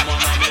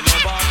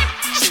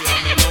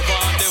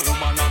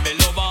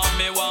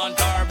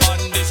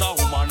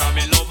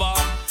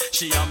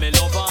 She a me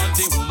lover,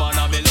 the woman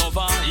a me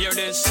lover. Hear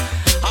this?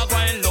 I go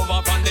and love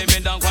her on the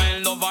bed and go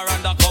and love her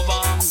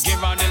undercover. Give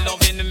her the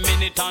love in a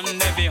minute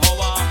and every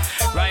hour.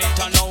 Right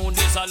now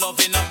this a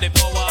loving of the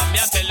power. Me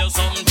a tell you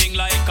something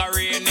like a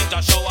rain it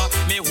a shower.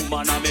 Me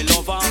woman a me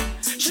lover,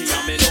 she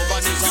a me lover.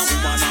 This a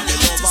woman a me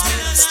lover,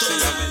 she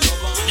a me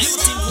lover.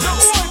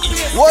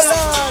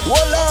 Wallan.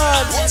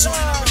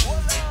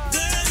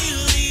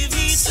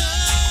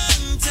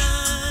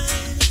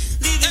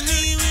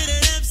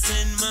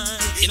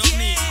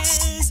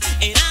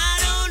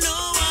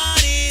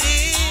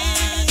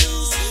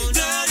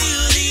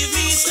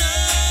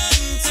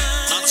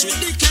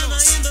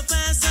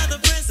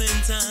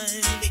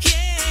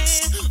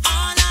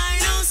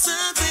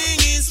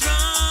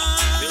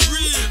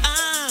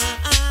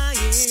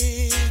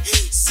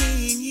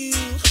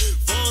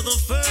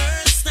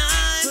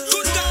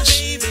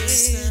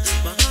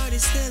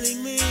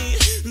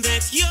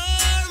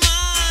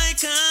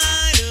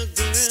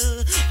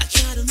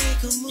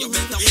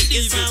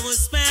 If I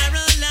was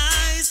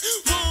paralyzed,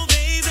 oh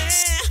baby,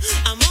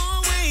 I'm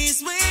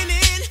always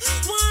winning.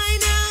 Why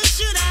now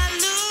should I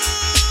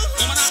lose?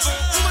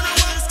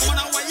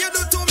 Woman, what you do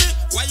to me?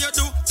 What you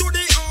do to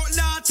the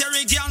outlaw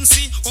Terry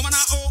Gancy? Woman,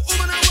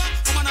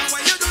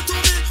 what you do to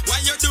me?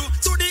 What you do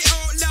to the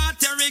outlaw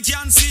Terry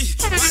Gancy?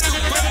 Why do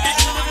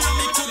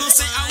me couldn't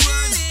say a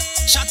word?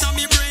 Shatter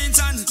me brains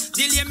and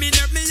delay me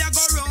nerve. Me a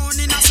go round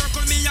in a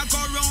circle, me a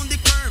go round the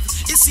curve.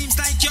 It seems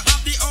like you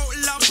have the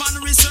outlaw on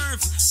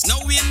reserve. No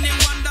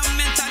anyone that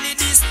mentally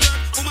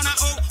disturbed. Woman,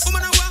 what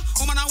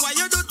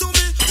you do to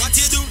me? What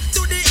you do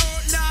to the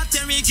outlaw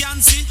Terry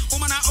Gancy?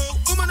 Woman,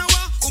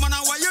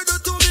 what you do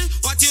to me?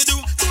 What you do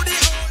to the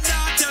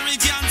outlaw Terry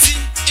Gancy?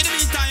 In the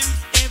meantime,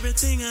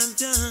 everything I've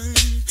done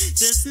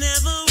just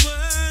never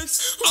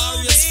works. Oh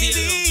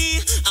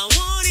baby, I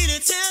want you to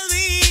tell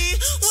me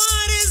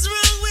what is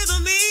wrong with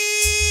me.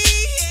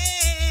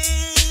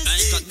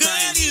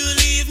 Girl, you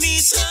leave me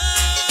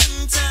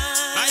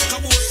sometimes,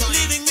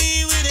 leaving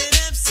me with an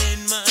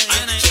absent mind.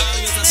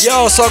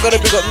 Yo, so I'm gonna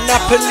pick up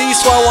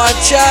Napolice one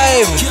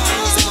time.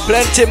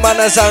 Plenty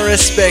manners and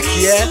respect,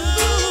 yeah?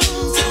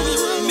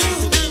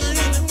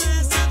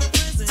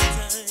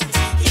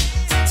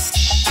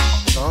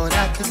 Thought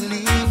I could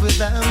live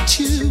without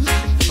you.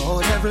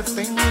 Thought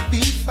everything would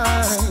be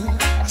fine.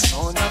 I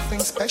saw nothing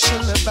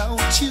special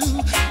about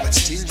you, but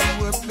still you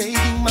were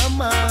plaguing my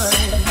mind.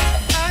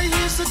 I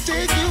used to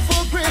take you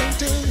for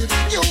granted.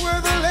 You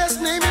were the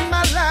last name in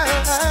my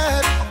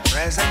life.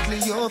 Presently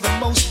you're the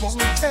most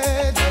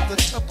wanted at the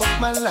top of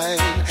my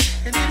line.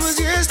 And it was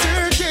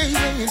yesterday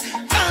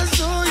I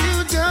saw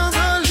you down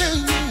the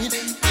lane.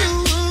 You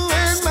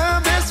and my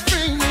best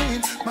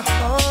friend. My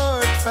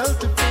heart felt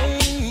the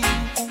pain.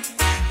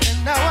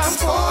 And now I'm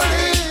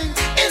falling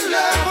in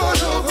love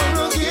all over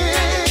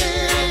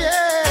again.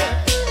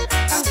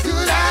 How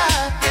could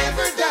I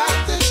ever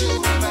doubt that you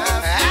were my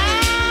friend?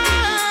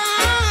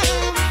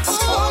 I'm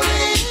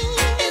falling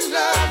in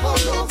love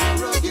all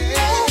over again.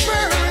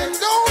 Over and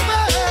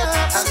over.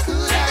 How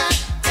could I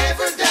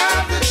ever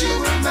doubt that you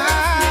were my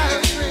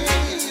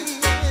friend?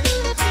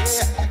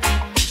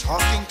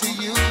 Talking to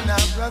you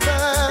now,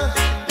 brother,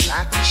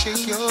 like to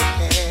shake your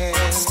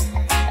hand.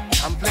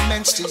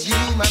 Compliments to you,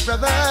 my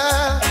brother,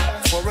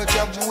 for a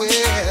job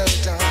well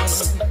done.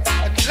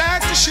 I'd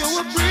like to show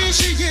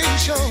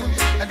appreciation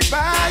and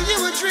buy you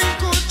a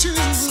drink or two.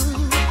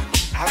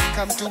 I've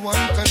come to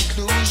one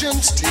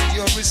conclusion, still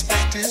your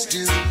respect is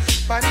due.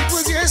 But it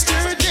was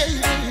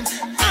yesterday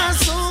I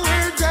saw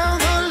her down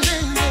the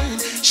lane.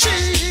 She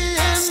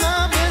and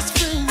my best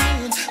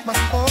friend. My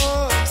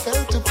heart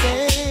felt the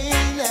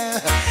pain.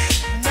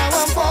 Now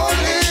I'm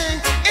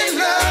falling in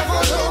love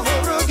all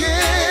over again.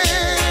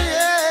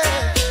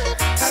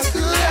 How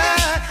could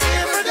I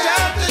ever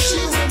doubt that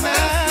you were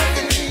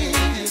mine?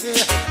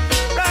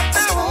 Right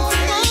now I'm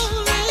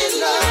falling in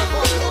love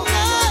all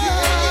over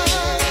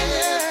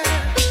again.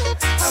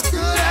 How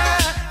could I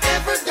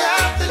ever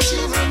doubt that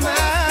you were my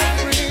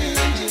friend?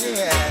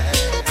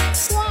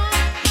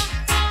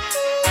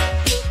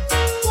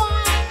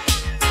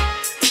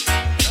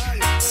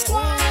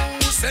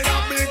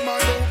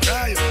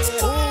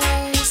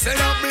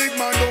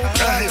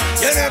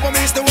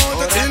 never miss the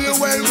water till you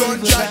well run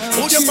dry.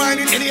 Would you find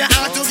it in your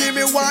heart to give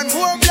me one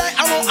more blight?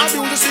 I won't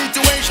abuse the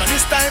situation.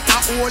 This time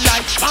I won't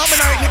lie. I'm a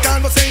nightly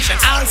conversation.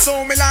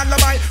 Also me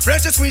lullaby.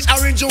 Fresh squeeze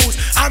orange juice.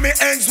 And me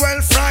eggs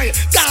well fried.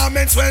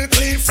 Garments well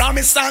clean. From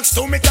me socks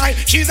to me tie.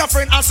 She's a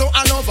friend also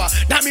a lover.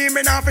 That mean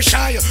me not for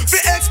shy. Be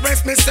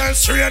express myself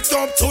straight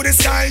up to the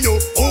sky. You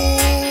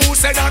ooh,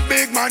 say that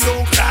big man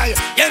don't cry.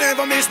 You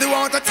never miss the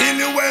water till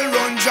you well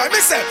run dry. Me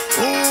say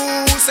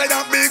ooh, say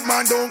that big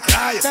man don't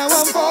cry. Now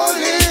I'm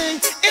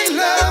falling in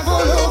love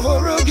all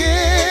over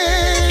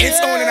again. It's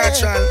only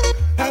natural.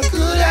 How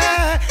could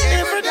I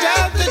ever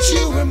doubt that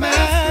you were my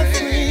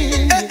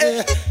friend?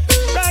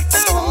 Right now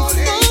I'm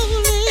falling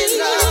in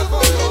love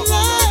all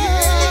over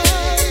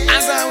again.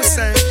 As I was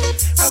saying,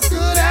 how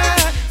could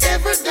I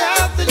ever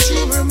doubt that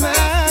you were my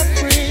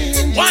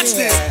friend? Watch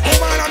this.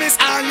 Woman, I miss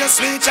all your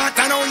sweet chat.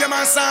 I know you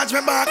massage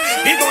me back.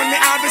 He gon' me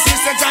have the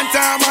sister John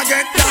time I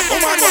get that.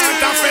 Woman want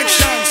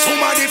affection.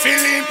 Somebody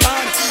feeling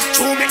bad.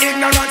 Through me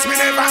ignorance, me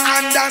never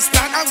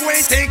understand. I'm going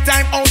to take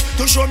time out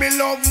to show me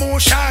love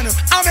motion.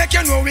 I make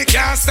you know we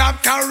can't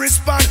stop,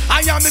 correspond.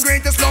 I am the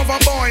greatest lover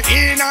boy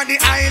in the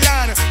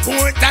island.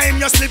 More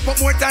time you slip up,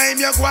 more time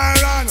you go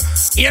wrong.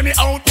 Hear me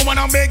out, woman,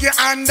 I beg you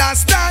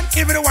understand.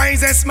 Even the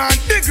wisest man,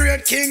 the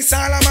great King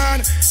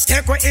Solomon,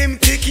 take with him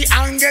picky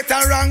and get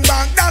a wrong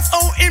bank. That's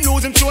how him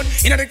lose him throat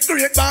in the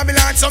great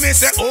Babylon. So me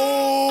say,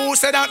 oh,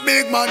 say that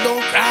big man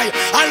don't cry.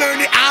 I learn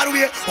the hard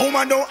way,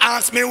 woman don't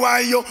ask me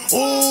why you.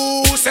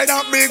 Oh, say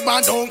that big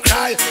man don't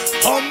cry.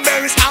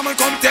 Humberries, I'ma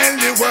come tell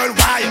the world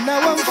why.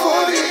 Now I'm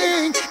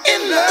falling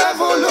in love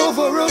all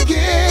over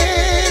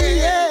again.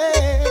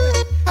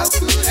 Yeah. How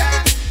could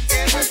I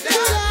ever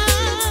doubt?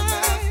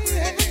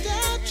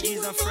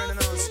 She's a friend and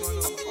also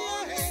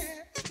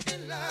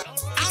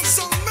have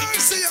some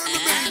mercy on the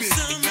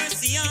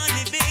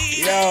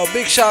baby. Yo,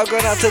 big shout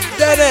going out to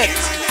Dennet.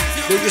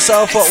 Big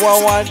yourself up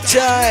one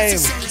time.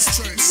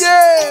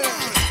 Yeah.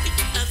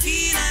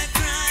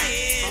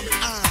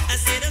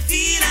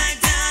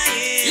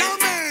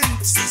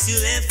 You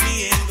left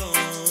me and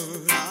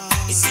gone.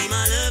 You see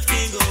my love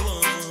can go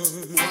on.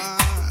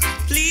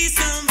 Please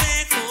come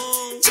back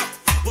home.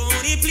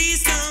 Won't you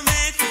please come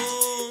back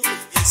home?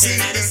 Say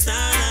let us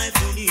start life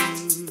with you.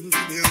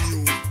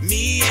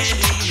 Me and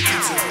you.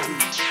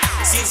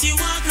 Since you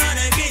walk out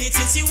again,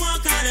 since you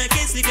walk out, I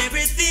can't sleep.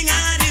 Everything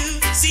I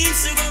do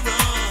seems to go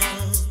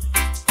wrong.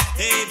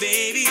 Hey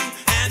baby,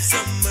 have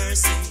some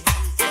mercy.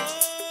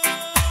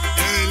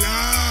 Hey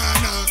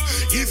Lana,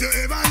 if you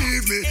ever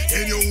leave me,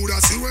 then you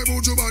woulda see where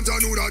Buju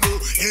Banton woulda do.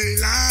 Hey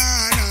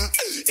Lana,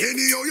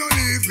 anyhow you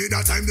leave me,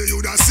 that time they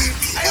woulda see.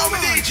 Hey, I'm a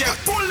DJ,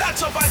 pull that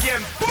up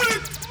again. Pull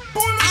it,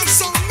 pull it. Have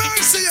some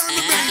mercy on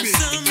me, baby.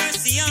 Have some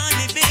mercy on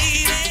me,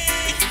 baby.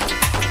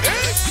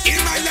 In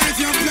my life,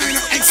 you're playing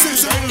an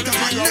excess amount of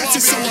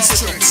unnecessary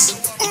stress.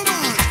 Oh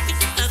man,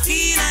 I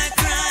feel like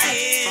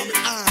crying.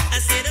 I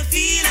said I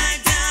feel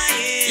like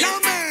dying.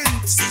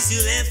 Lament. Since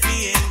you left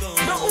me and gone.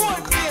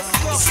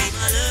 You see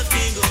my love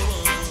can go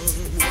on.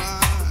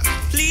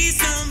 Please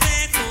come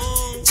back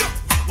home.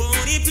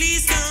 Won't you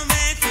please come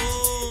back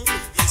home?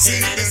 Say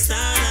let us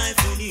start life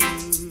with you.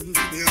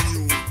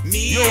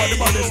 Me Yo, and the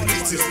man you.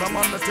 is this. I'm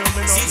on the tell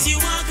me now. Since you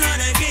walk out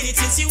again,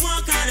 since you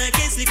walk out, I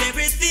can't sleep.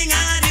 Everything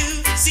I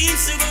do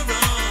seems to go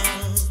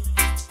wrong.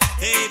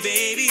 Hey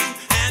baby,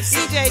 have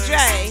some DJ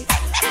Dre.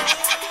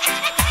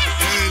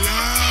 hey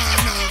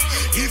Lana,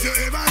 if you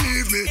ever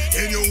leave me,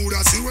 then you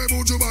woulda see where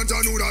Buju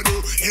Banton woulda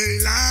do. Hey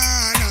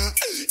Lana,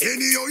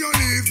 anyhow you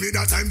leave me,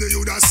 that time they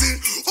woulda see.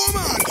 Oh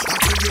man, I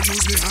tell you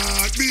use me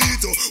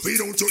heartbeat.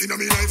 Without you in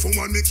my life,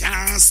 woman, me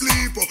can't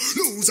sleep.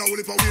 Lose a whole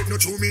heap of weight, no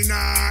true me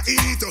nah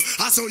eat.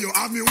 I saw you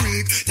have me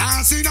weak,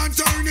 dancing and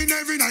turning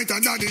every night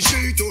under the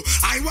sheet.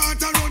 I want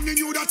to run in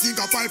you that think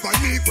a pipe and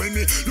me. When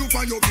me look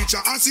at your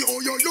picture, I see how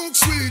you look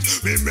sweet.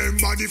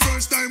 Remember the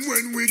first time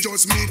when we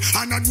just meet,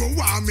 and I go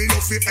want me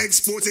love it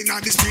exposing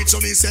on the street.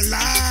 So me say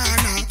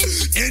Lana,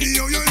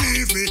 anyhow you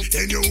leave me,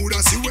 then you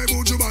woulda see where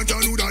Buju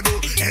Banton woulda do.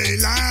 Hey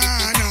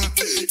Lana,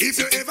 if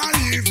you ever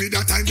leave me,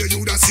 that time you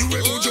woulda see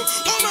where Buju.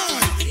 Oh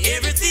man,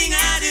 everything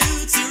I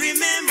do to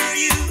remember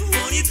you.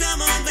 Won't you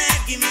come on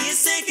back, give me a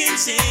second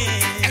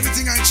chance.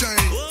 Everything I try.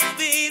 Oh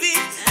baby,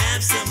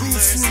 have some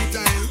mercy.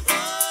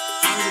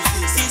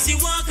 Since you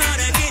walk out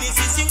again,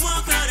 since you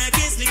walk out, I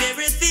can't sleep.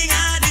 Everything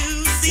I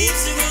do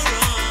seems to go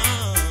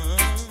wrong.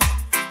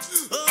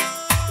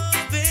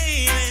 Oh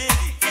baby,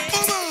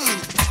 oh man,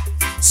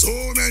 so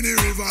many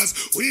rivers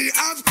we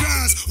have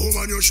crossed. Oh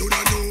man, you shoulda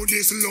know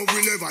this love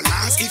will never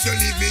last. If you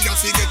leave me, you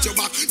forget your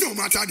back, no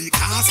matter the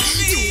cost.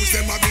 Use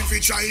them a been fi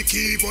try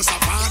keep us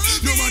apart.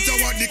 No matter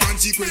what the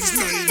consequence,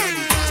 neither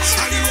the cost.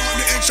 And you want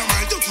the extra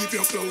mile to keep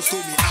you close to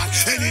me heart.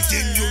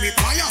 Anything you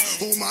require,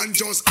 oh man,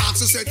 just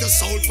ask to set your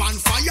soul on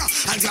fire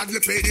and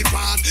gladly pay the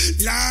part.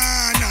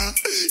 Lana,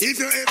 if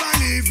you ever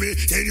leave me,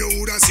 then you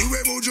woulda see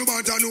where Buju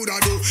Banton woulda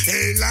do.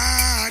 Hey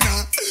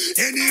Lana,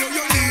 anyhow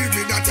you leave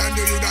me, that time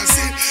you woulda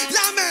see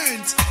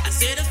lament. I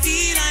said I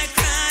feel like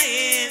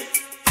crying.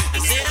 I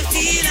said I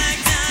feel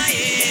like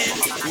dying.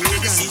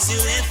 Since you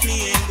left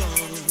me and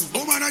gone.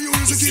 Oh man, you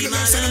use keep it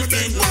nice and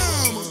everything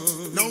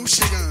warm. No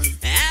sugar.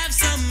 Have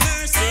some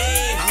mercy.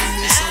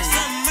 Have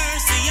some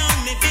mercy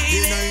on me,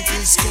 baby.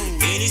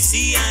 Can you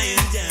see I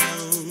am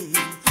down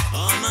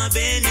on my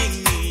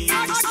bending knees?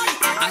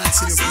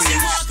 Since you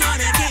walk out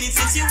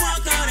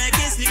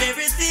against,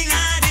 everything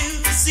I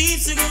do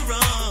seems to go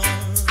wrong.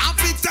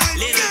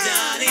 Little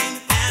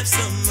darling, have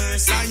some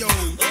mercy.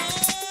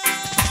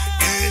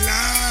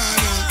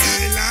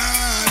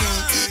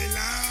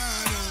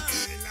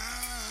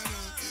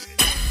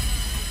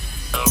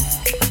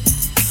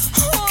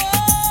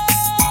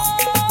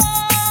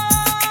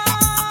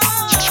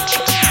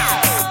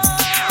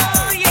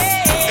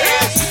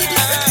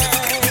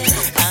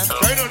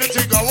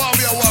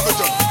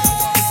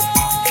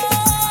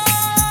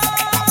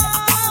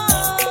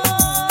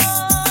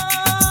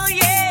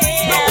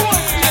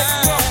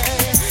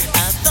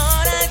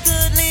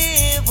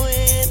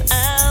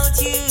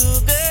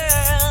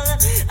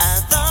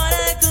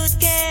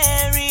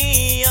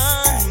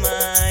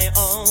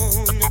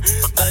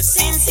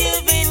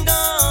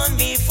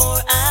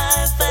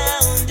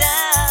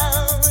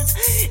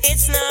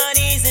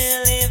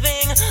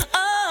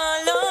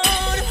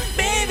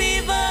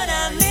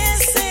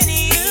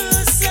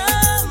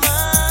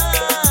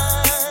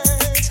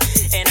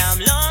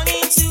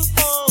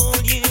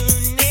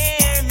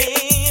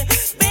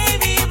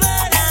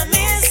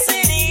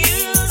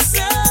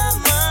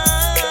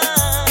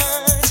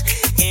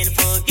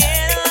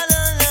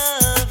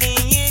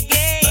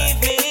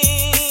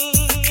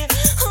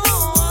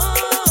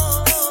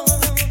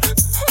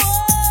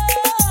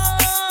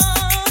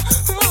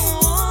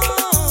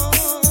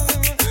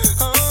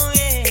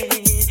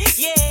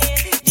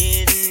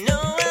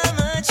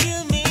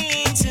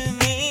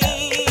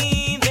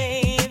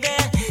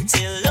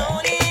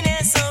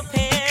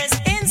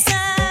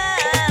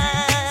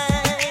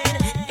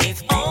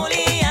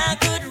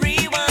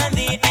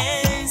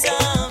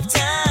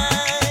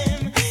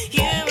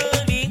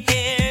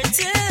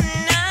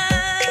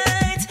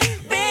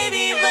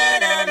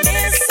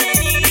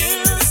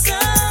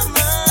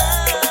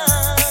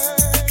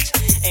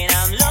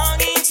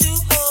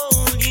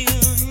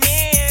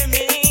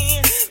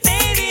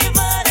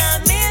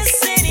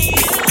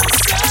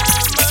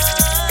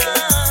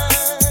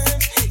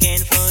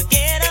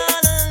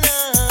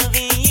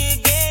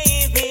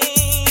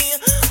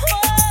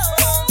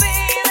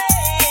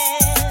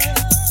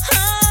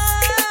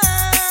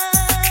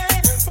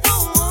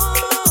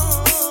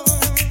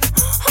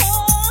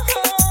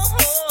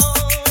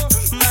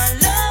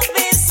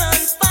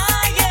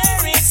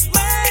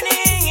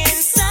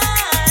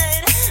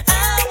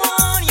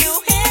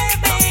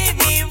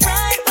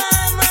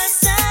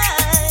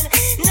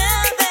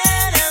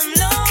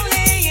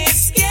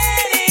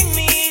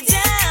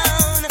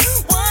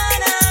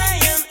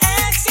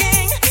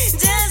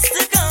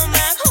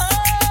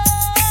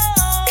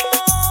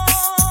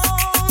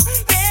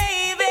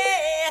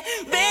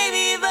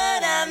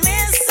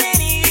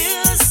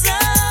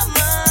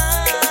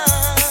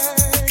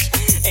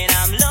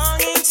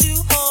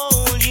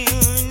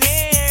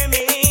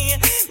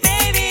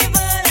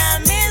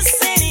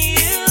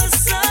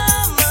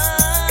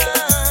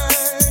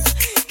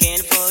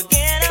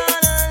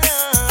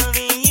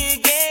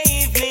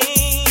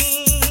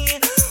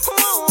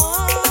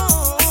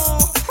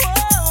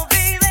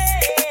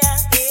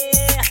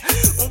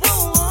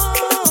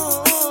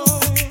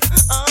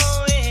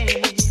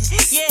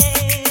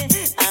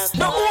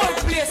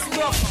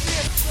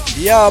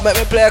 Yo, let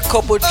me play a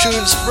couple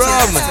tunes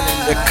from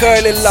the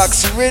Curly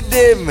Locks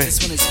Rhythm.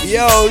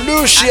 Yo,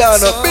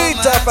 Luciano, big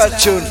type of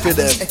tune for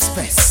them.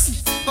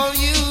 Express for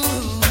you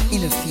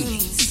inner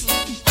feelings.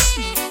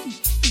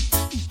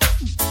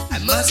 I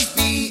must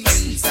be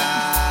in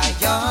Zion.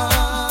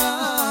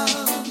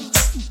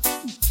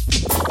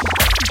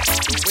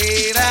 The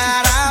way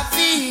that I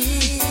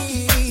feel,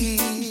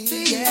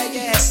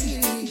 yeah.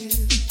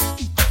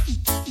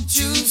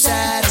 True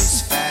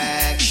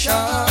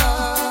satisfaction.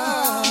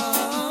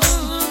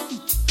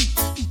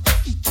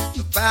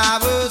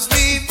 Powers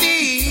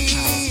revealed.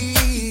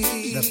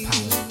 The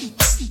power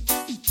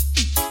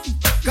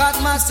God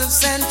must have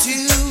sent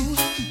you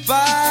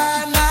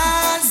by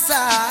my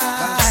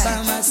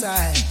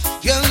side.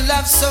 Your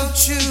love so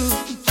true,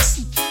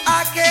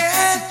 I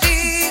can't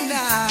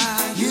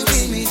deny. You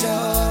bring me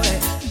joy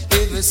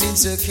ever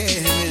since you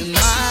came in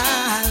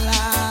my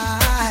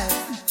life.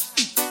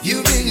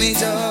 You bring me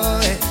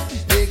joy,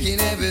 making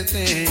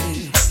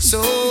everything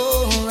so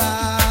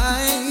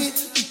right.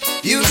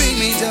 You bring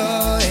me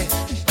joy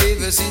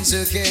ever since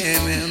you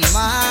came in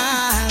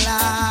my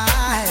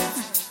life.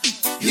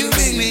 You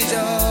bring me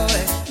joy,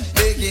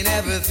 making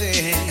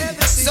everything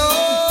so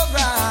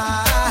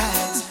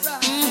right.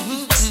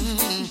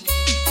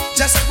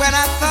 Just when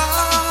I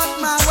thought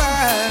my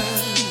world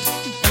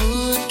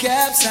would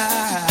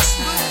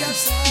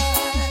capsize,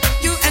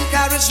 you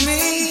encourage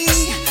me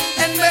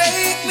and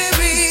make me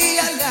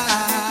realize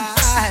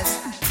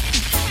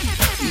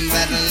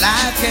that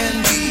life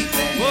can be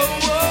better.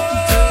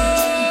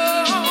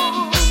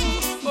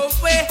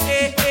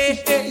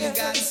 You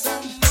got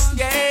someone,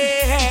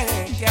 yeah.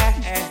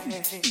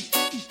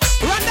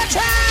 True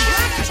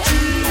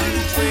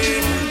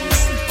friends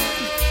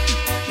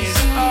is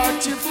hard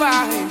to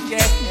find,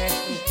 yeah.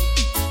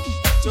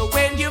 So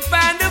when you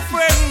find a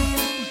friend,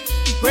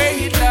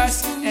 pray it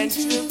lasts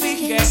until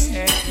the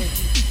end.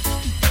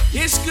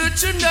 It's good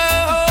to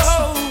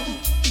know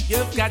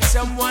you've got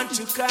someone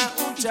to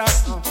count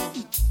on.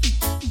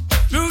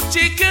 Through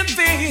thick and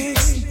thin,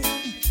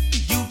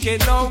 you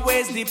can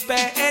always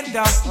depend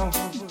on.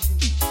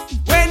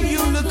 When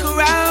you look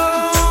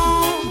around,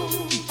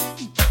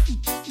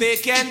 they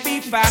can be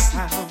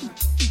found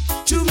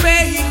to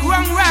make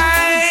wrong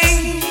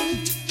right,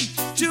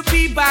 to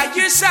be by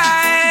your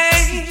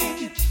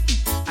side.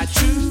 A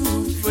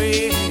true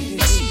friend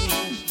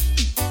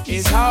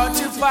is hard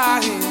to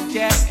find,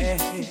 yeah.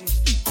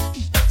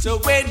 So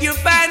when you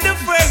find a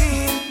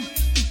friend,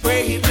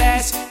 pray it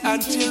lasts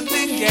until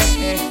the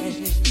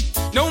end.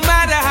 No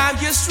matter how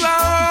you're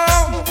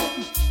strong,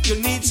 you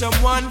need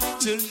someone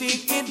to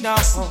lean on,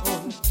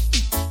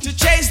 to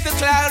chase the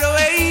cloud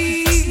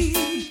away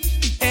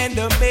and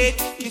to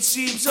make it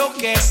seem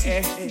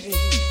okay.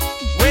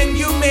 When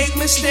you make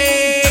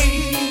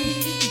mistakes,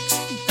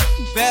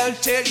 they'll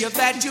tell you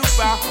that you're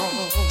wrong,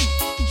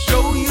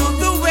 show you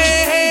the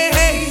way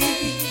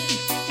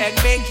and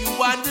make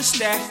you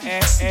understand.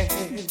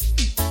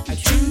 A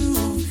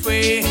true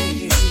friend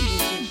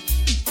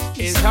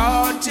is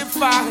hard to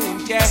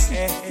find, yeah.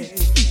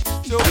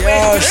 So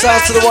yo,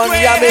 shout to the one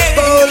Yami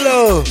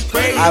Bolo.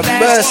 I'm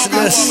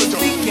merciless.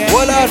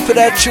 One out for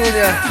that tune,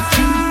 yeah.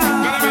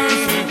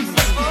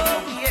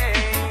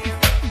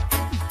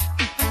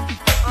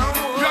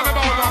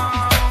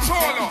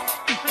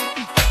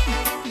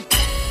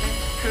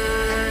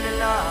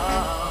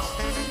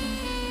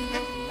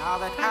 Now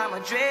that I'm a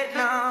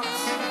dreadnought,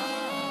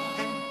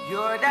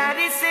 your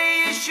daddy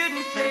say you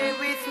shouldn't play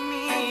with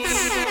me.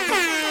 It's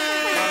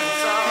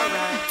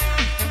alright,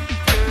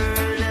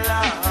 girl,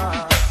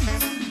 love.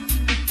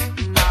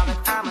 Now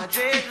that I'm a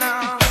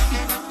dreadnought,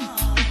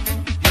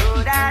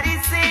 your daddy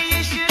say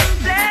you shouldn't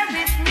play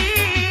with me.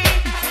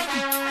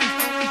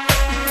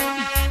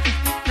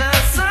 The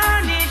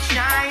sun is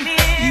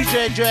shining.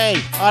 DJ Dre,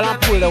 all I'm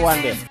pull the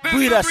one day.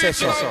 Breathe a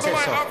session.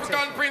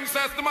 African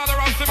princess, the mother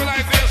of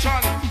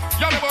civilization.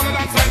 Y'all about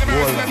alongside the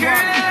merciless one.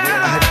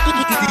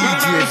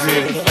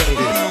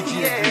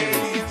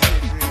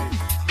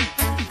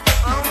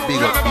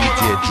 Big up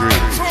DJ Dre.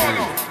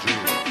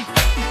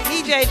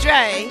 DJ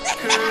Dre.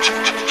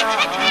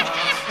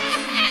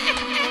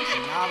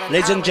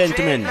 Ladies and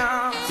gentlemen,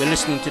 you're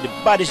listening to the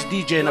baddest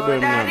DJ in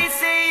Birmingham,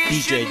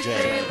 DJ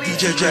Dre.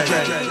 DJ Dre.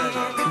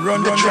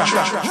 Run the track.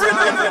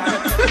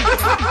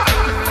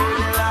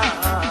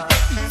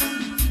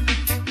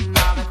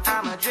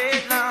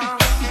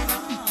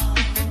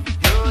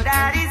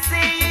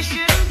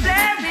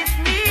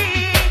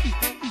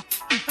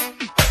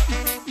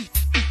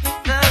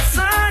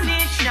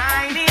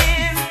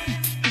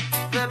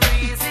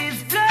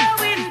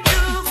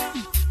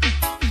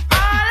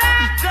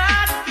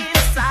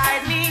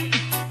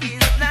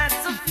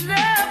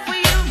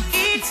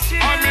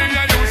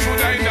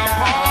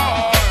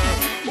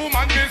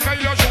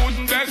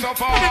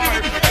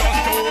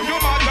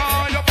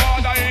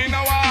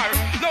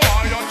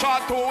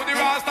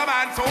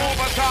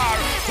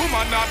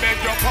 I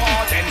beg your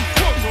pardon.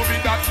 Want to be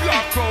that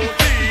black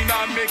protein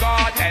on me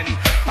garden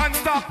and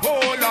stop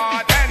hold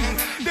on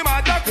then. The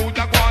mother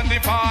coulda gone, the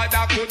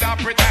father coulda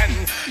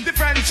pretend. The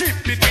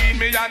friendship between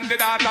me and the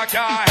daughter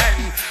can't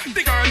end.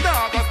 The girl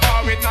now goes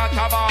far with not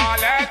a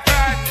ballet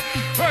friend.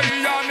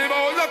 Hey, and me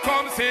bowl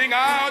come sing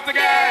out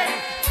again.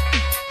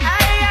 I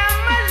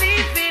am a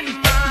living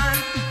man.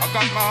 I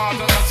got my heart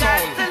and my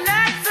soul.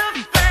 Lots of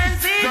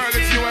fancy. Girl,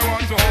 it's you I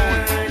want to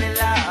hold.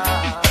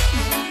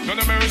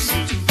 None of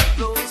mercy.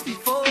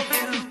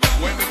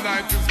 When the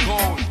night is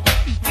cold,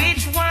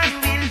 which one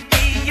will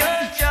be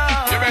your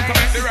choice? You better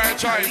make the right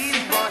choice.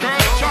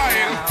 Girl,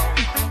 child.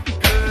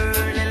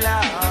 Girl,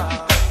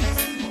 love.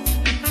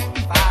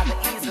 Father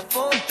is a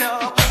photo,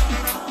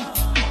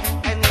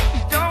 and you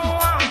don't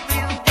want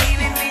to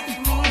dealing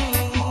with me,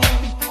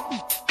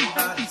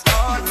 but it's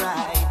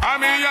alright. I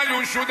mean,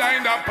 you should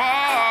in the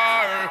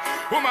par.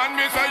 Woman,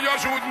 me say you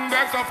shouldn't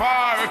go so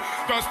far.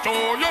 Just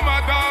show your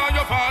mother,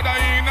 your father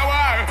in a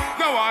war.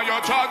 Now I you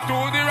talk to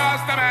the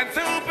Rastaman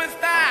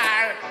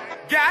superstar.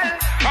 Girl,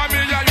 I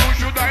mean, you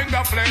should in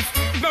the flex.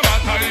 No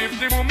matter if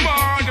the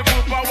woman, the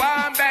pooper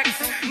one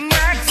vex.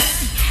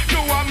 Next, you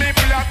want me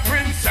black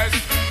princess.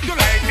 You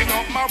lighten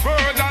up my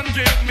world and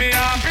give me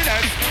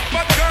happiness.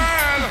 But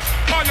girl,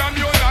 I am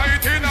your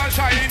knight in a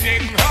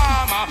shining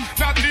armor.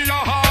 Not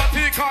your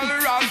heartical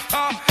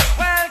rasta.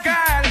 Well,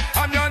 girl,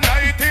 I'm your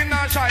knight in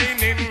a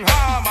shining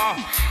armor.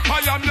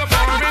 I am your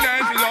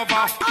permanent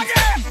lover.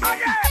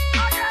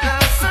 The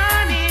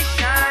sun is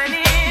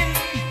shining,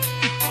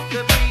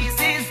 the breeze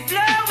is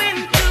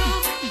blowing too.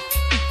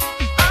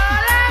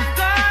 All I've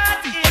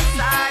got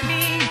inside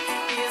me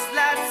is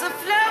lots of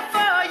love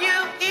for you.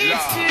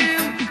 It's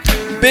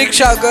true. Big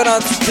shout going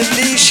on to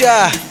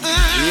Delisha.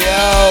 Yo,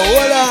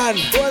 hold on.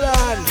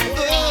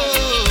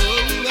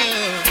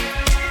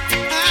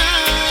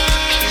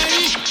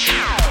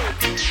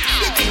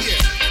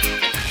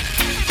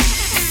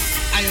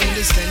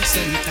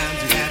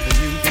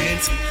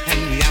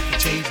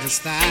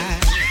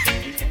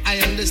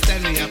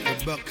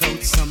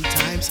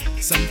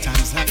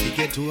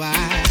 get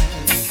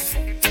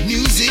wild.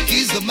 Music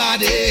is the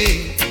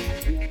body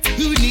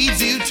who needs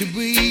you to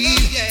breathe.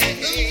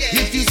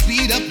 If you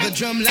speed up the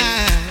drum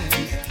line,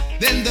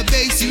 then the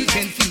bass you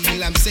can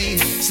feel. I'm saying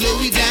slow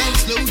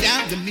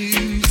down the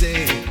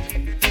music.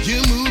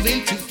 You're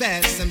moving too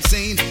fast. I'm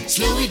saying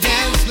slow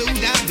down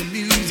the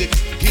music.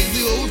 Give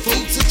the old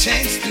folks a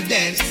chance to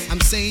dance.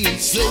 I'm saying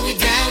slow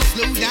down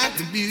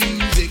the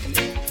music.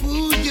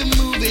 Ooh, you're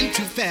moving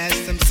too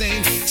fast. I'm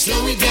saying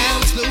slow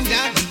down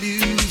the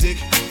music.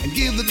 And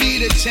give the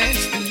beat a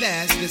chance to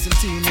last. Listen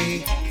to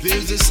me.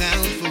 There's a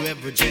sound for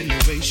every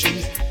generation.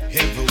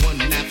 Everyone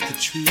have to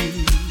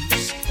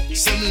choose.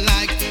 Some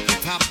like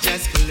hip-hop,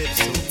 jazz,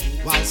 calypso,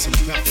 while some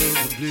prefer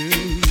the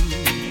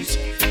blues.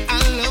 I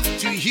love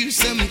to hear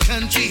some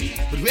country,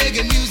 but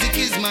reggae music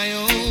is my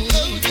own.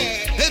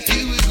 If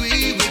you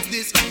agree with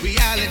this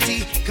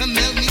reality, come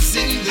help me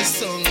sing this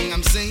song.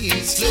 I'm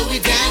saying slow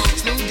down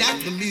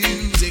the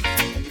music.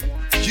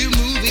 You're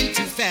moving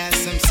too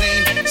fast. I'm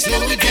saying slow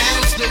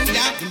down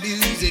the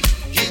music.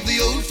 Give the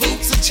old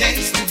folks a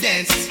chance to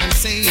dance. I'm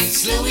saying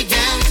slow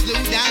down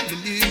the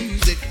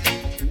music.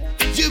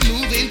 You're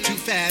moving too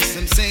fast.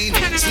 I'm saying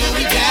slow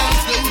down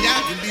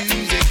the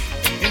music.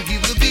 And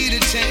give the beat a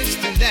chance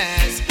to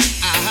dance.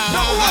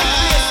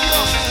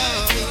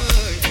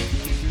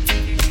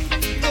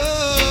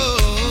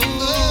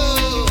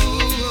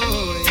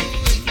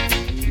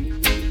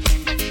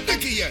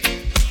 Look here.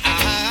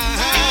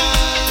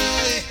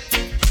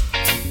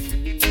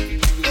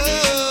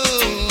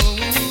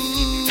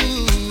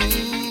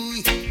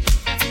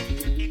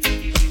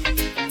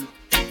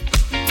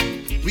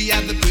 We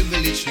have the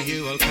privilege to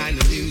hear all kind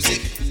of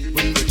music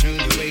when we turn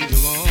the radio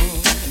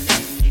on,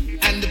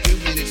 and the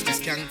privilege to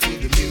skank to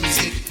the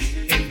music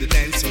in the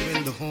dance or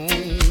in the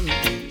home.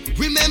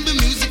 Remember,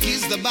 music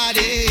is the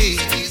body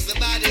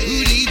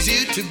who needs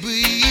you to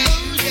breathe.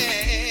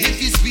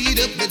 If you speed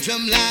up the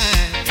drum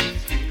line,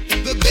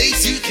 the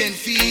bass you can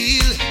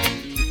feel.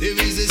 There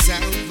is a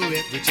sound for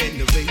every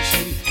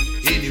generation,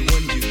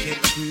 anyone you can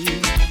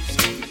choose.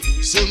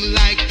 Some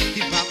like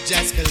hip-hop,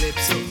 jazz,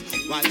 calypso.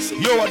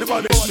 Yo,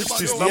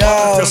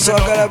 so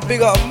I'm gonna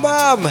big up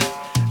Mom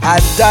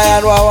and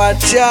Diane one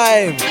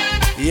time.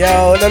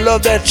 Yo, I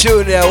love that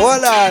tune there.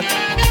 Hold on.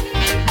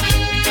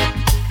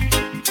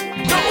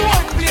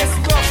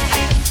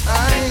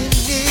 I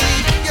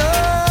need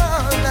your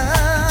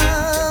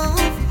love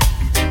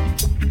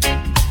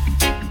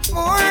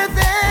more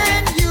than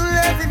you'll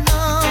ever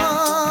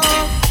know.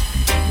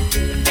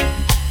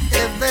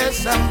 If there's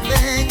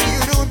something you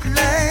don't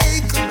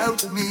like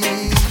about me,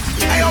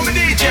 Hey, I'm a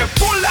DJ,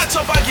 pull that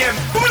up again.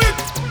 Pull it.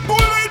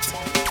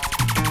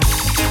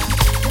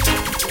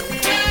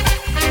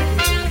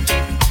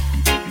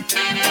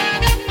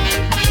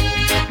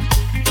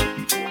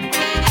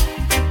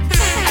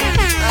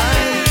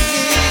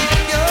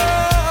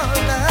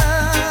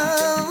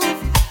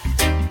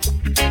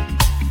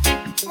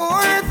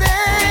 more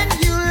than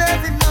you'll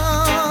ever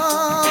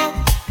know.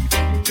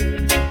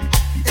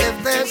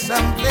 If there's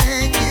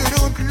something you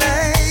don't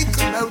like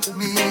about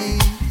me,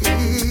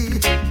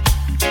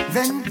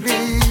 then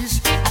please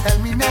tell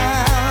me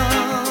now.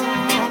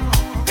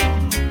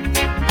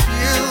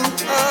 You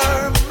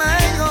are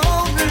my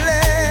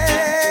only.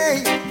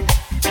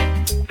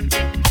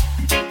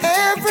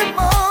 Every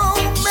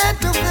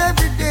moment of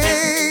every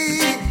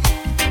day.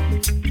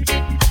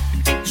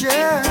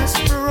 Just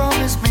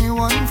promise me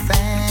one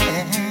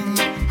thing,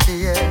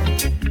 yeah.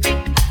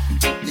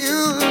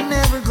 You'll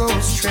never go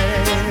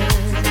astray.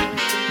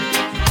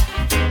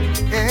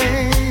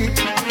 Hey.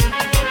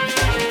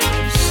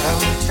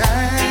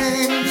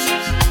 Sometimes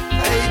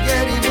I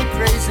get in a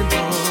crazy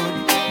mood,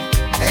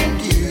 and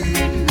you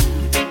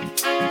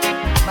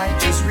might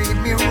just read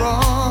me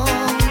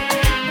wrong,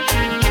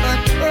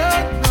 but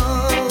God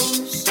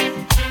knows,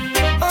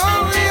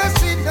 oh yes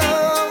He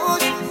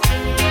knows,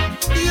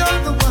 you're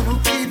the one who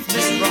keeps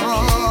me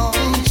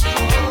strong.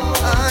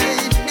 I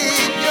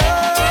need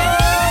your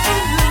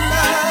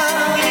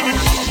love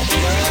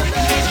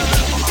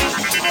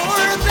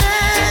more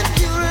than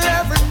you'll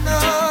ever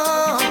know.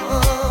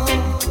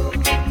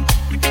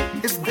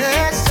 If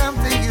there's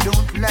something you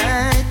don't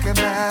like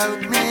about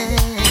me,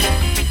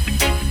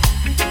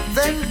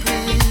 then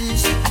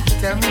please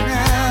tell me now.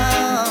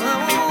 I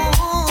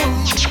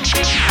want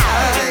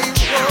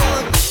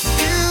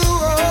you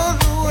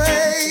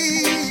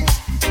always,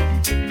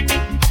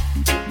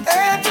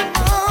 every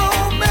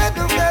moment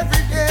of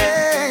every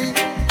day.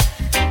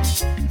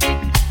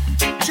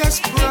 Just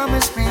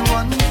promise me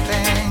one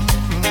thing,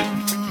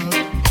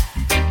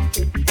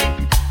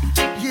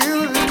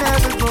 you'll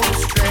never go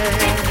astray.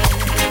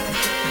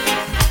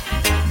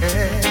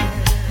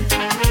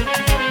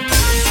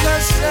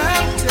 Cause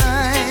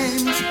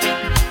sometimes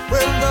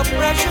when the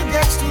pressure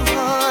gets too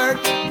hard,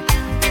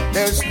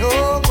 there's no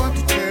one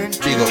to turn to.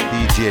 Big up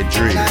DJ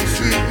Dre. And I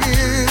see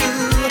you,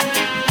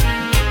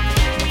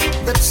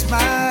 that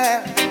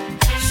smile,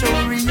 so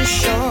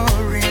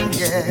reassuring,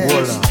 yes.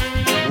 Voila.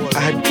 I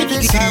had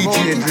This I want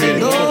DJ you Dre. to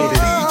know.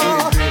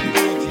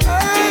 I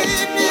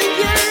need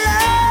your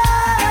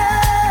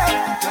love.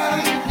 I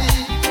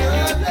need your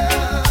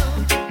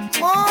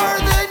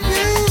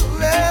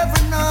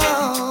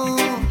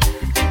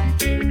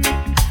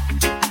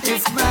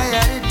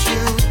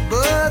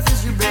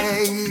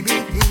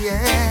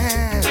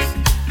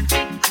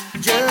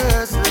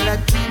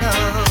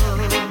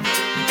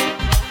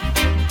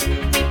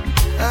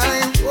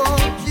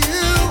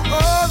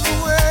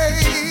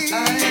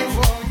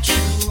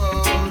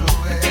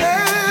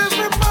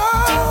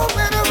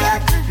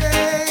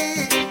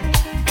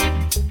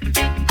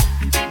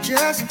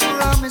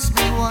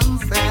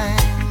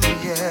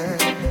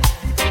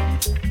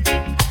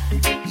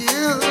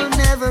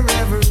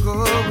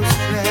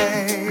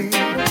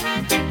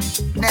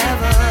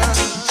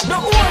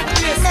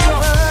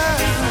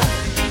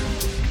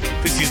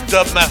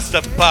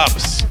Dubmaster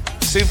Pops,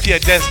 Cynthia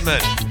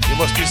Desmond, you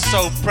must be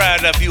so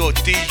proud of you,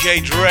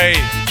 DJ Dre.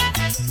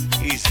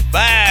 He's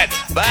bad,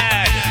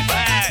 bad,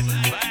 bad,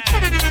 bad.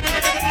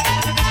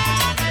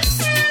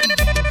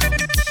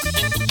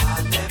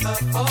 I'll never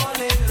fall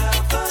in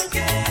love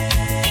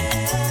again.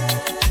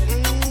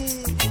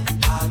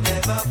 I'll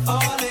never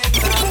fall in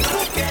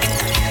love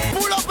again.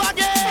 Pull up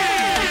again.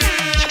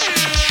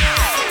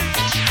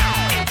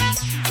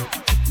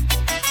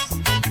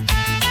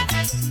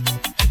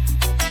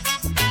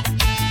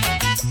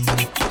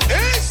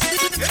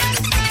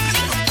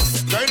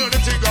 I know the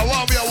thing, I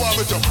want me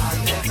to. I'll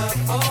never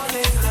fall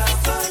in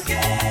love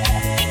again.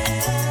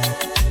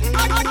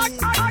 I'll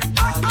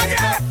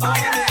never fall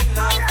in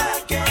love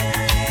again.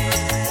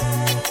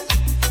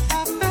 I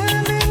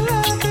fell in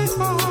love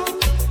before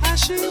as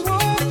she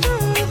walked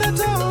through the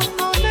door.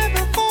 I'll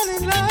never fall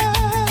in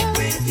love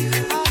with you.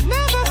 I'll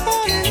never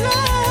fall in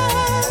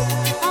love.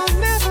 I'll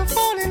never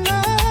fall in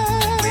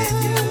love with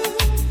you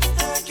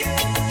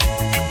again.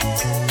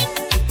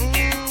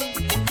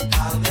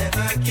 I'll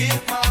never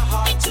give my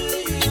heart to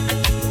you.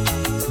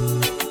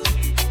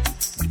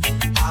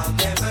 I'll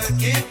never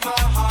give my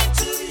heart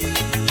to you.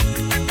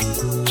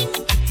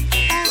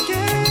 I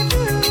gave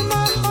you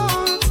my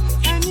heart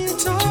and you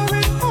tore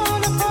it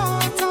all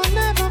apart. I'll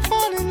never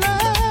fall in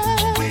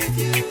love with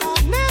you.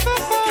 I'll never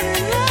fall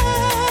in love.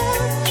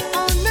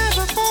 I'll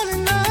never fall in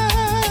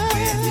love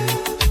with you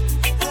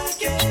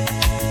again.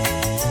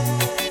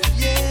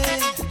 Yeah.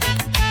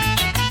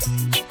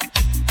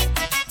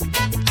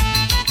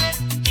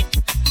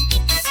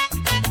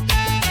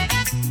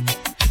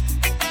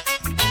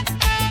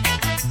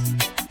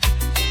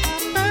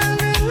 I fell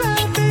in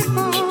love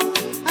before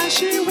as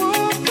she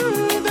walked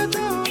through the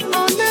door.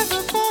 I'll never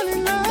fall in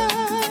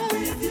love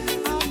with you.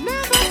 I'll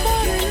never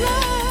fall in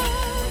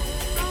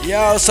love.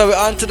 Yo, so we're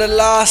on to the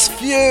last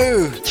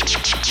few.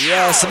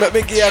 Yo, so let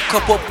me give you a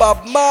couple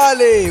Bob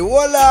Marley.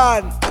 Hold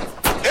on.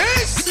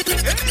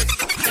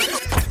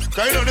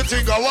 I know the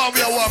thing, I want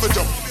me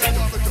to.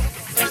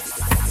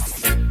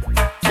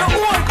 The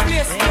whole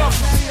place up.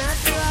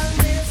 Natural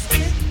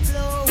mystic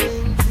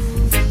flowing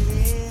through the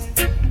air.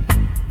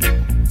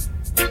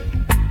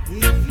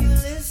 If you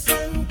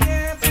listen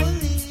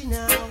carefully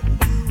now,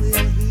 you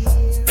will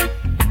hear.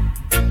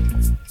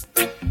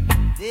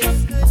 This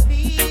could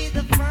be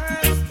the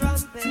first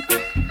trumpet.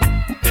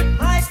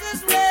 Might as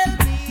well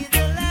be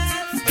the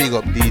last. Big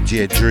up DJ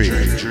Dre.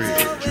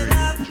 Will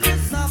have to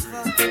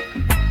suffer.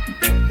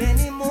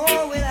 Many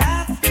more will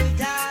have to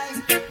die.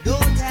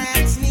 Don't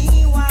ask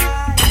me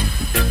why.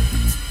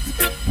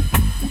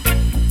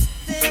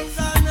 Things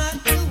are not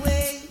the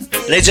way.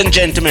 Ladies and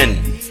gentlemen,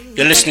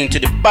 you're listening to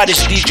the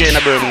baddest DJ in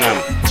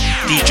Birmingham,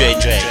 DJ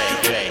Dre.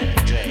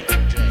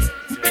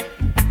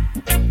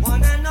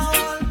 One and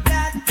all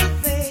got to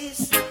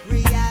face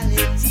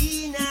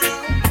reality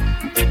now.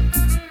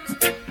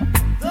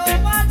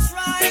 Though I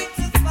try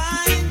to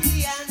find the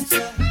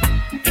answer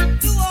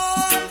to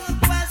all the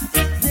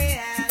questions they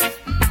ask.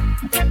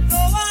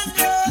 Though I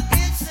know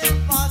it's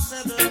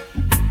impossible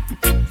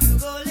to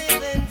go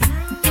living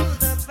through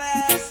the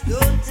past.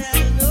 Don't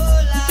tell no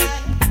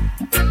lie.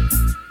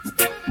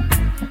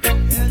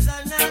 There's a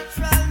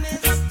natural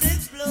mystic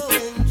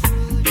flowing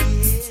through the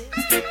air.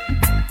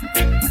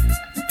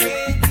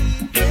 Can't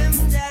keep them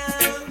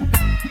down.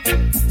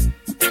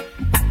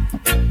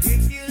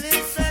 If you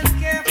listen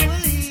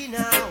carefully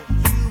now,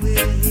 you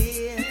will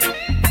hear.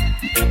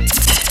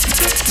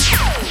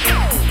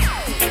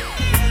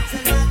 That's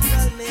a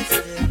natural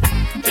mystic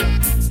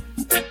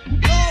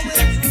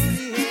flowing through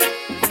the air.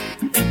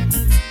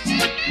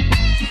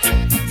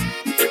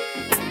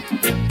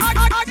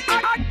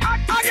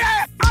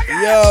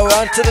 Yo,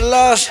 on to the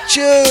last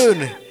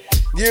tune.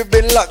 You've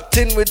been locked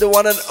in with the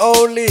one and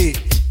only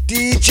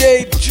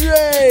DJ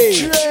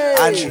Dre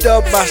and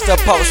Dubmaster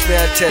Pops, may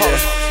I tell you.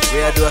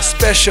 We are do a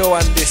special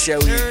one this year.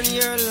 Turn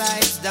your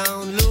lights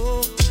down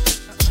low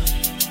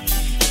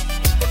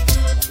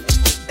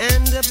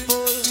and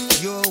pull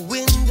your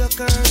window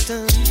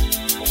curtain.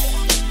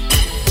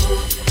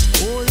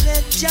 Oh,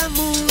 let your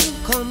moon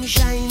come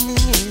shining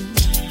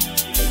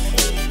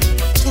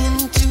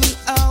into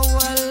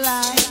our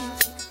life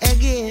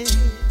again.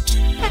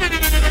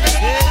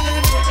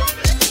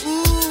 Yeah.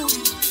 Ooh,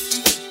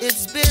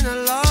 it's been a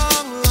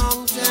long,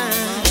 long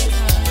time.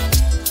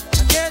 I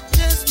get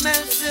this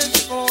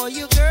message for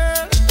you,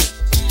 girl.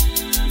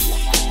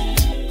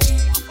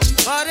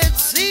 But it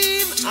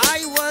seemed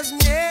I was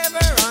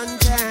never on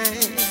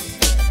time.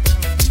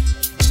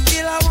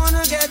 Still I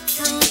wanna get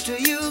through to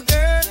you,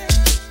 girl.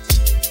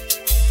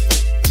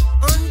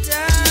 On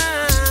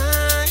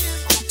time,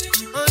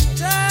 on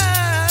time.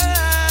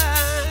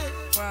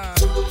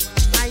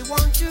 I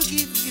want to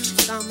give you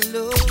some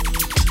love.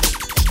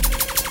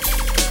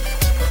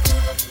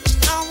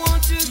 I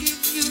want to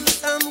give you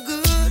some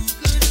good,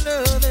 good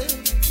loving.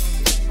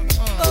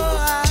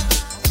 Oh,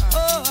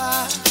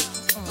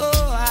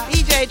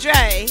 DJ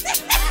Dre.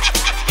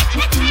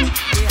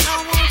 Yeah, I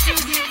want to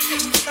give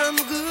you some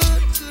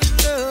good, good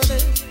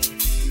loving.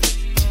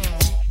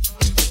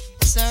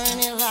 Turn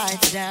your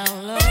lights down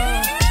low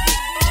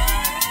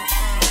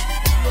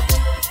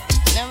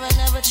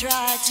never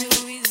try to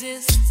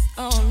resist.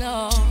 Oh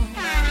no.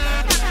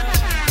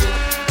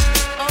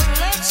 Oh,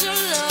 let your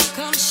love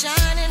come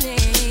shining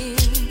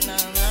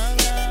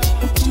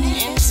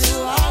into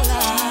our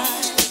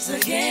lives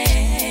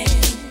again.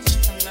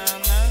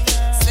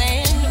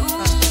 Saying,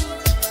 ooh,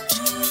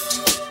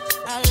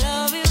 I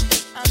love you,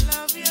 I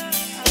love you,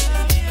 I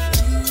love you.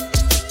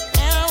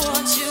 And I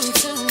want you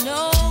to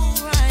know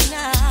right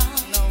now,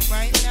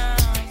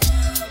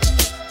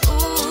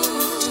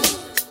 ooh,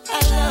 I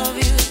love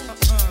you.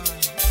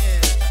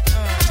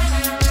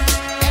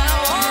 And I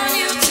want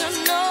you to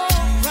know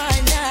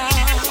right now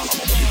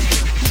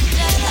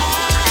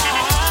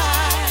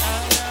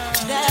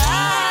that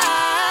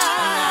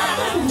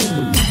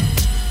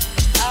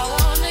I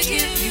wanna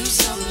give you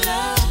some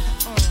love.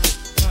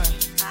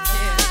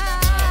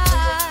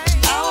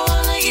 I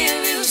wanna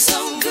give you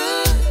some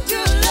good,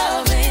 good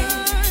loving.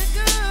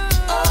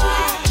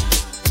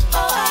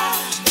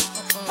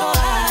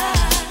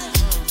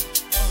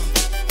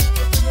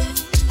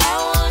 I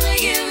wanna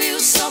give you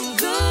some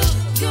good,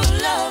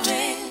 good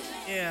loving.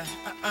 Yeah,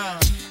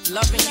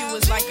 Loving you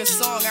is like a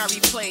song I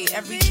replay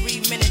every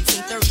 3 minutes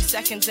and 30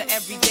 seconds of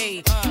every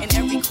day. And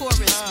every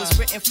chorus was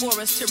written for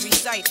us to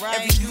recite.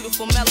 Every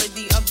beautiful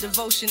melody of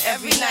devotion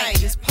every night.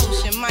 This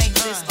potion might,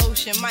 this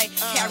ocean might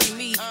carry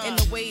me in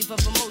the wave of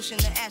emotion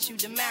to ask you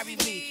to marry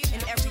me.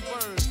 In every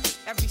word,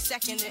 every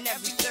second and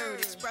every third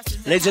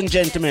expresses. Ladies and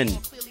gentlemen,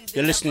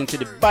 you're listening to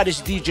the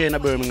baddest DJ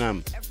in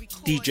Birmingham,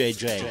 DJ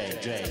Dre.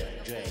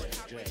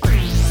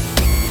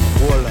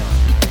 Voila.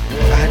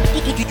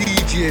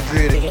 DJ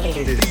Dre.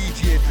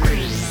 DJ Dre.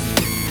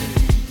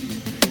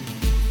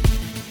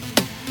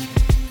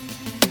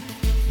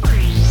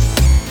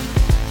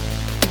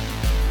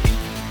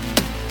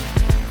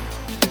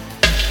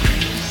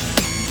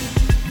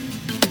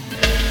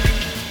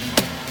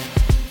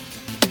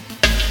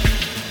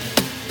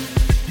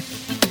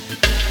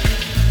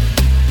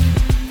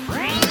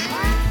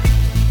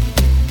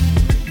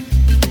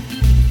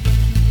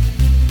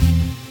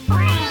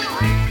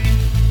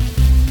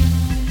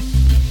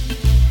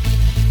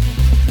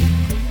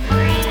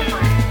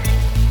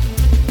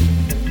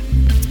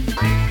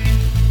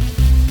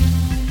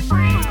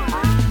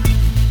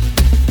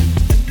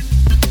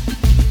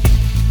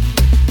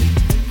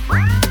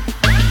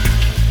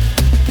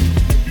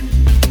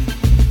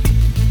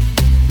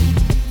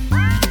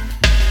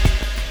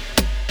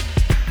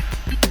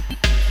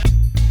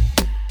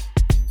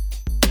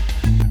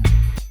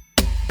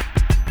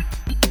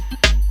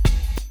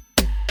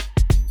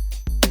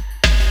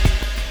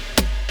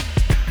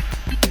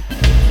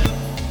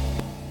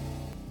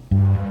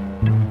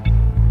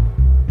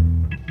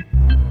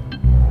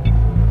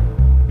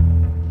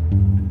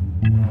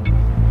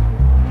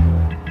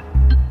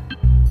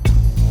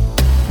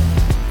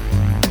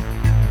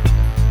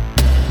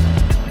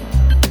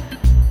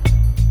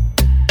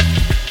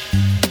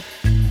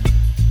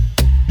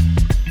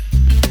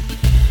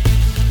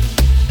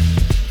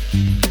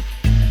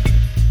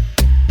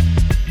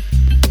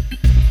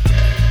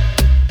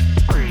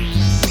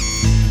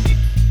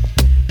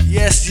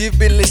 You've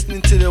been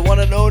listening to the one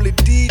and only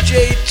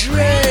DJ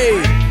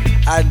Dre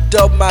and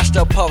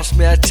Dubmaster Pops,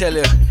 may I tell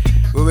you.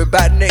 We'll be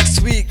back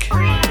next week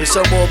with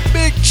some more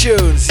big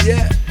tunes,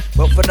 yeah?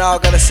 But for now, I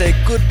gotta say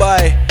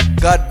goodbye,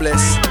 God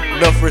bless,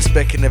 enough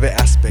respect in every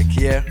aspect,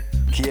 yeah?